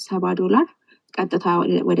 $70 ቀጥታ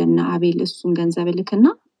ወደና አቤል እሱን ገንዘብ ልክና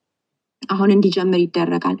አሁን እንዲጀምር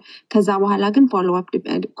ይደረጋል ከዛ በኋላ ግን ፎሎ አፕ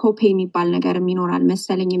ኮፔ የሚባል ነገር ይኖራል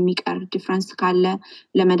መሰለኝ የሚቀር ዲፈረንስ ካለ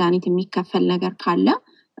ለመድኃኒት የሚከፈል ነገር ካለ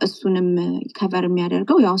እሱንም ከቨር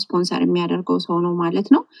የሚያደርገው ያው ስፖንሰር የሚያደርገው ሰው ነው ማለት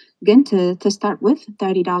ነው ግን to start with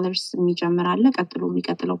 $30 የሚጀምር አለ ቀጥሎ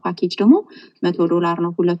የሚቀጥለው ፓኬጅ ደግሞ $100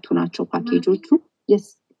 ነው ሁለቱ ናቸው ፓኬጆቹ yes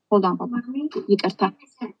hold on papa ይቅርታ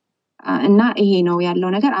እና ይሄ ነው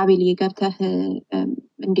ያለው ነገር አቤል ይገብተህ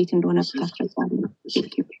እንዴት እንደሆነ ታስረዳለህ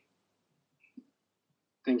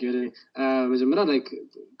Thank you. Majumra,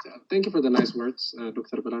 thank you for the nice words,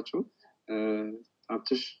 Dr. Belacho.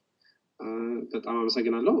 Abtish, በጣም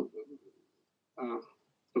አመሰግናለሁ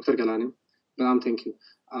ዶክተር ገላኔ በጣም thank you.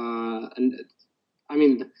 I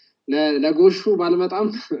mean, ለጎሹ ባልመጣም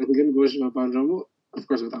ግን ጎሽ መባል ደግሞ of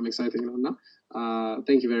course በጣም exciting ነው እና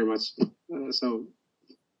thank you very much. So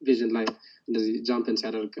vision ላይ እንደዚህ jump in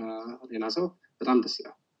ሲያደርግ ሌላ ሰው በጣም ደስ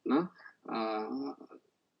ይላል እና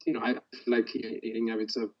you know I like የኛ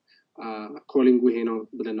ቤተሰብ calling ይሄ ነው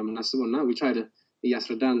ብለን ነው የምናስበው እና we try to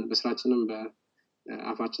እያስረዳን በስራችንም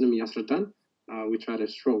በአፋችንም እያስረዳን we try to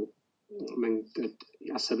show መንገድ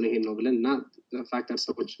ያሰብነው ይሄ ነው ብለን እና ፋክተር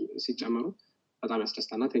ሰዎች ሲጨመሩ በጣም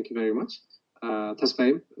ያስደስታልና thank you very much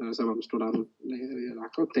ተስፋዬም $75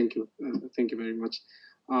 ላከው thank you very much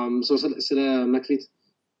so ስለ መክሊት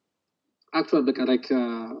actually በቃ like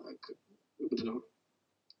you know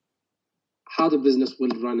how the business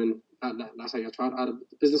will run and ላሳያችሁ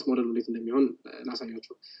business model እንዴት እንደሚሆን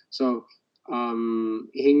ላሳያችሁ so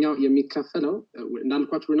ይሄኛው የሚከፈለው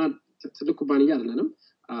እንዳልኳችሁ እና ትልቅ ኩባንያ አይደለም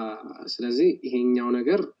ስለዚህ ይሄኛው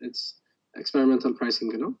ነገር it's experimental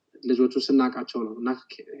pricing ነው ልጆቹ ስናቃቸው ነው እና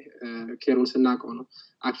ኬሩን ስናቀው ነው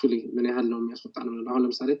actually ምን ያህል ነው የሚያስወጣው ነው አሁን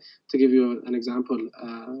ለምሳሌ to give you an example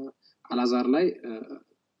አላዛር ላይ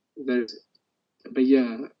there's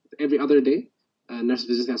every other day nurse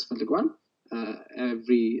visit ያስፈልገዋል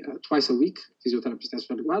every twice a week physiotherapist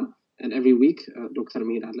ያስፈልገዋል and every week ዶክተር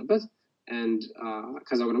መሄድ አለበት and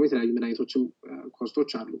ከዛው ደግሞ የተለያዩ መድኃኒቶችም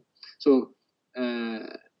ኮስቶች አሉ so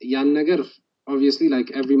ያን ነገር obviously like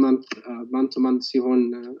every month to month ሲሆን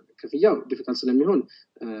ክፍያው difficult ስለሚሆን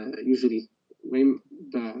usually ወይም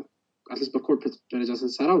at least በኮርፖሬት ደረጃ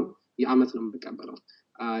ስንሰራው የአመት ነው የምንቀበለው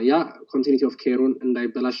ያ continuity of care-ን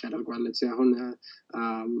እንዳይበላሽ ያደርጋል let's say አሁን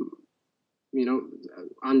you know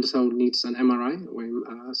አንድ ሰው needs an MRI ወይም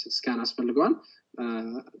CT scan ያስፈልገዋል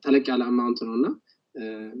ተለቅ ያለ amount ነውና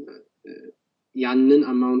ያንን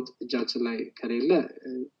amount እጃችን ላይ ከሌለ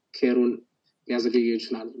ኬሩን ሊያዘገየው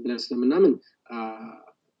ይችላል ብለን ስለምናምን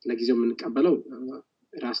ለጊዜው የምንቀበለው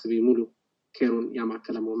ራስ ሙሉ ኬሩን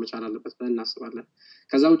ያማከለ መሆን መቻል አለበት ብለን እናስባለን።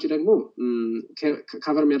 ከዛ ውጪ ደግሞ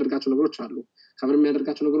ካቨር የሚያደርጋቸው ነገሮች አሉ። ካቨር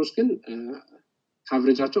የሚያደርጋቸው ነገሮች ግን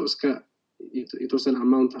ካቨሬጃቸው እስከ የተወሰነ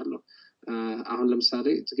አማውንት አለው። አሁን ለምሳሌ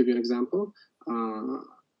to give you an example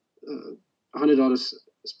 $100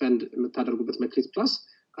 spend የምታደርጉበት መክሊት ፕላስ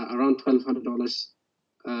around $1,200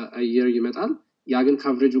 a year ይመጣል። ያ ግን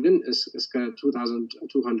ካቨሬጁ ግን እስከ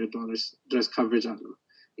 $2,200 ድረስ ካቨሬጅ አለው።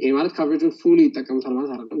 ይሄ ማለት ካቨሬጁን ፉሊ ይጠቀሙታል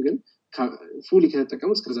ማለት አይደለም፣ ግን ፉሊ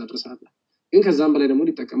ከተጠቀሙት እስከዛ ድረስ አለ። ግን ከዛም በላይ ደግሞ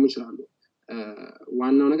ሊጠቀሙ ይችላሉ።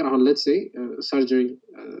 ዋናው ነገር አሁን let's say surgery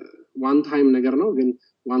one time ነገር ነው፣ ግን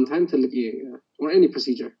one time ትልቅ or any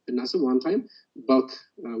procedure ብናስብ one time bulk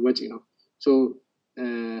ወጪ ነው። so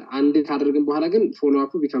አንድ ካደረግን በኋላ ግን follow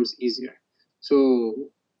up becomes easier. so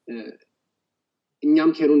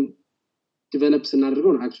እኛም ኬሩን ዲቨሎፕ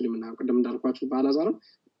ስናደርገው ነው actually የምናውቀው። ቅድም እንዳልኳችሁ ባላዛርም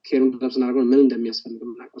ኬሩን ዲቨሎፕ ስናደርገው ምን እንደሚያስፈልግ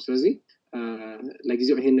የምናውቀው። ስለዚህ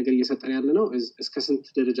ለጊዜው ይሄን ነገር እየሰጠን ያለ ነው እስከ ስንት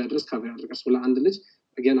ደረጃ ድረስ ካቨር ያደርጋል። so ለአንድ ልጅ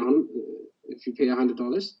again አሁን if you pay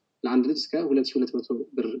 $100 ለአንድ ልጅ እስከ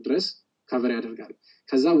 $2,200 ድረስ ካቨር ያደርጋል።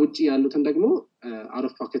 ከዛ ውጪ ያሉትን ደግሞ out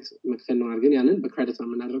of pocket መክፈል ነው ግን ያንን በክሬዲት ነው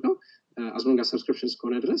የምናደርገው as long as subscriptions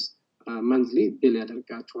ከሆነ ድረስ monthly bill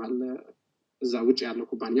ያደርጋችኋል እዛ ውጪ ያለው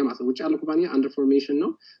ኩባንያ ማለት ነው። ውጪ ያለው ኩባንያ under formation ነው።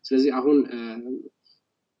 ስለዚህ አሁን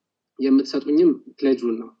የምትሰጡኝም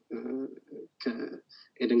ፕሌጁን ነው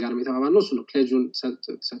ከኤደን ጋር የተባባልነው እሱ ነው። ፕሌጁን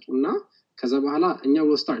ሰጡና ከዛ በኋላ እኛ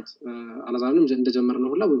will start አላዛርንም እንደጀመርነው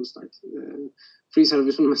ሁላ will start free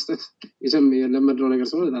service መስጠት የለመድነው ነገር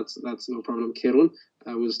ስለሆነ that's no problem. ኬሩን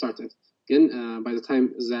will start it ግን by the time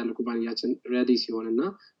እዛ ያለው ኩባንያችን ready ሲሆንና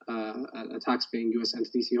tax paying US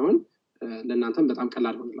entity ሲሆን ለእናንተም በጣም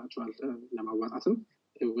ቀላል ሆንላችኋል ለማዋጣትም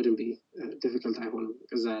wouldn't be difficult አይሆንም።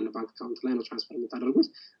 ከዛ ያለ ባንክ አካውንት ላይ ነው ትራንስፈር የምታደርጉት።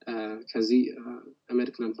 ከዚህ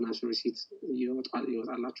medical and financial receipt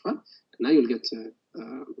ይወጣላችኋል እና you'll get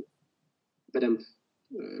በደንብ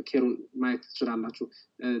ኬሩን ማየት ትችላላችሁ።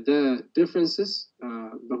 the differences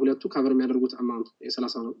በሁለቱ ካቨር የሚያደርጉት አማውንት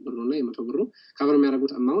የ30 ብር እና የ100 ብር ካቨር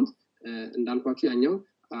የሚያደርጉት አማውንት እንዳልኳችሁ ያኛው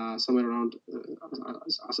somewhere around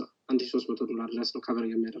 $1,300 ድረስ ነው ካቨር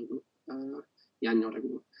የሚያደርገው ያኛው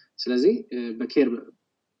ደግሞ። ስለዚህ በኬር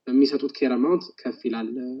በሚሰጡት ኬር አማውንት ከፍ ይላል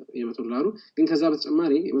 $100 ግን ከዛ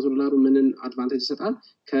በተጨማሪ $100 ምንን አድቫንቴጅ ይሰጣል?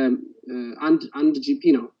 ከአንድ ጂፒ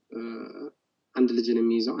ነው አንድ ልጅን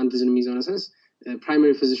የሚይዘው ነሰስ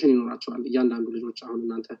ፕራይመሪ ፊዚሽን ይኖራቸዋል እያንዳንዱ ልጆች። አሁን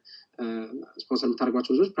እናንተ ስፖንሰር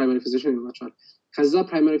የምታደርጓቸው ልጆች ፕራይመሪ ፊዚሽን ይኖራቸዋል። ከዛ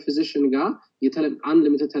ፕራይመሪ ፊዚሽን ጋር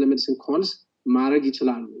unlimited telemedicine calls ማድረግ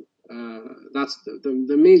ይችላሉ። that's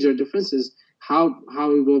the major difference is how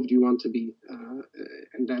involved you want to be.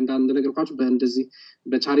 እንደነገርኳችሁ በእንደዚህ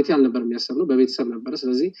በቻሪቲ አልነበር የሚያሰብነው በቤተሰብ ነበር።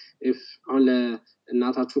 ስለዚህ if አሁን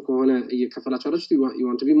ለእናታችሁ ከሆነ እየከፈላችሁ አላችሁ you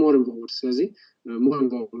want to be more involved። ስለዚህ more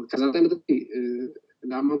involved ከዛ ላይ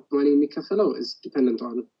ለአማውንት ማኒ የሚከፈለው is dependent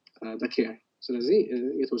on the care። ስለዚህ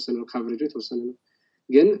የተወሰነ ነው ካቨሬጁ የተወሰነ ነው።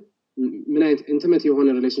 ግን ምን አይነት ኢንቲሜት የሆነ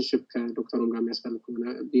ሪሌሽንሺፕ ከዶክተሩ ጋር የሚያስፈልግ ከሆነ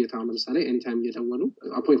ቢታው ለምሳሌ ኤኒታይም እየደወሉ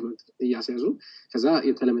አፖይንትመንት እያስያዙ ከዛ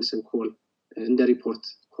የቴሌሜዲሲን ኮል እንደ ሪፖርት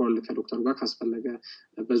ኮል ከዶክተሩ ጋር ካስፈለገ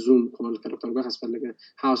በዙም ኮል ከዶክተሩ ጋር ካስፈለገ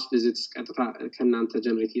ሃውስ ቪዚትስ ቀጥታ ከናንተ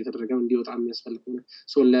ጀነሬት እየተደረገ እንዲወጣ የሚያስፈልግ ነው።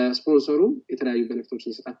 ሶ ለስፖንሰሩ የተለያዩ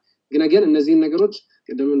ቤኔፊቶችን ይሰጣል። ግን እነዚህን ነገሮች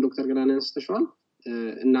ቅድም ዶክተር ገዳና ያስተሽዋል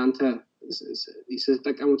እናንተ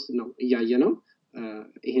ስትጠቀሙት ነው እያየ ነው።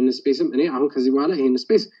 ይሄን ስፔስም እኔ አሁን ከዚህ በኋላ ይሄን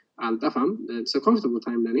ስፔስ አልጠፋም it's a comfortable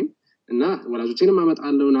time ለኔ እና ወላጆቼንም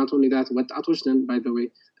አመጣለሁ ናቶ ኒዳት ወጣቶች ነን by the way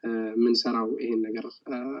ምን ሰራው ይሄን ነገር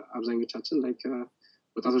አብዛኞቻችን like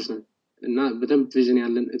ወጣቶች ነን እና በደንብ ቪዥን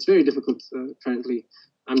ያለን it's very difficult currently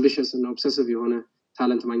ambitious and obsessive የሆነ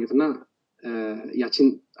ታለንት ማግኘትና ያቺን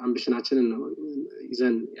አምቢሽናችንን ነው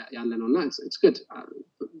ይዘን ያለ ነውና it's good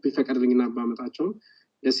ቢፈቀድልኝና ባመጣቸው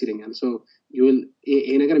ደስ ይለኛል። so you will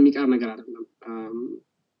ይሄ ነገር የሚቀር ነገር አይደለም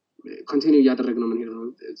continue እያደረግነው ምን ሄደው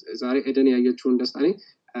ዛሬ ኤደን ያየችውን ደስታ እኔ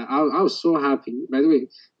I was so happy by the way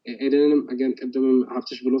ኤደንም again ቀደምም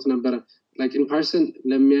ሀብትሽ ብሎት ነበር like in person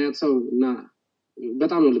ለሚያያት ሰው እና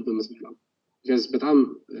በጣም ነው ልብ መስመላው because በጣም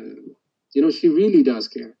you know she really does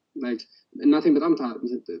care like እናቴን በጣም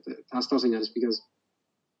ታስታውሰኛለች because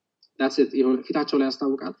that's it ይሄን ፊታቸው ላይ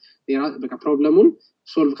ያስታውቃል። በቃ ፕሮብሌሙን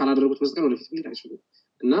ሶልቭ ካላደረጉት በስተቀር ወደፊት መሄድ አይችሉም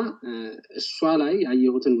እና እሷ ላይ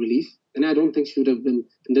ያየሁትን ሪሊፍ and I don't think she would have been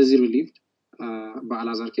እንደዚህ relieved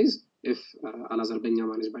በአላዛር ኬዝ if አላዛር በእኛ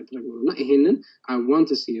ማኔጅ ባይደረገው እና ይሄንን I want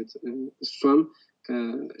to see it እሷም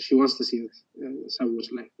she wants to see it ሰዎች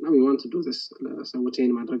ላይ now we want to do this ሰዎች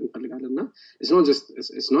ይሄን ማድረግ እንፈልጋለን እና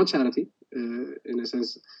it's not charity in a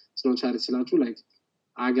sense it's not charity ስላችሁ like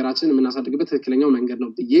አገራችንን የምናሳድግበት ትክክለኛው መንገድ ነው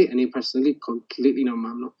ብዬ እኔ personally completely ነው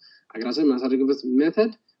የማምነው። አገራችንን የምናሳድግበት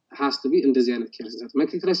ሜተድ has to be እንደዚህ አይነት ኬር ሲሰጥ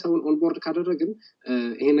መክሊት ላይ ሰውን ኦን ቦርድ ካደረግን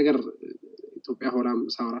ይሄ ነገር ኢትዮጵያ ሆራም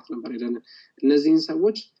ሳውራት ነበር ይደነ እነዚህን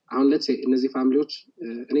ሰዎች አሁን let's say እነዚህ ፋሚሊዎች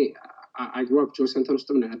እኔ I grew up Joy Center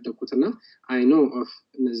ውስጥም ነው ያደግኩትና I know of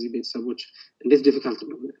እነዚህ ቤተሰቦች እንዴት difficult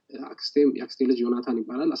ነው አክስቴ ልጅ ዮናታን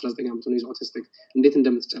ይባላል 19 ዓመቱ ነው autistic እንዴት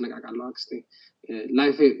እንደምትጨነቃቃለው አክስቴ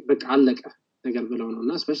ላይፍ በቃ አለቀ ነገር ብለው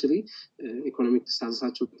ነውና especially ኢኮኖሚክ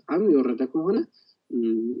ስታንሳቸው በጣም የወረደ ከሆነ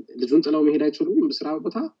ልጁን ጥለው መሄድ አይችሉም በስራ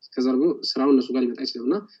ቦታ ከዛ ደግሞ ስራው እነሱ ጋር ሊመጣ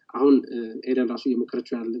ይችላልና አሁን ኤደን ራሱ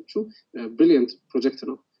እየሞከረችው ያለችው ብሪሊያንት ፕሮጀክት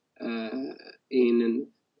ነው ይሄንን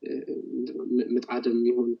ምጣድም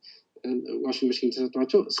ይሁን ዋሽንግ መሽን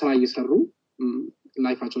ተሰጥቷቸው ስራ እየሰሩ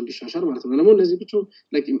ላይፋቸው እንዲሻሻል ማለት ነው ደግሞ እነዚህ ብቻ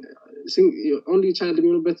like only child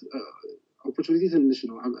የሚሆኑበት opportunity ትንሽ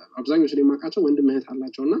ነው አብዛኞቹ የማውቃቸው ወንድም እህት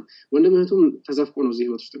አላቸውና ወንድም እህቱም ተዘፍቆ ነው እዚህ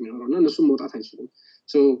ህይወት ውስጥ የሚኖረውና እነሱም መውጣት አይችሉም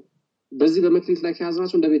so በዚህ በመክሊት ላይ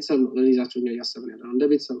ከያዝናቸው እንደ ቤተሰብ ነው ለሊዛቸው ያያሰብን ያለው እንደ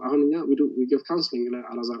ቤተሰብ አሁን እኛ we give counseling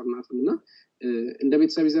ለአላዛር እናትና እንደ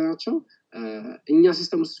ቤተሰብ ይዘናቸው እኛ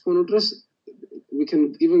ሲስተም ውስጥ ሆኖ ድረስ we can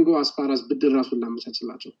even go as far as ብድር ራሱን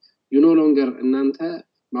ላመቻችላቸው you no longer እናንተ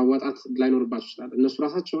ማዋጣት ላይኖርባችሁ ይችላል እነሱ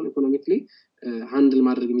ራሳቸውን ኢኮኖሚክሊ ሃንድል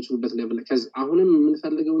ማድረግ የሚችሉበት ሌቭል ከዛ አሁንም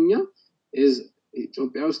የምንፈልገው እኛ is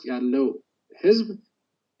ኢትዮጵያ ውስጥ ያለው ህዝብ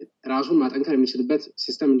ራሱን ማጠንከር የሚችልበት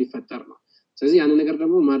ሲስተም እንዲፈጠር ነው ስለዚህ ያን ነገር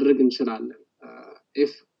ደግሞ ማድረግ እንችላለን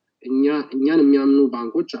if እኛን የሚያምኑ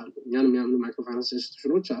ባንኮች አሉ እኛን የሚያምኑ ማይክሮፋይናንስ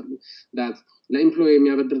ኢንስቲትዩሽኖች አሉ that ለኤምፕሎይ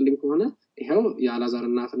የሚያበድርልኝ ከሆነ ይሄው የአላዛር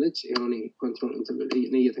እናት ነች ይሄው እኔ ኮንትሮል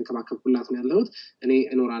እኔ እየተንከባከብኩላት ነው ያለሁት እኔ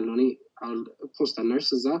እኖራለሁ እኔ አሁን ፖስት ነርስ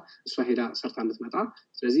እዛ እሷ ሄዳ ሰርታ እንድትመጣ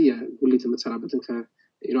ስለዚህ የጉሊት የምትሰራበትን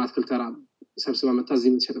አትክልት ተራ ሰብስባ መጣ እዚህ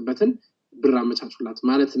የምትሸጥበትን ብር አመቻቹላት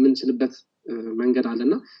ማለት የምንችልበት መንገድ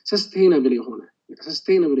አለና ሰስቴይነብል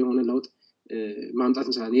የሆነ ለውጥ ማምጣት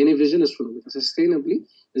እንችላለን የኔ ቪዥን እሱ ነው ሰስቴይነብሊ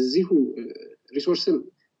እዚሁ ሪሶርስን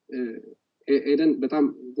ኤደን በጣም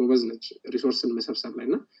ጎበዝ ነች ሪሶርስን መሰብሰብ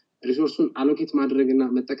ላይና ሪሶርሱን አሎኬት ማድረግና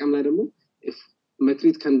መጠቀም ላይ ደግሞ if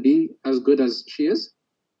መክሊት can be as good as she is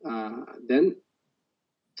then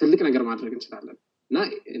ትልቅ ነገር ማድረግ እንችላለን እና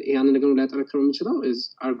ያንን ነገር ላይ ያጠነክረው የሚችለው is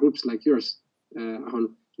our groups like yours አሁን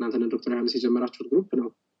እናንተ ዶክተር ዮሐንስ የጀመራችሁት ግሩፕ ነው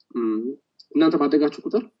እናንተ ባደጋችሁ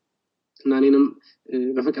ቁጥር እና እኔንም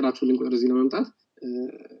በፈቀዳችሁ ሊንክ ቁጥር እዚህ ለማምጣት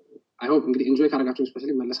I hope እንግዲህ enjoy ካደረጋችሁ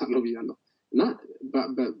ስፔሻሊ መለሳለሁ ብያለሁ እና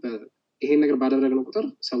ይሄን ነገር ባደረግነው ቁጥር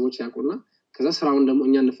ሰዎች ያውቁና ከዛ ስራውን ደግሞ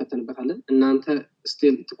እኛ እንፈተንበታለን እናንተ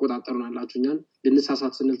ስቲል ትቆጣጠሩናላችሁ እኛን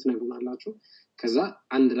ልንሳሳት ስንል ትነግሩናላችሁ ከዛ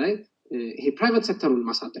አንድ ላይ ይሄ ፕራይቬት ሴክተሩን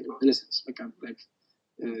ማሳደግ ነው ኢንሰንስ በቃ like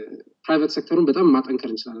ፕራይቬት ሴክተሩን በጣም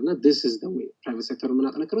ማጠንከር እንችላለንና this is the way ፕራይቬት ሴክተሩን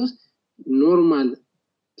ማጠንከረው ኖርማል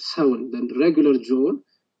ሰውን regular ጆን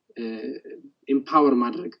ኤምፓወር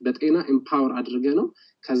ማድረግ በጤና ኤምፓወር አድርገ ነው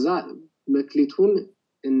ከዛ መክሊቱን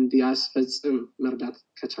እንዲያስፈጽም መርዳት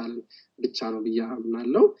ከቻለ ብቻ ነው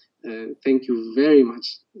ብያምናለሁ thank you very much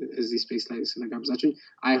እዚህ ስፔስ ላይ ስለጋብዛችሁኝ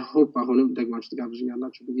I hope አሁንም ደግማችሁ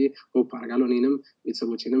ትጋብዙኛላችሁ ብዬ hope አደርጋለሁ እኔንም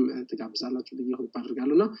ቤተሰቦቼንም ትጋብዛላችሁ ብዬ hope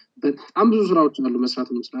አደርጋለሁና በጣም ብዙ ስራዎች አሉ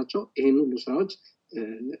መስራት የምንችላቸው ይሄን ሁሉ ስራዎች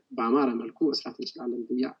በአማራ መልኩ መስራት እንችላለን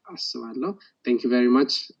ብዬ አስባለሁ thank you very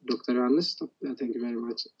much Dr. Yohannes thank you very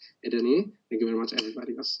much Edeni thank you very much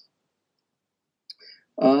everybody else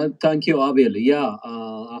thank you Abel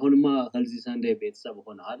አሁንማ ሄልዚ ሰንዴ ቤተሰብ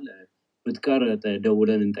ሆነሃል ብትቀር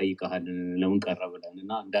ደውለን እንጠይቀሃለን ለምን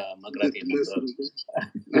ቀረብለንና እንደ መቅረት የለም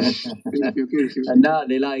እና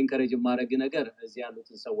ሌላ ኢንከሬጅ ማድረግ ነገር እዚህ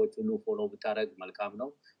ያሉትን ሰዎች ሁሉ ፎሎ ብታረግ መልካም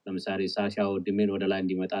ነው ለምሳሌ ሳሻ ወድሜን ወደ ላይ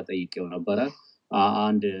እንዲመጣ ጠይቄው ነበረ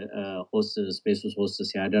አንድ ሆስት ስፔስ ሆስት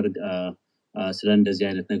ሲያደርግ ስለ እንደዚህ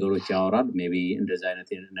አይነት ነገሮች ያወራል ሜቢ እንደዚህ አይነት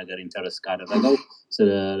ነገር ኢንተረስት ካደረገው ስለ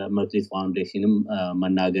መክሊት ፋውንዴሽንም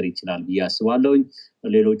መናገር ይችላል ብያስባለሁ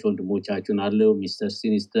ሌሎች ወንድሞቻችን አሉ ሚስተር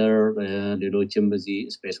ሲኒስተር ሌሎችም በዚህ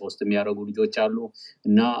ስፔስ ውስጥ የሚያደርጉ ልጆች አሉ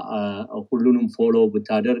እና ሁሉንም ፎሎ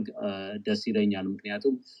ብታደርግ ደስ ይለኛል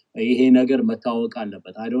ምክንያቱም ይሄ ነገር መታወቅ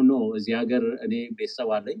አለበት I don't know እዚህ ሀገር እኔ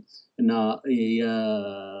ቤተሰብ አለኝ እና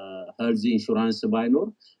የሄልዝ ኢንሹራንስ ባይኖር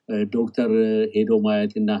ዶክተር ሄዶ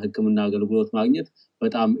ማየትና ህክምና አገልግሎት ማግኘት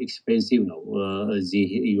በጣም ኤክስፔንሲቭ ነው እዚህ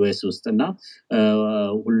ዩኤስ ውስጥና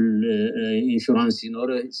ኢንሹራንስ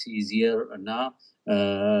ሲኖር ሲዚየር እና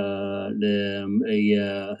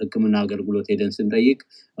የህክምና አገልግሎት ሄደን ስንጠይቅ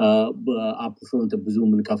አፕፍሮንት ብዙ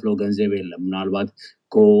ምን ከፍለው ገንዘብ የለም ምናልባት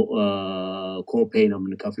ኮፔይ ነው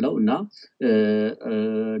የምንከፍለው እና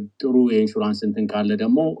ጥሩ የኢንሹራንስ እንትን ካለ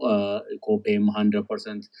ደግሞ ኮፔይም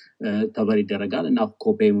 100% ከቨር ይደረጋል እና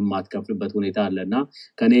ኮፔይም ማትከፍልበት ሁኔታ አለና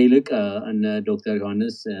ከኔ ይልቅ እነ ዶክተር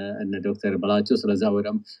ዮሐንስ እነ ዶክተር በላቸው ስለዛ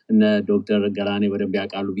ወደም እነ ዶክተር ገላኔ ወደም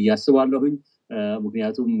ያቃሉ ብያስባለሁኝ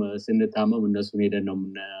ምክንያቱም ስንታመም እነሱን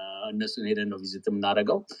ሄደን ነው ቪዚት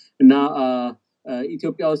የምናደርገው እና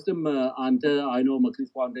ኢትዮጵያ ውስጥም አንተ አይኖ መክሊት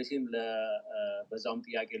ፋውንዴሽን በዛውም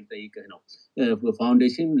ጥያቄ ልጠይቅህ ነው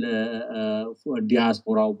ፋውንዴሽን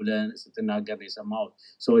ለዲያስፖራው ብለን ስትናገር ነው የሰማሁት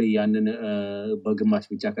ሶሪ ያንን በግማሽ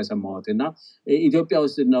ብቻ ከሰማሁት እና ኢትዮጵያ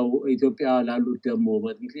ውስጥ ነው ኢትዮጵያ ላሉት ደግሞ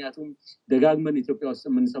ምክንያቱም ደጋግመን ኢትዮጵያ ውስጥ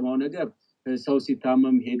የምንሰማው ነገር ሰው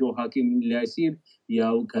ሲታመም ሄዶ ሐኪም ሊያይ ሲል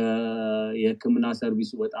ያው የህክምና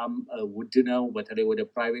ሰርቪሱ በጣም ውድ ነው በተለይ ወደ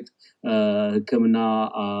ፕራይቬት ህክምና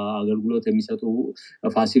አገልግሎት የሚሰጡ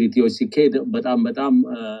ፋሲሊቲዎች ሲኬድ በጣም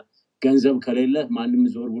ገንዘብ ከሌለ ማንም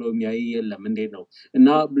ዞር ብሎ የሚያይ የለም እንዴት ነው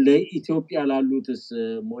እና ለኢትዮጵያ ላሉትስ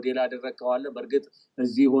ሞዴል አደረከዋለ በርግጥ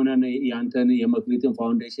እዚህ ሆነን ያንተን የመክሊትን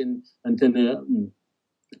ፋውንዴሽን እንትን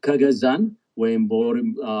ከገዛን ወይም በወር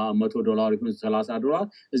 $100 ይሁን $30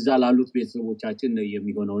 እዛ ላሉት ቤተሰቦቻችን ነው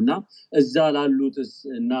የሚሆነውና እዛ ላሉትስ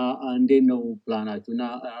እና እንዴት ነው ፕላናችሁና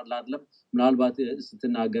አይደለም ምናልባት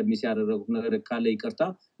ስትናገር ሚስ ያደረጉት ነገር ካለ ይቅርታ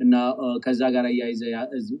እና ከዛ ጋር ያይዘ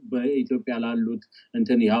በኢትዮጵያ ላሉት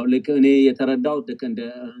እንትን ያው ልክ እኔ የተረዳሁት ልክ እንደ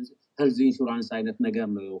ሄልዝ ኢንሹራንስ አይነት ነገር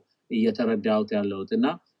ነው እየተረዳሁት ያለሁትና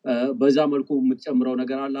በዛ መልኩ የምትጨምረው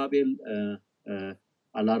ነገር አለ አቤል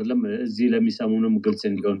አላርለም እዚህ ለሚሰሙንም ግልጽ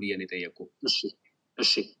እንዲሆን ብዬን የጠየቁ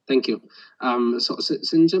እሺ thank you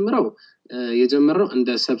ስንጀምረው የጀመረው እንደ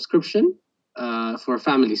subscription for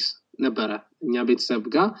families ነበረ እኛ ቤተሰብ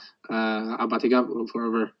ጋር አባቴ ጋር for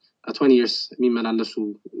over 20 years የሚመላለሱ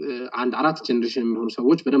አንድ አራት ጀነሬሽን የሚሆኑ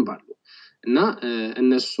ሰዎች በደንብ አሉ እና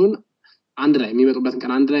እነሱን አንድ ላይ የሚመጡበትን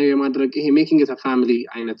ቀን አንድ ላይ የማድረግ ይሄ making it a family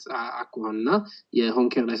አይነት አኳኋንና የሆም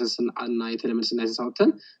ኬር ላይሰንስ እና የቴሌሜዲሲን ላይሰንስ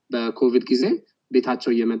አውጥተን በኮቪድ ጊዜ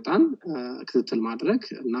ቤታቸው እየመጣን ክትትል ማድረግ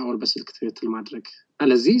እና ወር በስልክ ክትትል ማድረግ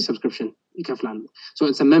ለዚህ ሰብስክሪፕሽን ይከፍላሉ so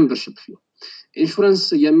it's a membership fee insurance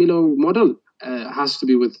የሚለው ሞዴል has to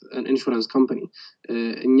be with an insurance company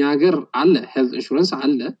እኛ ሀገር አለ health insurance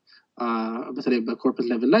አለ በተለይ በኮርፖሬት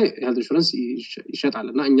ሌቭል ላይ health insurance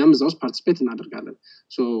ይሸጣልና እኛም እዛው ፓርቲሲፔት እናደርጋለን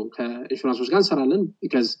so ከኢንሹራንሶች ጋር እንሰራለን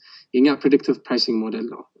because የኛ predictive pricing model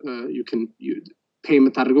ነው you pay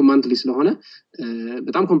የምታደርገው monthly ስለሆነ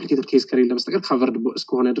በጣም complicated case ከሌለ በስተቀር covered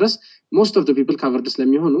እስከሆነ ድረስ most of the people covered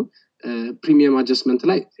ስለሚሆኑ premium adjustment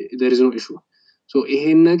ላይ there is no issue so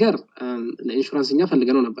ይሄን ነገር ለኢንሹራንስኛ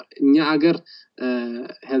ፈልገነው ነበር እኛ ሀገር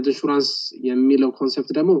health insurance የሚለው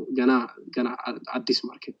ኮንሰፕት ደግሞ ገና አዲስ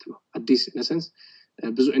ማርኬት ነው አዲስ in a sense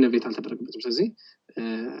ብዙ ኢኖቬት አልተደረገበትም ስለዚህ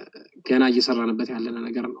ገና እየሰራንበት ያለ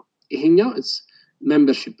ነገር ነው ይሄኛው it's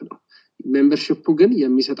membership ነው membership ግን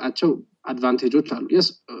የሚሰጣቸው አድቫንቴጆች አሉ yes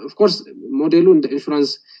of course ሞዴሉ እንደ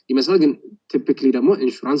ኢንሹራንስ ይመስላል ግን typically ደግሞ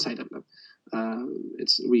ኢንሹራንስ አይደለም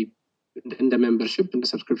it's we እንደ membership እንደ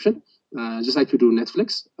subscription just like you do Netflix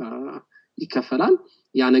ይከፈላል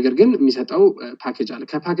ያ ነገር ግን የሚሰጠው ፓኬጅ አለ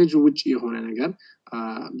ከፓኬጁ ውጪ የሆነ ነገር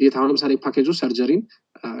ቤታው ለምሳሌ ፓኬጁ ሰርጀሪን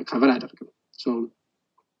cover ያደርጋል so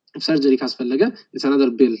if surgery ካስፈለገ it's another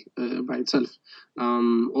bill by itself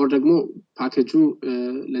or ደግሞ ፓኬጁ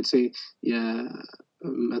let's say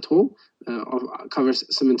መቶ covers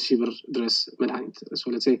 8,000 ብር ድረስ መድኃኒት so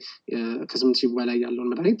let's say ከ8,000 በላይ ያለውን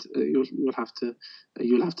መድኃኒት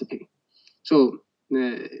you'll have to pay so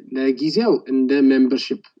ለጊዜው እንደ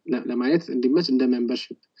membership ለማየት እንዲመች እንደ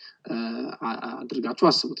membership አድርጋችሁ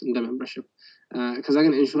አስቡት እንደ membership ከዛ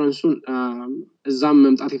ግን ኢንሹራንሱን እዛም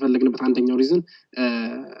መምጣት የፈለግንበት አንደኛው ሪዝን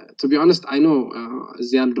to be honest I know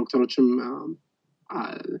እዚህ ያሉ ዶክተሮችም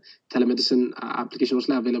telemedicine applications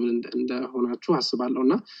ላይ available እንደሆናችሁ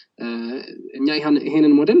አስባለሁና እኛ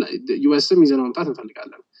ይሄንን ሞዴል ዩኤስም ይዘነው መምጣት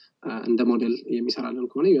እንፈልጋለን እንደ ሞዴል የሚሰራልን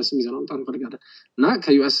ከሆነ ዩኤስም ይዘነው መምጣት እንፈልጋለን እና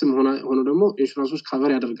ከዩኤስም ሆኖ ደግሞ ኢንሹራንሶች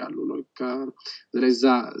ከቨር ያደርጋሉ ስለዛ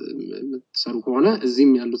ሰሩ ከሆነ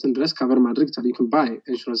እዚህም ያሉትን ድረስ ከቨር ማድረግ ይችላል you can buy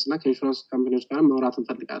insurance እና ከኢንሹራንስ ካምፓኒዎች ጋር ማውራት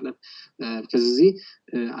እንፈልጋለን ከዚህ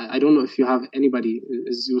I don't know if you have anybody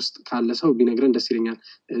እዚህ ውስጥ ካለ ሰው ቢነግረን ደስ ይለኛል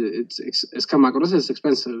እስከማቆረስ it's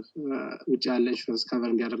expensive which ያለ ኢንሹራንስ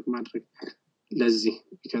ከቨር እንዲያደርግ ማድረግ ለዚህ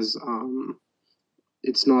because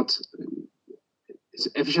it's not it's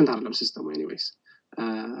efficient አይደለም ሲስተሙ anyways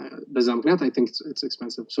በዛ ምክንያት I think it's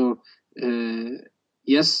expensive so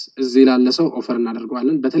yes እዚህ ላለ ሰው ኦፈር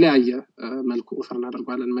እናደርጋለን በተለያየ መልኩ ኦፈር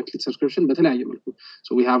እናደርጋለን መክሊት ሰብስክሪፕሽን በተለያየ መልኩ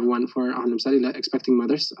so we have one for አሁን ለምሳሌ expecting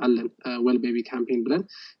mothers አለን well baby campaign ብለን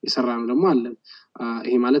የሰራነው ደግሞ አለን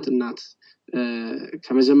ይሄ ማለት እናት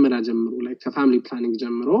ከመጀመሪያ ጀምሮ ላይ ከፋሚሊ ፕላኒንግ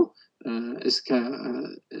ጀምሮ እስከ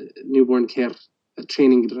ኒውቦርን ኬር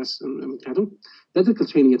ትሬኒንግ ድረስ ምክንያቱም ለትክክል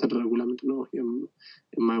ትሬኒንግ የተደረጉ ለምንድነው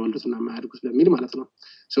የማይወልዱትና የማያድጉት በሚል ማለት ነው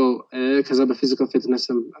so ከዛ በፊዚካል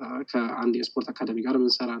ፊትነስም ከአንድ የስፖርት አካዳሚ ጋር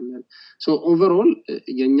እንሰራለን so overall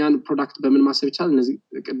የኛን ፕሮዳክት በምን ማሰብ ይቻላል እነዚህ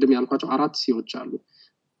ቅድም ያልኳቸው አራት ሲዎች አሉ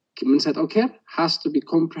የምንሰጠው ኬር has to be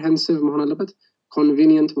comprehensive መሆን አለበት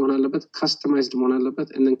convenient መሆን አለበት customized መሆን አለበት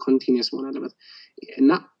and then continuous መሆን አለበት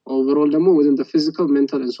እና overall ደግሞ within the physical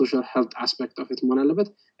mental and social health aspect of it መሆን አለበት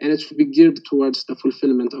and it should be geared towards the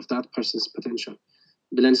fulfillment of that person's potential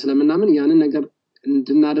ብለን ስለምናምን ያንን ነገር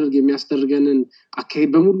እንድናደርግ የሚያስደርገንን አካሄድ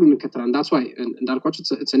በሙሉ እንከተላለን that's why እንዳልኳችሁ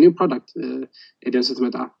it's a new product ኤደን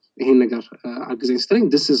ስትመጣ ይሄን ነገር አግዘኝ ስትለኝ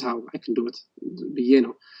this is how I can do it ብዬ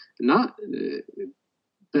ነው እና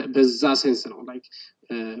በዛ ሴንስ ነው like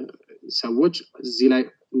ሰዎች እዚህ ላይ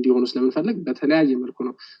እንዲሆኑ ስለምንፈልግ በተለያየ መልኩ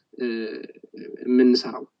ነው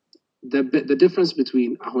የምንሰራው the difference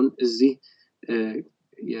between አሁን እዚህ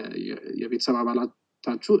የቤተሰብ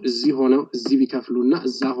አባላታችሁ እዚህ ሆነው እዚህ ቢከፍሉና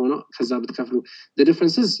እዛ ሆነው ከዛ ብትከፍሉ the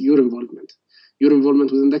difference is your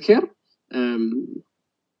involvement within the care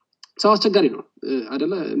ሰው አስቸጋሪ ነው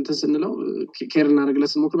አይደለ እንትን ስንለው ኬር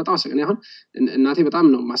እናደርግለት ስንሞክር በጣም አስቸጋሪ ነው አሁን እናቴ በጣም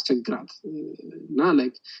ነው ማስቸግራት እና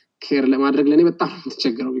ላይክ ኬር ለማድረግ ለኔ በጣም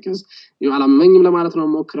ተቸገረው because አላመኝም ለማለት ነው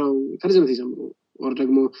ሞክረው ከልጅነት ጀምሮ ወር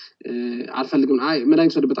ደግሞ አልፈልግም አይ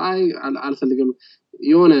መድኃኒት ወደበት አይ አልፈልግም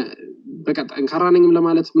የሆነ በቃ ጠንካራ ነኝም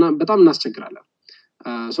ለማለት በጣም እናስቸግራለን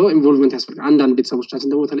so involvement ያስፈልጋል አንዳንድ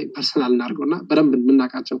ቤተሰቦቻችን ደግሞ ተለይ ፐርሰናል እናርገውና በደንብ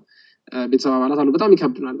የምናቃቸው ቤተሰብ አባላት አሉ በጣም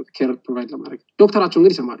ይከብዱናል ኬር ፕሮቫይድ ለማድረግ ዶክተራቸው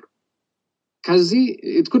እንግዲህ ይሰማሉ ከዚህ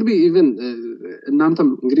it could be even እናንተም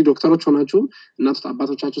እንግዲህ ዶክተሮች ሆናችሁ እናንተ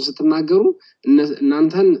አባቶቻችሁ ስትናገሩ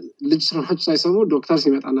እናንተን ልጅ ስራችሁ ሳይሰሙ ዶክተር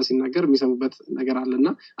ሲመጣና ሲናገር የሚሰሙበት ነገር አለና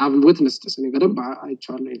I've witnessed this እኔ በደንብ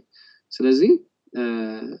አይቻለሁ ስለዚህ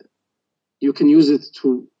you can use it to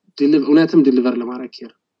deliver ለማድረግ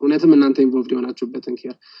ኬር እውነትም እናንተ ኢንቮልቭድ የሆናችሁበትን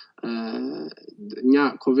ኬር እኛ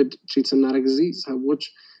ኮቪድ ትሪት ስናደርግ እዚህ ሰዎች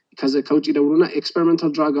ከውጪ ደውሉና ኤክስፐሪመንታል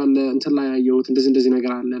ድራግ አለ እንትን ላይ ያየሁት እንደዚህ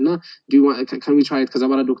ነገር አለና can we try it ከዛ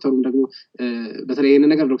በኋላ ዶክተሩም ደግሞ በተለይ ይሄን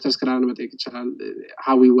ነገር ዶክተር ስክራን መጠየቅ ይችላል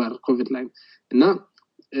how we were covid ላይ እና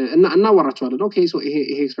እናወራቸዋለን ኦኬ ሶ ይሄ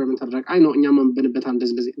ኤክስፐሪመንታል ድራግ አይ ነው እኛም በንበት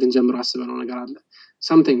እንደዚህ ልንጀምር አስበነው ነገር አለ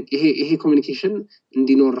something ይሄ ኮሚኒኬሽን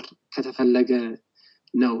እንዲኖር ከተፈለገ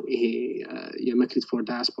ነው ይሄ የመክሊት ፎር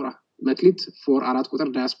ዳያስፖራ መክሊት ፎር 4 ቁጥር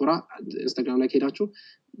ዳያስፖራ ኢንስታግራም ላይ ሄዳችሁ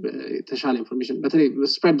ተሻለ ኢንፎርሜሽን በተለይ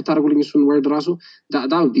ስፕሬድ ብታደርጉልኝ እሱን ወርድ ራሱ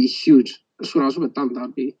that would be huge እሱ ራሱ በጣም that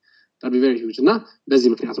would be very huge እና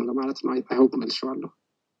በዚህ ምክንያት ነው ለማለት ነው I hope መልሼዋለሁ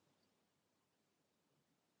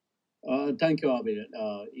thank you Abel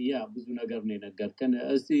ብዙ ነገር ነው የነገርከን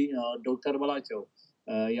እስቲ ዶክተር በላቸው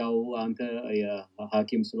ያው አንተ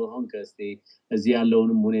የሐኪም ስለሆንክ እስቲ እዚህ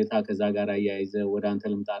ያለውንም ሁኔታ ከዛ ጋር ያያይዘ ወደ አንተ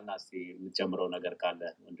ልምጣና እስቲ የምትጨምረው ነገር ካለ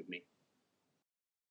ወንድሜ